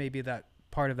 I guess maybe that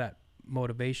part of that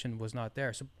motivation was not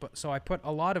there. So I put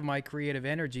a lot of my creative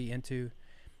energy into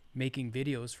making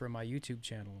videos for my YouTube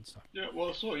channel and stuff. Yeah, well,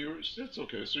 that's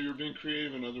okay. So you're being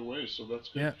creative in other ways, so that's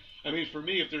good. Yeah. I mean, for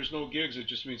me, if there's no gigs, it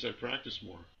just means I practice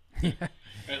more. Yeah.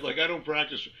 And, like, I don't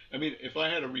practice. I mean, if I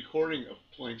had a recording of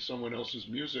playing someone else's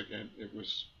music and it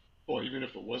was, well, even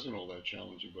if it wasn't all that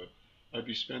challenging, but I'd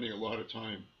be spending a lot of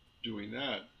time doing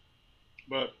that.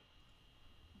 But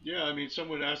Yeah, I mean,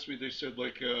 someone asked me, they said,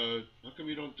 like, how come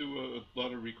you don't do a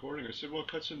lot of recording? I said, well, it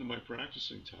cuts into my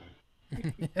practicing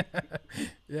time.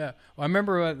 Yeah. Well, I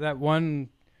remember that one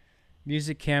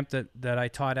music camp that I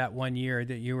taught at one year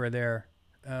that you were there.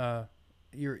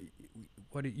 You're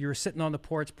you were sitting on the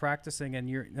porch practicing,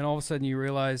 and all of a sudden you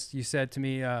realized, you said to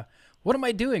me, "What am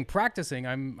I doing? Practicing?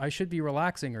 I should be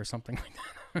relaxing or something like that."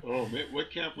 Oh, man,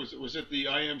 what camp was it? Was it the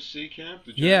IMC camp?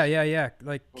 The Yeah, jazz? yeah, yeah.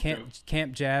 Like Okay.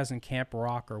 camp jazz and camp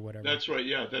rock or whatever. That's right,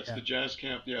 yeah, that's Yeah. the jazz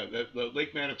camp, yeah, the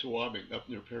Lake Manitowoc up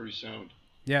near Perry Sound.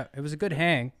 Yeah, it was a good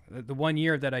hang. The 1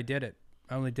 year that I did it,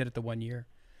 I only did it the 1 year.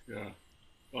 Yeah.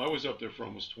 Well, I was up there for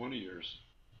almost 20 years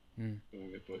Mm.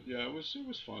 doing it, but yeah, it was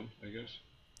fun, I guess.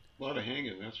 A lot of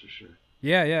hanging, that's for sure.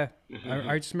 Yeah, yeah.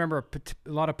 I just remember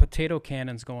a lot of potato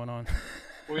cannons going on.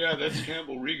 Oh yeah, that's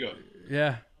Campbell Riga.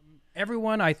 Yeah.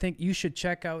 Everyone, I think you should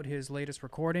check out his latest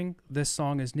recording. This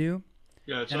song is new.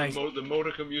 Yeah, it's And on the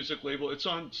Modica music label. It's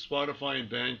on Spotify and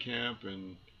Bandcamp,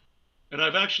 and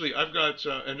I've got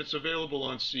and it's available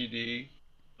on CD,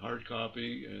 hard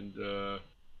copy, and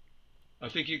I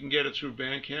think you can get it through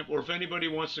Bandcamp. Or if anybody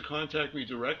wants to contact me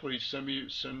directly, send me.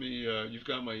 You've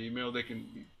got my email. I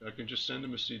can just send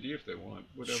them a CD if they want.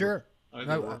 Whatever. Sure.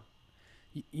 Either or.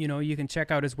 You know, you can check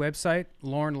out his website,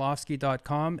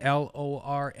 lornelofsky.com,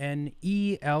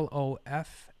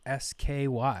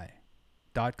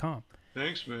 LorneLofsky.com.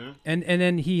 Thanks, man. And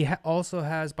then he also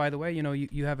has, by the way, you know,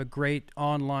 you have a great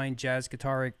online jazz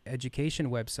guitar education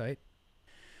website.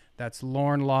 That's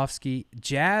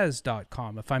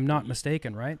lornelofskyjazz.com, if I'm not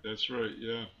mistaken, right? That's right.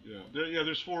 Yeah, yeah.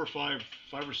 There's five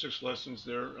or six lessons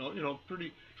there. You know,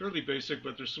 fairly basic,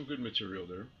 but there's some good material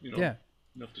there. You know, Yeah.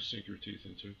 enough to sink your teeth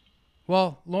into.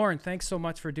 Well, Lorne, thanks so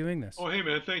much for doing this. Oh, hey,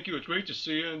 man. Thank you. It's great to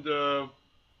see you, and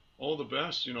all the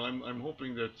best. You know, I'm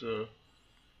hoping that you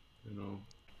know.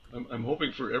 I'm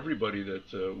hoping for everybody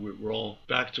that we're all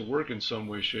back to work in some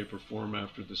way, shape, or form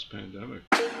after this pandemic.